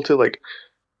 he's able to like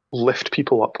lift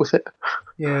people up with it.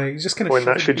 Yeah, he's just kind of when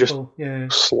that should just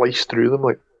slice through them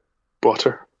like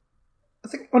butter. I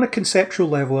think on a conceptual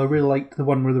level, I really liked the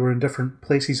one where they were in different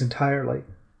places entirely,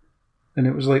 and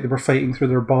it was like they were fighting through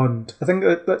their bond. I think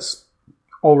that's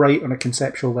all right on a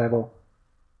conceptual level.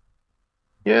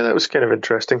 Yeah, that was kind of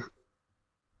interesting,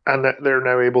 and that they're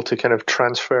now able to kind of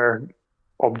transfer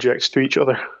objects to each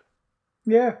other.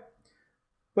 Yeah,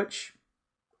 which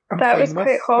I'm that fine was with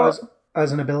quite hot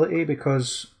as an ability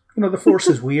because the Force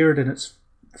is weird and it's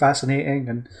fascinating,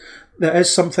 and that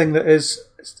is something that is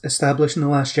established in The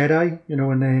Last Jedi.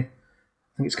 When I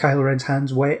think it's Kylo Ren's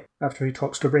hands wet after he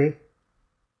talks to Rey.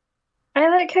 I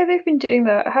like how they've been doing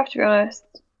that, I have to be honest.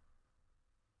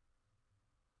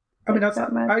 I mean,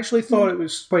 I actually thought it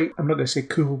was quite, I'm not going to say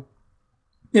cool.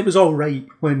 It was all right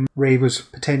when Rey was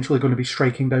potentially going to be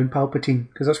striking down Palpatine,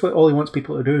 because that's what all he wants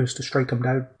people to do is to strike him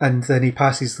down. And then he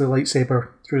passes the lightsaber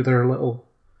through their little,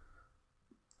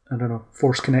 I don't know,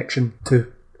 Force connection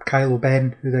to Kylo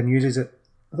Ben, who then uses it.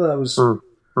 I thought that was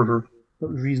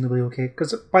reasonably okay,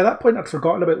 because by that point I'd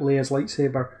forgotten about Leia's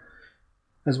lightsaber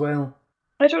as well.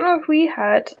 I don't know if we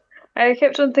had. I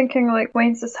kept on thinking, like,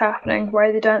 when's this happening? Why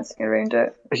are they dancing around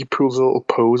it? He pulls a little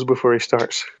pose before he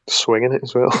starts swinging it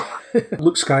as well.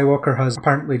 Luke Skywalker has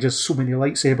apparently just so many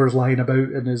lightsabers lying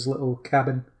about in his little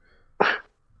cabin.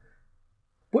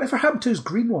 Whatever happened to his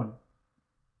green one?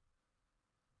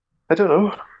 I don't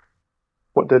know.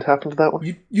 What did happen to that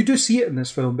one? You do see it in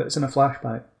this film, but it's in a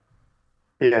flashback.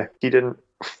 Yeah, he didn't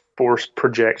force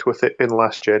project with it in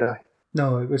Last Jedi.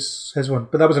 No, it was his one.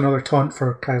 But that was another taunt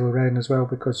for Kylo Ren as well,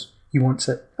 because he wants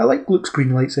it. I like Luke's green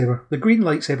lightsaber. The green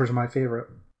lightsabers are my favourite.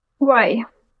 Why?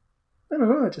 I don't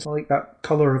know, I just like that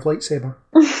colour of lightsaber.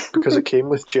 Because it came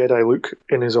with Jedi Luke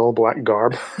in his all-black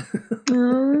garb.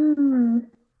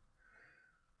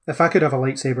 If I could have a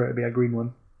lightsaber, it'd be a green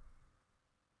one.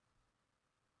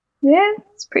 Yeah,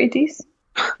 it's pretty decent.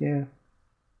 Yeah.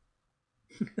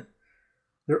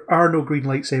 There are no green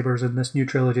lightsabers in this new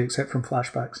trilogy except from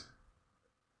flashbacks.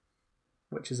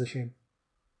 Which is a shame.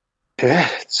 Yeah,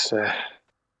 it's a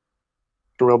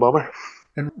real bummer.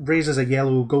 And Rey's is a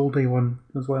yellow goldy one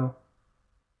as well.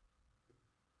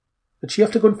 Did she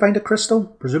have to go and find a crystal?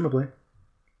 Presumably.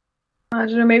 I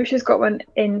don't know, maybe she's got one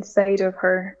inside of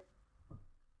her.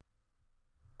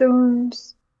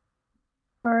 Stones.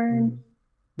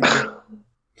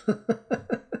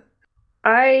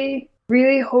 I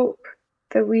really hope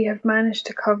that we have managed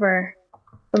to cover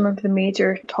some of the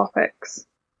major topics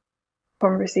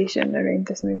conversation around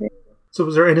this movie. So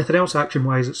was there anything else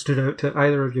action-wise that stood out to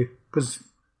either of you? Because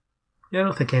I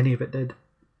don't think any of it did.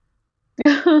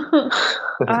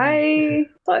 I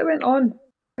thought it went on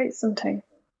quite some time.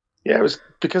 Yeah, it was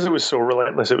because it was so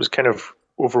relentless. It was kind of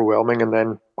overwhelming and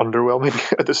then underwhelming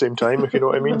at the same time, if you know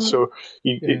what I mean. So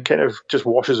it kind of just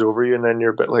washes over you, and then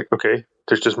you're a bit like, okay,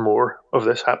 there's just more of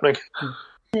this happening.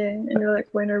 Yeah, and you're like,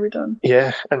 when are we done?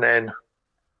 Yeah, and then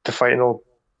the final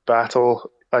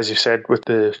battle, as you said, with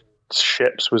the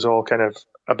ships was all kind of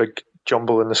a big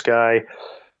jumble in the sky.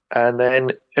 And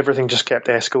then everything just kept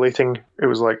escalating. It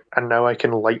was like, and now I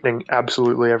can lightning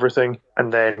absolutely everything.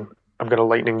 And then I'm going to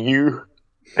lightning you,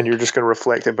 and you're just going to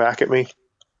reflect it back at me.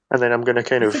 And then I'm going to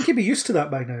kind of... I think you'd be used to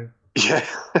that by now. Yeah.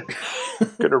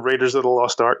 Going to Raiders of the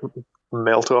Lost Ark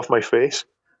melt off my face.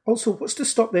 Also, what's to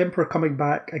stop the Emperor coming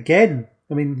back again?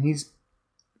 I mean, he's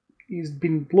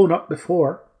been blown up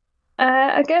before.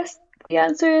 I guess the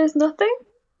answer is nothing.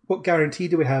 What guarantee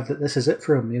do we have that this is it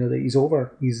for him? You know, that he's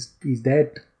over. He's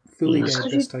dead. Fully dead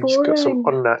this time. He's got some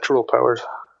unnatural powers.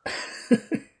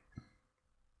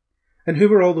 And who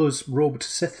were all those robed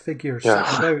Sith figures sitting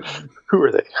about? Who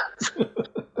are they?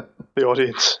 The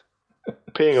audience.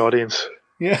 Paying audience.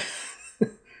 Yeah.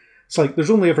 It's like, there's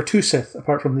only ever 2 Sith,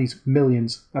 apart from these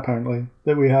millions, apparently,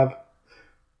 that we have.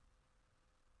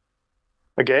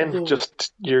 Again,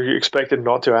 just you're expected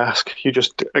not to ask. You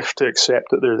just have to accept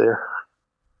that they're there.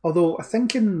 Although, I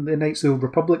think in the Knights of the Old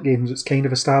Republic games, it's kind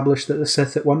of established that the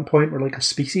Sith at one point were like a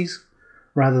species,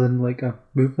 rather than like a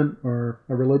movement or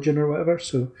a religion or whatever,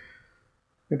 so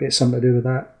maybe it's something to do with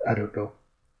that. I don't know.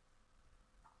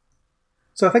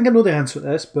 So I think I know the answer to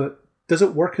this, but does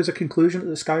it work as a conclusion to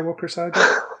the Skywalker saga?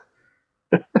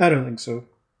 I don't think so.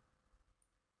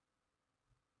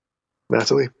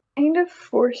 Natalie? Kind of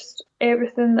forced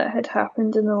everything that had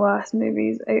happened in the last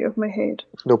movies out of my head.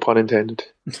 No pun intended.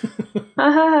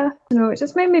 No, it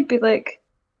just made me be like,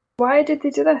 why did they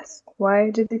do this? Why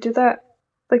did they do that?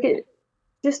 Like, it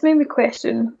just made me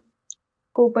question a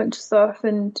whole bunch of stuff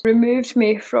and removed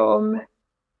me from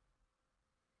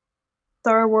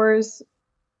Star Wars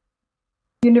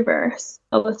universe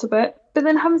a little bit. But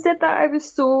then having said that, I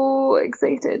was so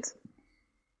excited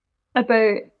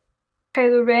about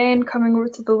Kylo Ren coming over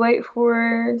to the Light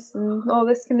Force and all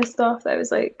this kind of stuff that I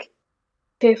was like,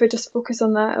 okay, if I just focus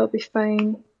on that, I'll be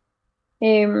fine.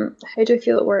 How do I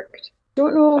feel it worked?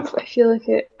 Don't know if I feel like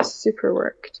it super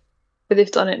worked, but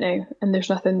they've done it now and there's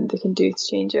nothing they can do to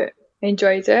change it. I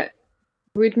enjoyed it.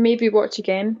 Would maybe watch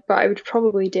again, but I would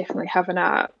probably definitely have an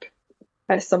app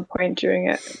at some point during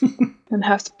it and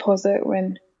have to pause it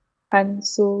when Han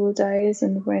Solo dies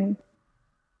and when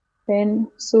Ben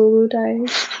Solo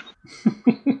dies.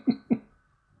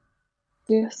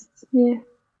 Just, yeah.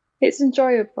 It's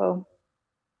enjoyable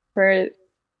for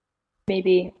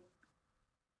maybe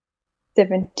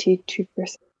 72%.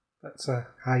 That's a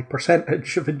high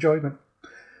percentage of enjoyment.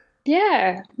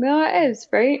 Yeah, well, it is,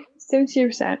 right?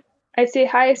 70%. I'd say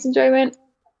highest enjoyment,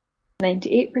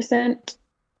 98%.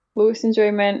 Lowest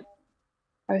enjoyment,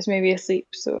 I was maybe asleep,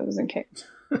 so it doesn't count.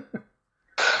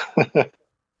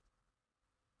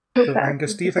 So,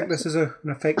 Angus, do you think this is an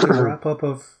effective wrap-up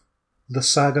of the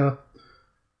saga?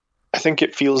 I think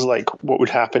it feels like what would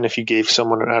happen if you gave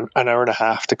someone an hour and a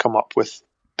half to come up with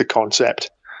the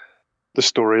concept, the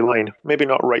storyline. Maybe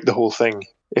not write the whole thing.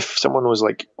 If someone was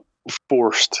like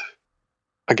forced,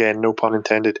 again, no pun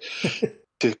intended,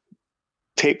 to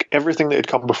take everything that had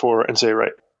come before and say,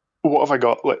 right, what have I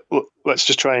got? Let's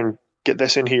just try and get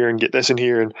this in here and get this in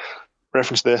here and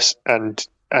reference this, and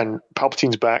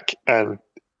Palpatine's back, and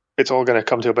it's all going to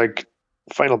come to a big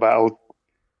final battle,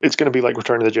 it's going to be like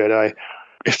Return of the Jedi.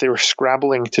 If they were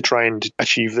scrabbling to try and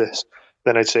achieve this,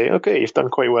 then I'd say, okay, you've done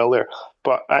quite well there.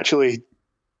 But actually,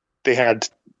 they had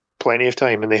plenty of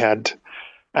time and they had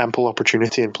ample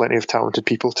opportunity and plenty of talented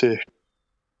people to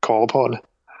call upon,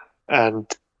 and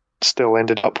still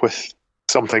ended up with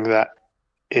something that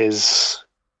is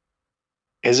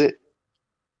it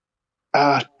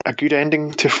a good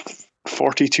ending to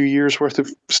 42 years worth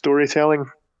of storytelling?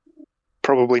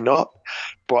 Probably not,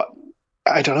 but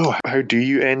I don't know. How do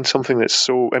you end something that's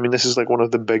so... I mean, this is like one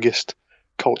of the biggest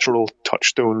cultural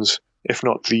touchstones, if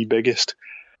not the biggest,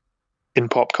 in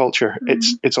pop culture.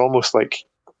 Mm-hmm. It's almost like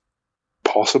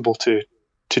possible to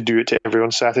do it to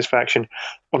everyone's satisfaction.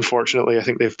 Unfortunately, I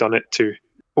think they've done it to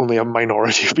only a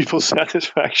minority of people's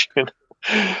satisfaction,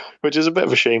 which is a bit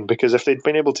of a shame, because if they'd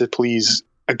been able to please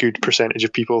a good percentage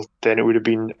of people, then it would have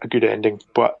been a good ending.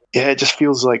 But yeah, it just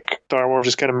feels like Star Wars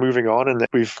is kind of moving on, and that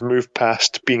we've moved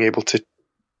past being able to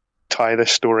tie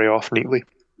this story off neatly.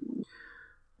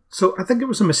 So I think it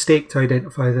was a mistake to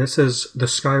identify this as the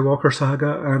Skywalker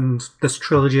saga and this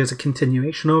trilogy as a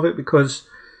continuation of it, because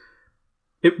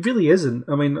it really isn't.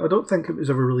 I mean, I don't think it was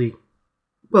ever really...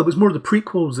 Well, it was more the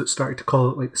prequels that started to call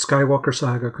it like the Skywalker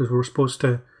saga, because we were supposed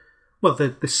to... Well,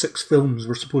 the 6 films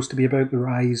were supposed to be about the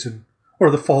rise or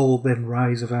the fall, then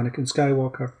rise of Anakin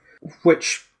Skywalker,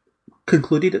 which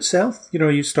concluded itself. You know,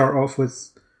 you start off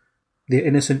with the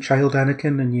innocent child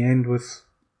Anakin and you end with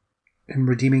him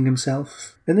redeeming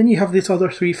himself. And then you have these other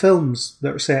 3 films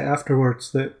that are set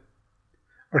afterwards that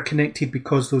are connected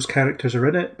because those characters are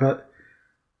in it, but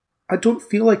I don't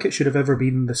feel like it should have ever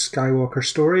been the Skywalker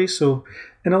story. So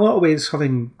in a lot of ways,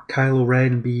 having Kylo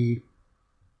Ren be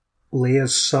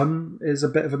Leia's son is a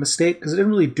bit of a mistake, because it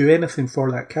didn't really do anything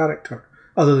for that character,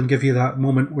 other than give you that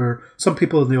moment where some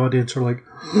people in the audience are like,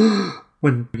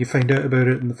 when you find out about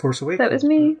it in The Force Awakens. That was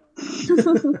me.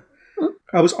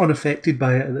 I was unaffected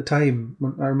by it at the time.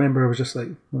 I remember I was just like,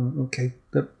 oh, okay.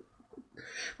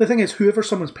 The thing is, whoever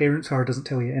someone's parents are doesn't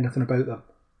tell you anything about them.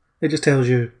 It just tells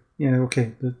you, yeah,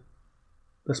 okay,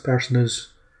 this person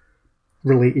is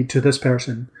related to this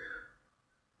person.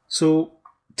 So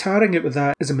tarring it with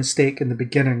that is a mistake in the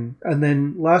beginning. And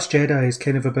then Last Jedi is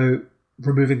kind of about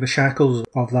removing the shackles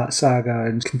of that saga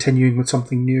and continuing with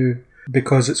something new,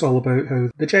 because it's all about how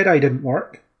the Jedi didn't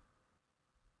work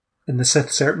and the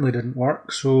Sith certainly didn't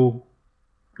work. So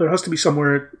there has to be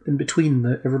somewhere in between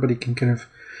that everybody can kind of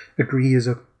agree is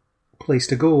a place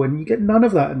to go. And you get none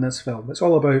of that in this film. It's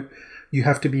all about you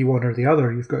have to be one or the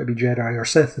other. You've got to be Jedi or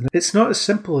Sith. And it's not as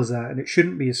simple as that, and it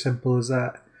shouldn't be as simple as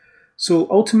that. So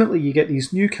ultimately you get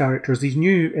these new characters, these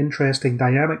new interesting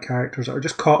dynamic characters that are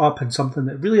just caught up in something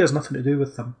that really has nothing to do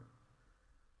with them.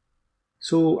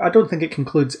 So I don't think it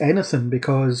concludes anything,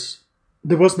 because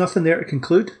there was nothing there to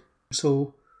conclude.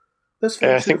 So this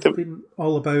film should have been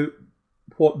all about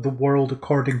what the world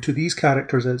according to these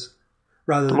characters is,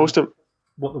 rather than what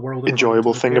the world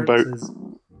enjoyable thing about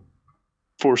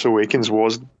Force Awakens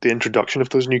was the introduction of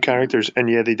those new characters. And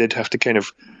yeah, they did have to kind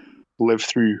of live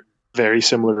through very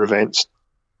similar events.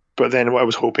 But then what I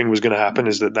was hoping was going to happen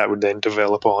is that would then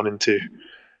develop on into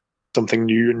something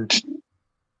new and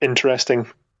interesting.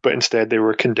 But instead they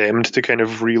were condemned to kind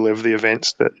of relive the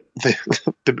events that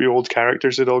the old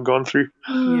characters had all gone through.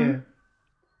 Yeah.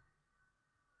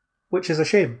 Which is a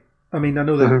shame. I mean, I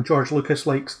know that George Lucas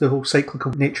likes the whole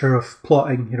cyclical nature of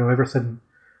plotting, you know, everything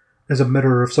is a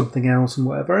mirror of something else and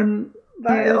whatever, and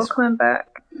that is all coming back.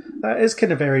 That is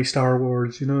kind of very Star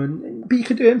Wars, you know, but you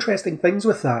could do interesting things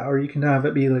with that, or you can have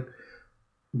it be like,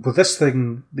 well, this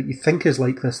thing that you think is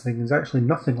like this thing is actually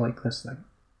nothing like this thing.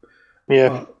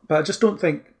 Yeah. But I just don't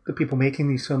think the people making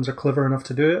these films are clever enough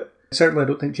to do it. Certainly I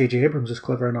don't think J.J. Abrams is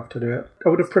clever enough to do it. I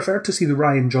would have preferred to see the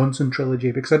Rian Johnson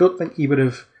trilogy, because I don't think he would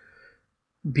have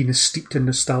been as steeped in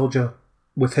nostalgia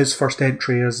with his first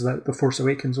entry as The Force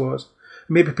Awakens was.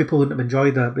 Maybe people wouldn't have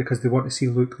enjoyed that because they want to see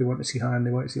Luke, they want to see Han,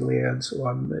 they want to see Leia, and so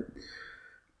on. But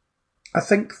I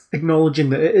think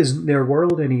acknowledging that it isn't their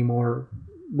world anymore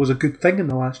was a good thing in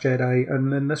The Last Jedi.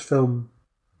 And in this film,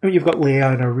 I mean, you've got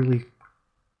Leia in a really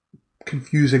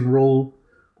confusing role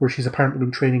where she's apparently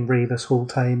been training Rey this whole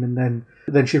time, and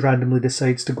then she randomly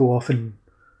decides to go off and,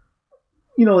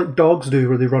 you know, like dogs do,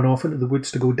 where they run off into the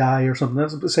woods to go die or something.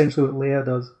 That's essentially what Leia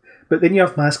does. But then you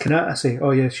have Maz Kanata say,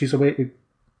 oh yeah, she's away to,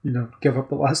 you know, give up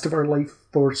the last of her life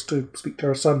force to speak to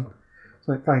her son. It's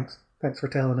like, thanks for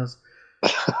telling us.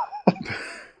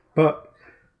 But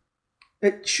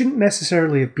it shouldn't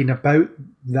necessarily have been about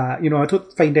that. You know, I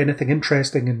don't find anything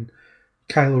interesting in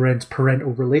Kylo Ren's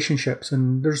parental relationships,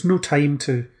 and there's no time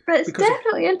to... But it's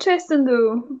definitely interesting,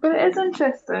 though. But it is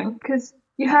interesting, because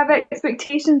you have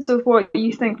expectations of what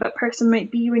you think that person might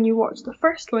be when you watch the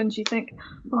first ones. You think,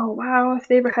 oh wow, if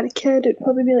they ever had a kid, it'd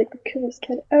probably be like the coolest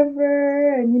kid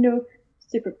ever, and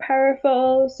super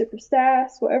powerful, super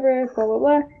sass, whatever, blah blah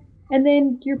blah. And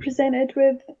then you're presented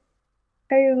with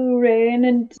Kylo Ren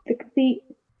and the complete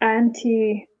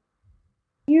anti-hero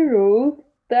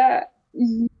that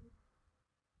you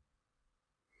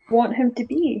want him to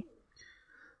be.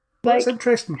 That's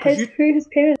interesting. Who his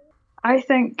parents. I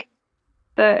think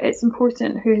that it's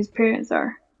important who his parents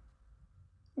are.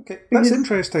 Okay, that's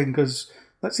interesting because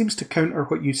that seems to counter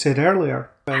what you said earlier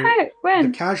about the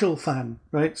casual fan,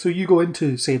 right? So you go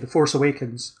into, say, The Force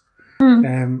Awakens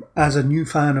as a new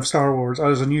fan of Star Wars,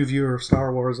 as a new viewer of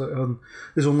Star Wars that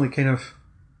is only kind of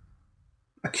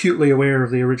acutely aware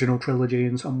of the original trilogy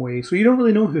in some way. So you don't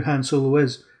really know who Han Solo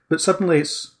is, but suddenly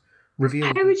it's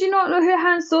revealed. How would you not know who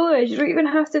Han Solo is? You don't even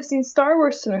have to have seen Star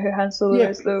Wars to know who Han Solo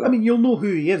is, though. I mean, you'll know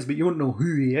who he is, but you won't know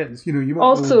who he is. You won't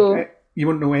also, you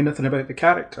won't know anything about the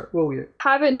character, will you?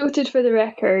 Haven't noted for the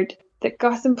record that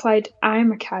Gus implied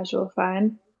I'm a casual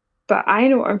fan, but I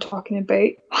know what I'm talking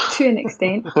about to an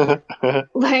extent.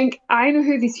 Like, I know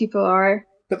who these people are.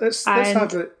 But let's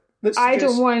have it. I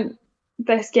don't want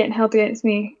this getting held against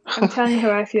me. I'm telling you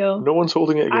how I feel. No one's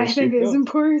holding it against you. I think it's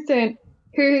important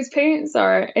who his parents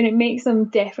are, and it makes them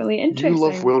definitely interesting. You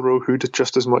love Wilro Hood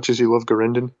just as much as you love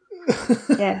Gurinden.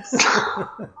 Yes.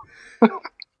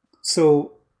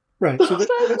 So that's not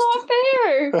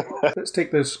fair. Let's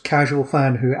take this casual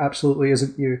fan who absolutely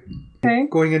isn't you. Okay.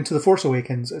 Going into The Force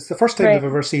Awakens, it's the first time they've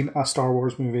ever seen a Star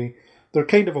Wars movie. They're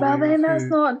kind of aware. Well, then that's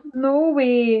not. No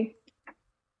way.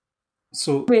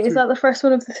 So wait, is that the first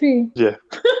one of the three? Yeah.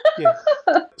 Yeah.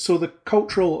 So the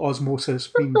cultural osmosis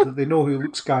means that they know who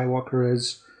Luke Skywalker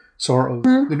is, sort of.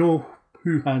 They know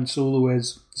who Han Solo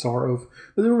is, sort of.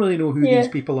 But they don't really know who these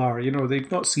people are.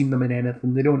 They've not seen them in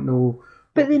anything. They don't know.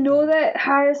 But they know that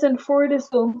Harrison Ford is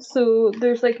so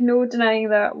there's no denying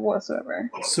that whatsoever.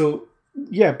 So,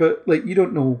 yeah, but you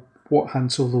don't know what Han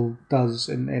Solo does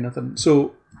in anything.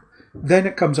 So then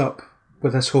it comes up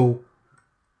with this whole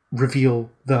reveal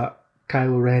that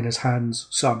Kylo Ren is Han's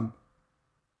son.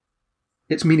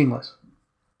 It's meaningless.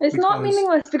 It's not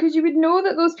meaningless because you would know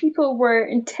that those people were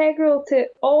integral to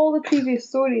all the previous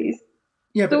stories.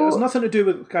 Yeah, but it has nothing to do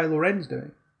with what Kylo Ren's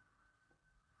doing.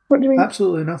 What do you mean?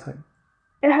 Absolutely nothing.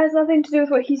 It has nothing to do with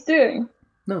what he's doing.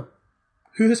 No.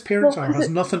 Who his parents are has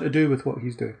nothing to do with what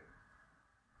he's doing.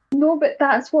 No, but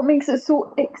that's what makes it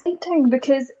so exciting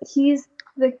because he's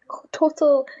the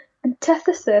total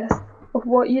antithesis of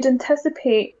what you'd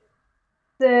anticipate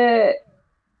the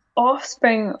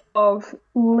offspring of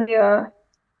Leia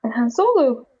and Han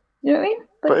Solo. You know what I mean?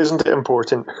 But isn't it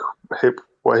important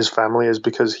what his family is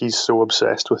because he's so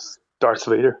obsessed with Darth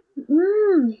Vader?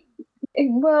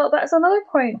 Well, that's another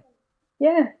point.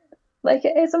 Yeah.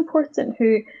 It is important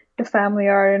who the family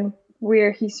are and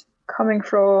where he's coming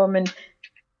from and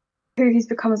who he's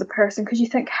become as a person. Because you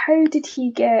think, how did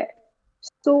he get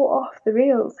so off the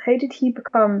rails? How did he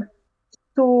become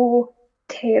so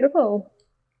terrible?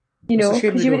 Because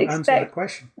you would expect that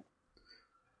question.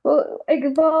 Well,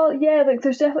 yeah,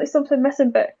 there's definitely something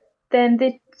missing, but then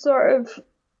they sort of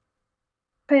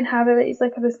try and have it that he's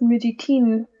this moody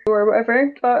teen or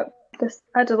whatever, but this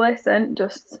adolescent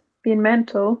just being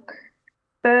mental.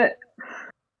 But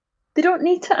they don't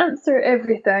need to answer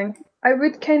everything. I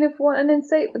would kind of want an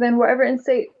insight, but then whatever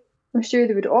insight I'm sure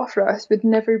they would offer us would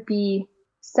never be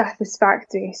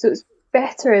satisfactory. So it's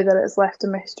better that it's left a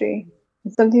mystery.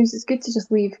 And sometimes it's good to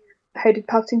just leave. How did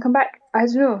Palpatine come back? I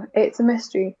don't know. It's a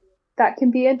mystery. That can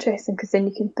be interesting because then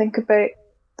you can think about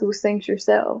those things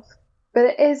yourself. But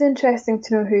it is interesting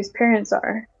to know who his parents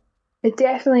are. It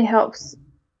definitely helps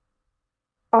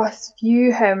us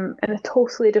view him in a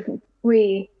totally different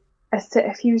way as to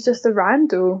if he was just a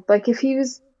rando. If he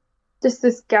was just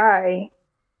this guy,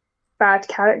 bad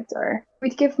character,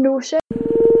 we'd give no shit.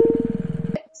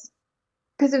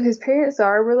 Because of his parents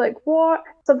we're like, what?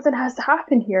 Something has to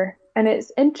happen here. And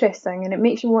it's interesting and it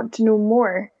makes you want to know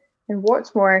more and watch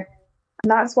more.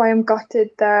 And that's why I'm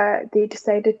gutted that they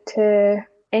decided to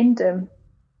end him.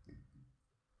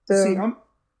 So, see,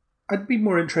 I'd be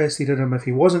more interested in him if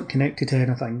he wasn't connected to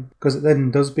anything, because it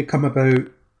then does become about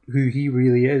who he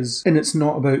really is, and it's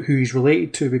not about who he's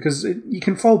related to, because you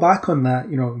can fall back on that,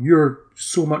 you're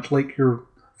so much like your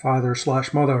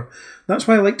father/mother. That's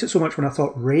why I liked it so much when I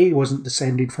thought Rey wasn't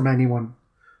descended from anyone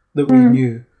that we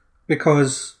knew,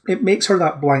 because it makes her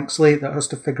that blank slate that has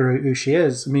to figure out who she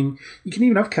is. I mean, you can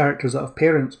even have characters that have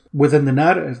parents within the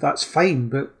narrative, that's fine,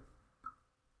 but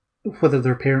whether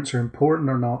their parents are important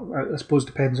or not, I suppose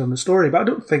depends on the story. But I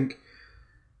don't think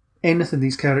anything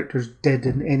these characters did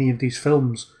in any of these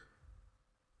films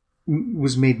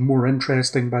was made more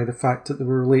interesting by the fact that they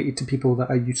were related to people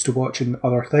that I used to watch in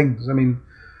other things. I mean,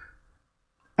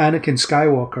 Anakin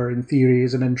Skywalker, in theory,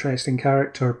 is an interesting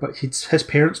character, but his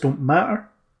parents don't matter.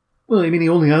 Well, I mean, he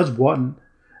only has one,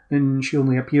 and she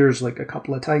only appears like a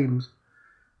couple of times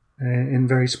in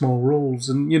very small roles.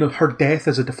 And, her death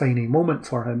is a defining moment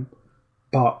for him,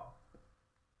 but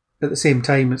at the same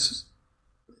time, it's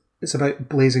about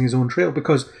blazing his own trail,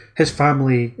 because his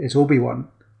family is Obi-Wan.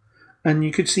 And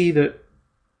you could see that,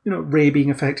 Rey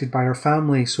being affected by her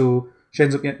family, so she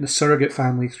ends up getting a surrogate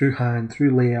family through Han,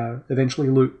 through Leia, eventually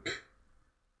Luke.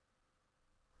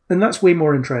 And that's way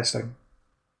more interesting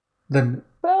than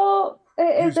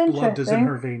it is interesting. Blood is in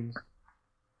her veins.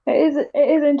 It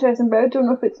is interesting, but I don't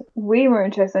know if it's way more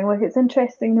interesting. Like, it's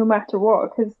interesting no matter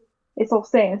what, because it's all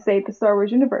set inside the Star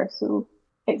Wars universe, so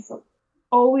it's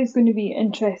always going to be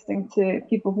interesting to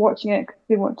people watching it, because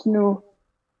they want to know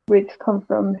where they've come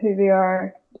from, who they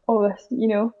are, all this,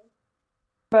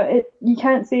 But you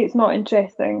can't say it's not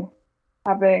interesting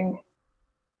having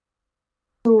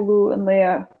Solo and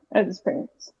Leia as his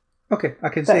parents. Okay, I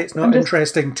can say it's not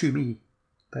interesting to me,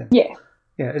 then. Yeah.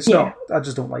 Yeah, it's not. I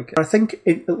just don't like it. I think,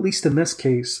 at least in this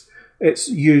case, it's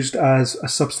used as a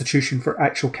substitution for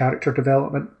actual character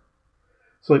development.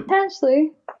 So,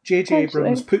 potentially. J.J.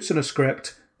 Abrams puts in a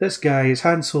script, this guy is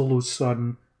Han Solo's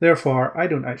son, therefore I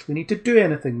don't actually need to do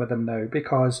anything with him now,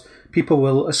 because people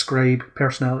will ascribe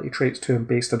personality traits to him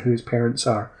based on who his parents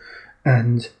are.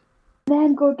 And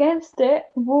then go against it.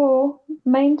 Whoa,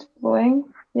 mind-blowing.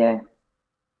 Yeah.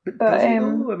 But does he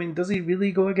though? I mean, does he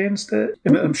really go against it?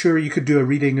 I'm sure you could do a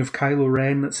reading of Kylo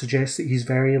Ren that suggests that he's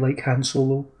very like Han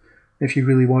Solo, if you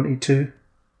really wanted to.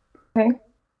 Okay.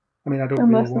 I mean, I don't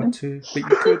really want to, but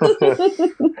you could.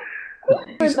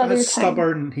 He's as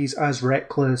stubborn, he's as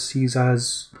reckless, he's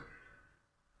as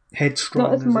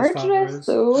headstrong. Not as murderous,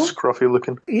 though. Scruffy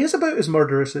looking. He is about as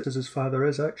murderous as his father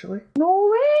is, actually.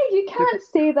 No way, you can't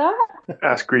say that.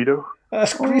 Ask Greedo.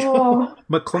 Ask Greedo.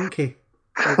 McClunky.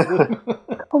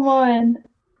 Come on.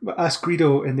 Ask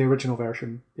Greedo in the original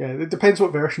version. Yeah, it depends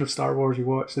what version of Star Wars you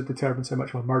watch that determines how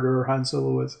much of a murderer Han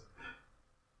Solo is.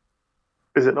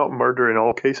 Is it not murder in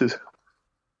all cases?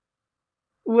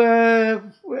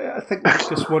 Well, I think they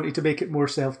just wanted to make it more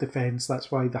self-defense. That's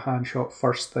why the hand shot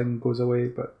first thing goes away.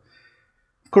 But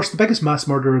of course, the biggest mass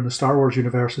murderer in the Star Wars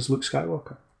universe is Luke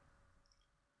Skywalker.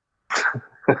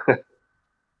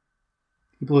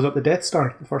 He blows up the Death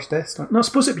Star, the first Death Star. No, I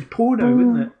suppose it'd be Poe now,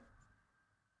 wouldn't it?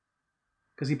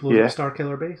 Because he blows up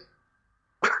Starkiller Base.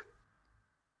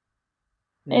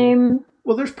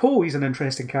 Well, there's Poe. He's an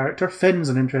interesting character. Finn's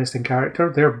an interesting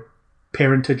character. Their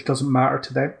parentage doesn't matter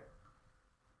to them.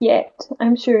 Yet.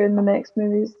 I'm sure in the next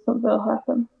movies something will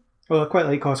happen. Well, I quite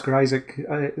like Oscar Isaac.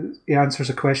 He answers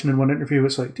a question in one interview.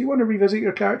 It's like, do you want to revisit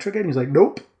your character again? He's like,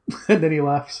 nope. And then he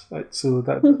laughs. So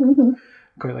that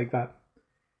quite like that.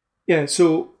 Yeah,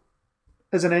 so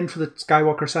as an end for the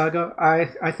Skywalker saga,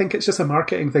 I think it's just a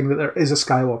marketing thing that there is a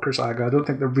Skywalker saga. I don't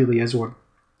think there really is one.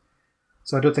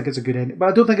 So I don't think it's a good ending. But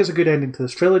I don't think it's a good ending to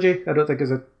this trilogy. I don't think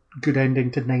it's a good ending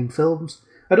to 9 films.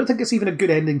 I don't think it's even a good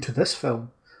ending to this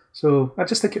film. So I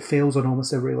just think it fails on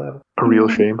almost every level. A real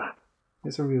shame.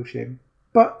 It's a real shame.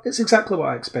 But it's exactly what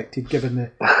I expected, given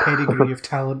the pedigree of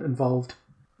talent involved.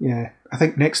 Yeah, I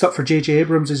think next up for J.J.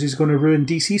 Abrams is he's going to ruin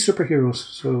DC superheroes.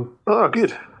 So. Oh,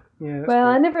 good. Yeah. Well,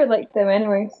 great. I never liked them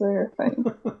anyway, so you're fine.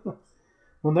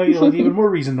 Well, now you'll have even more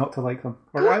reason not to like them.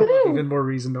 Or I'll have even more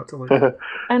reason not to like them.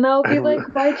 And I'll be like,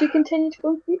 why'd you continue to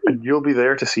go see? And you'll be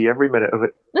there to see every minute of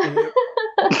it.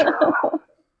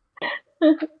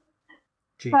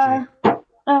 JJ,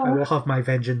 I will have my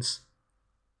vengeance.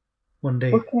 One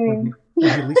day. Okay. When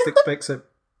he least expects it.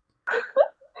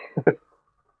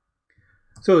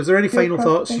 So, is there any final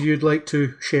thoughts you'd like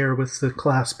to share with the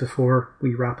class before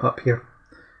we wrap up here?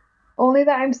 Only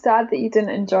that I'm sad that you didn't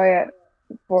enjoy it,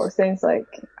 what it sounds like.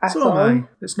 So am I.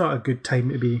 It's not a good time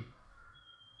to be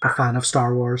a fan of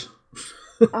Star Wars.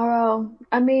 Oh, well,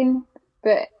 I mean,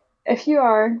 but if you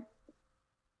are,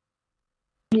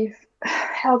 you've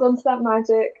held on to that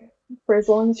magic for as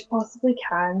long as you possibly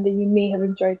can, then you may have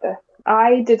enjoyed this.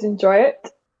 I did enjoy it.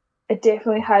 I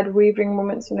definitely had wavering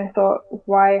moments when I thought,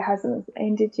 why hasn't this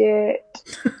ended yet?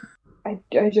 I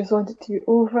just wanted to be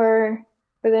over.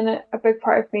 But then a big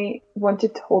part of me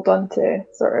wanted to hold on to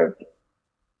sort of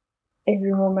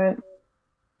every moment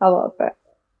a little bit.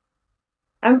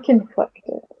 I'm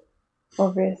conflicted,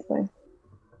 obviously.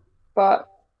 But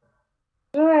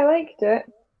I liked it.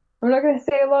 I'm not going to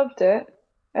say I loved it.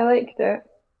 I liked it.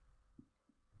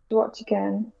 Watch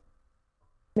again.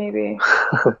 Maybe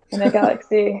in a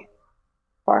galaxy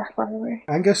far, far away.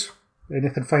 Angus,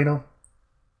 anything final?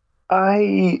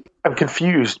 I am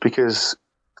confused because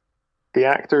the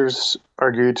actors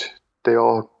are good. They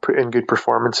all put in good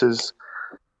performances.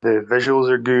 The visuals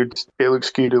are good. It looks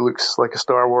good. It looks like a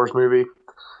Star Wars movie.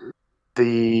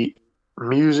 The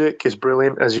music is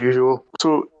brilliant as usual.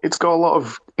 So it's got a lot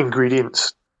of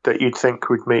ingredients that you'd think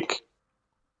would make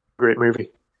a great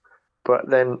movie. But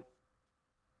then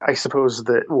I suppose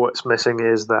that what's missing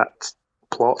is that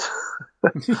plot.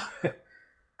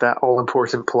 That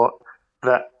all-important plot.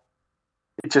 That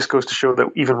it just goes to show that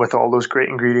even with all those great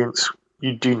ingredients,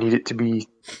 you do need it to be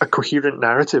a coherent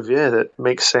narrative, that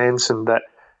makes sense, and that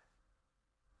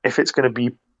if it's going to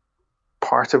be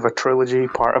part of a trilogy,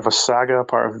 part of a saga,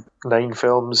 part of 9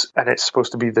 films, and it's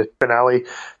supposed to be the finale,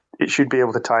 it should be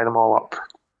able to tie them all up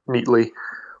neatly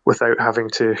without having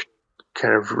to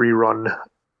kind of rerun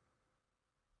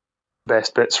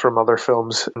best bits from other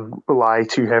films and rely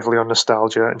too heavily on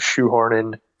nostalgia and shoehorn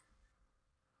in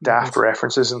daft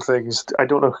references and things. I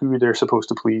don't know who they're supposed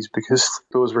to please, because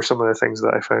those were some of the things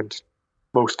that I found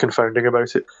most confounding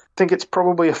about it. I think it's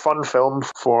probably a fun film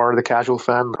for the casual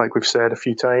fan, like we've said a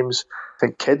few times. I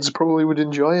think kids probably would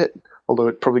enjoy it, although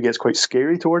it probably gets quite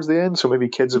scary towards the end, so maybe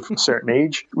kids of a certain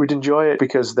age would enjoy it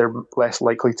because they're less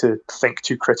likely to think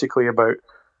too critically about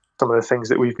some of the things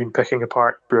that we've been picking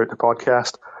apart throughout the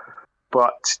podcast.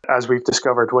 But as we've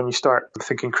discovered, when you start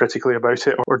thinking critically about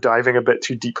it or diving a bit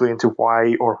too deeply into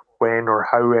why or when or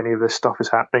how any of this stuff is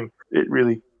happening, it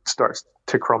really starts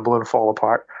to crumble and fall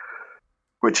apart.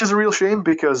 Which is a real shame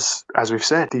because, as we've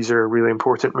said, these are really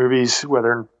important movies.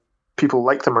 Whether people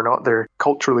like them or not, they're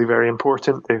culturally very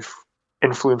important. They've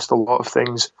influenced a lot of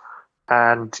things.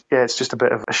 And yeah, it's just a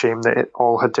bit of a shame that it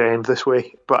all had to end this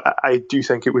way. But I do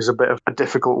think it was a bit of a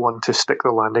difficult one to stick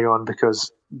the landing on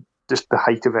because just the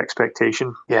height of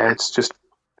expectation. Yeah, it's just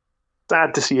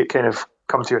sad to see it kind of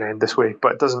come to an end this way.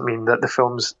 But it doesn't mean that the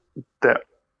films that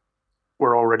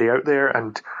were already out there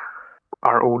and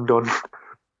are owned on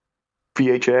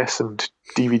VHS and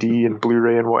DVD and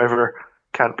Blu-ray and whatever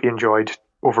can't be enjoyed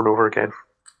over and over again.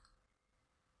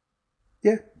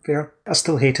 Yeah, fair. I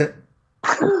still hate it.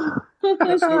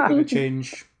 It's not going to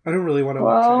change. I don't really want to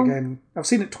watch it again. I've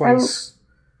seen it twice.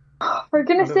 For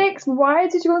goodness sakes, why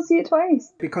did you go and see it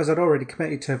twice? Because I'd already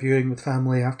committed to a viewing with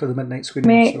family after the midnight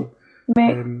screening.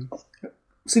 I've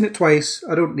seen it twice.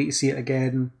 I don't need to see it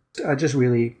again. I just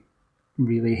really,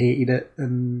 really hated it.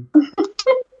 And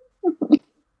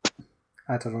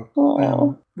I don't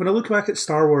know. When I look back at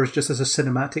Star Wars just as a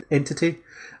cinematic entity,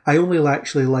 I only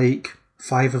actually like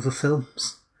 5 of the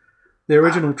films. The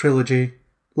original trilogy,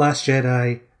 Last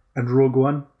Jedi, and Rogue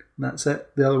One. And that's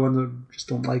it. The other ones I just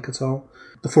don't like at all.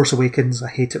 The Force Awakens, I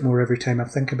hate it more every time I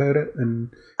think about it.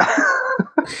 And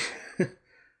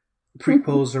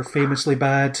prequels are famously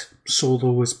bad.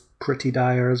 Solo was pretty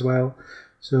dire as well.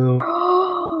 So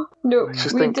no,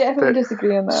 we definitely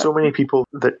disagree on that. So many people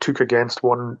that took against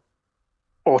one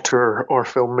author or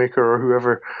filmmaker or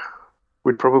whoever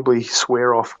would probably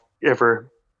swear off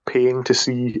ever paying to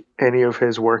see any of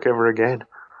his work ever again.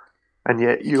 And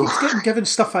yet you'll getting given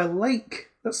stuff I like.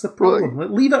 That's the problem. Well,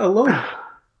 leave it alone.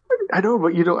 I know,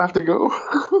 but you don't have to go.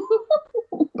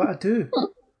 But I do.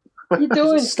 You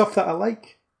don't. It's stuff that I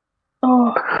like.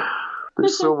 Oh,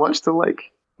 there's so much to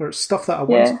like. Or it's stuff that I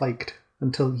once liked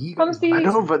until you. I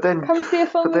know, but then come see a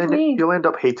film with me. You'll end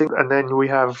up hating, and then we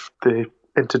have the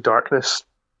Into Darkness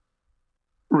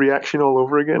reaction all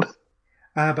over again.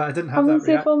 But I didn't have that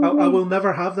reaction. I will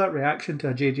never have that reaction to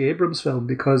a J.J. Abrams film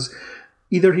because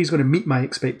either he's going to meet my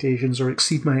expectations or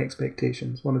exceed my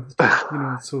expectations. One of the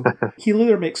two, So he'll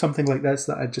either make something like this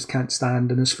that I just can't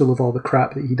stand and is full of all the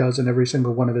crap that he does in every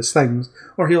single one of his things,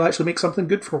 or he'll actually make something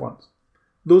good for once.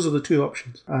 Those are the two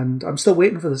options, and I'm still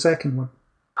waiting for the second one.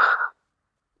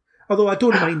 Although I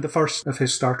don't mind the first of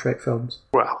his Star Trek films.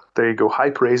 Well, there you go. High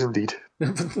praise indeed.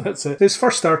 That's it. His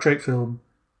first Star Trek film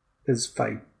is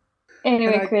fine.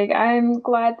 Anyway, Craig, I'm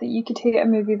glad that you could hate a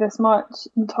movie this much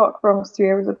and talk for almost 3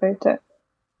 hours about it.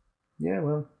 Yeah,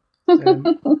 well,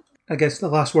 I guess the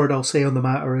last word I'll say on the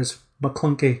matter is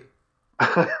McClunky.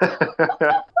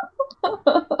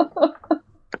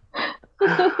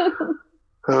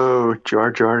 Oh,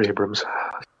 Jar Jar Abrams.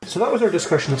 So that was our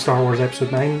discussion of Star Wars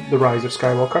Episode 9, The Rise of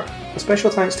Skywalker. A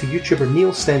special thanks to YouTuber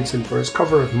Neil Stenson for his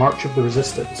cover of March of the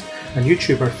Resistance, and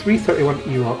YouTuber 331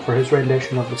 Ewok for his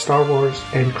rendition of the Star Wars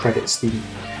end credits theme.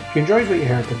 If you enjoyed what you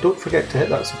heard, then don't forget to hit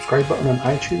that subscribe button on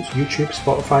iTunes, YouTube,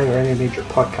 Spotify, or any major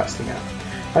podcasting app.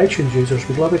 iTunes users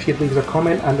would love if you'd leave us a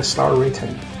comment and a star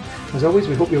rating. As always,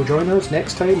 we hope you'll join us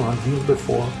next time on Kneel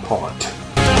Before Pod.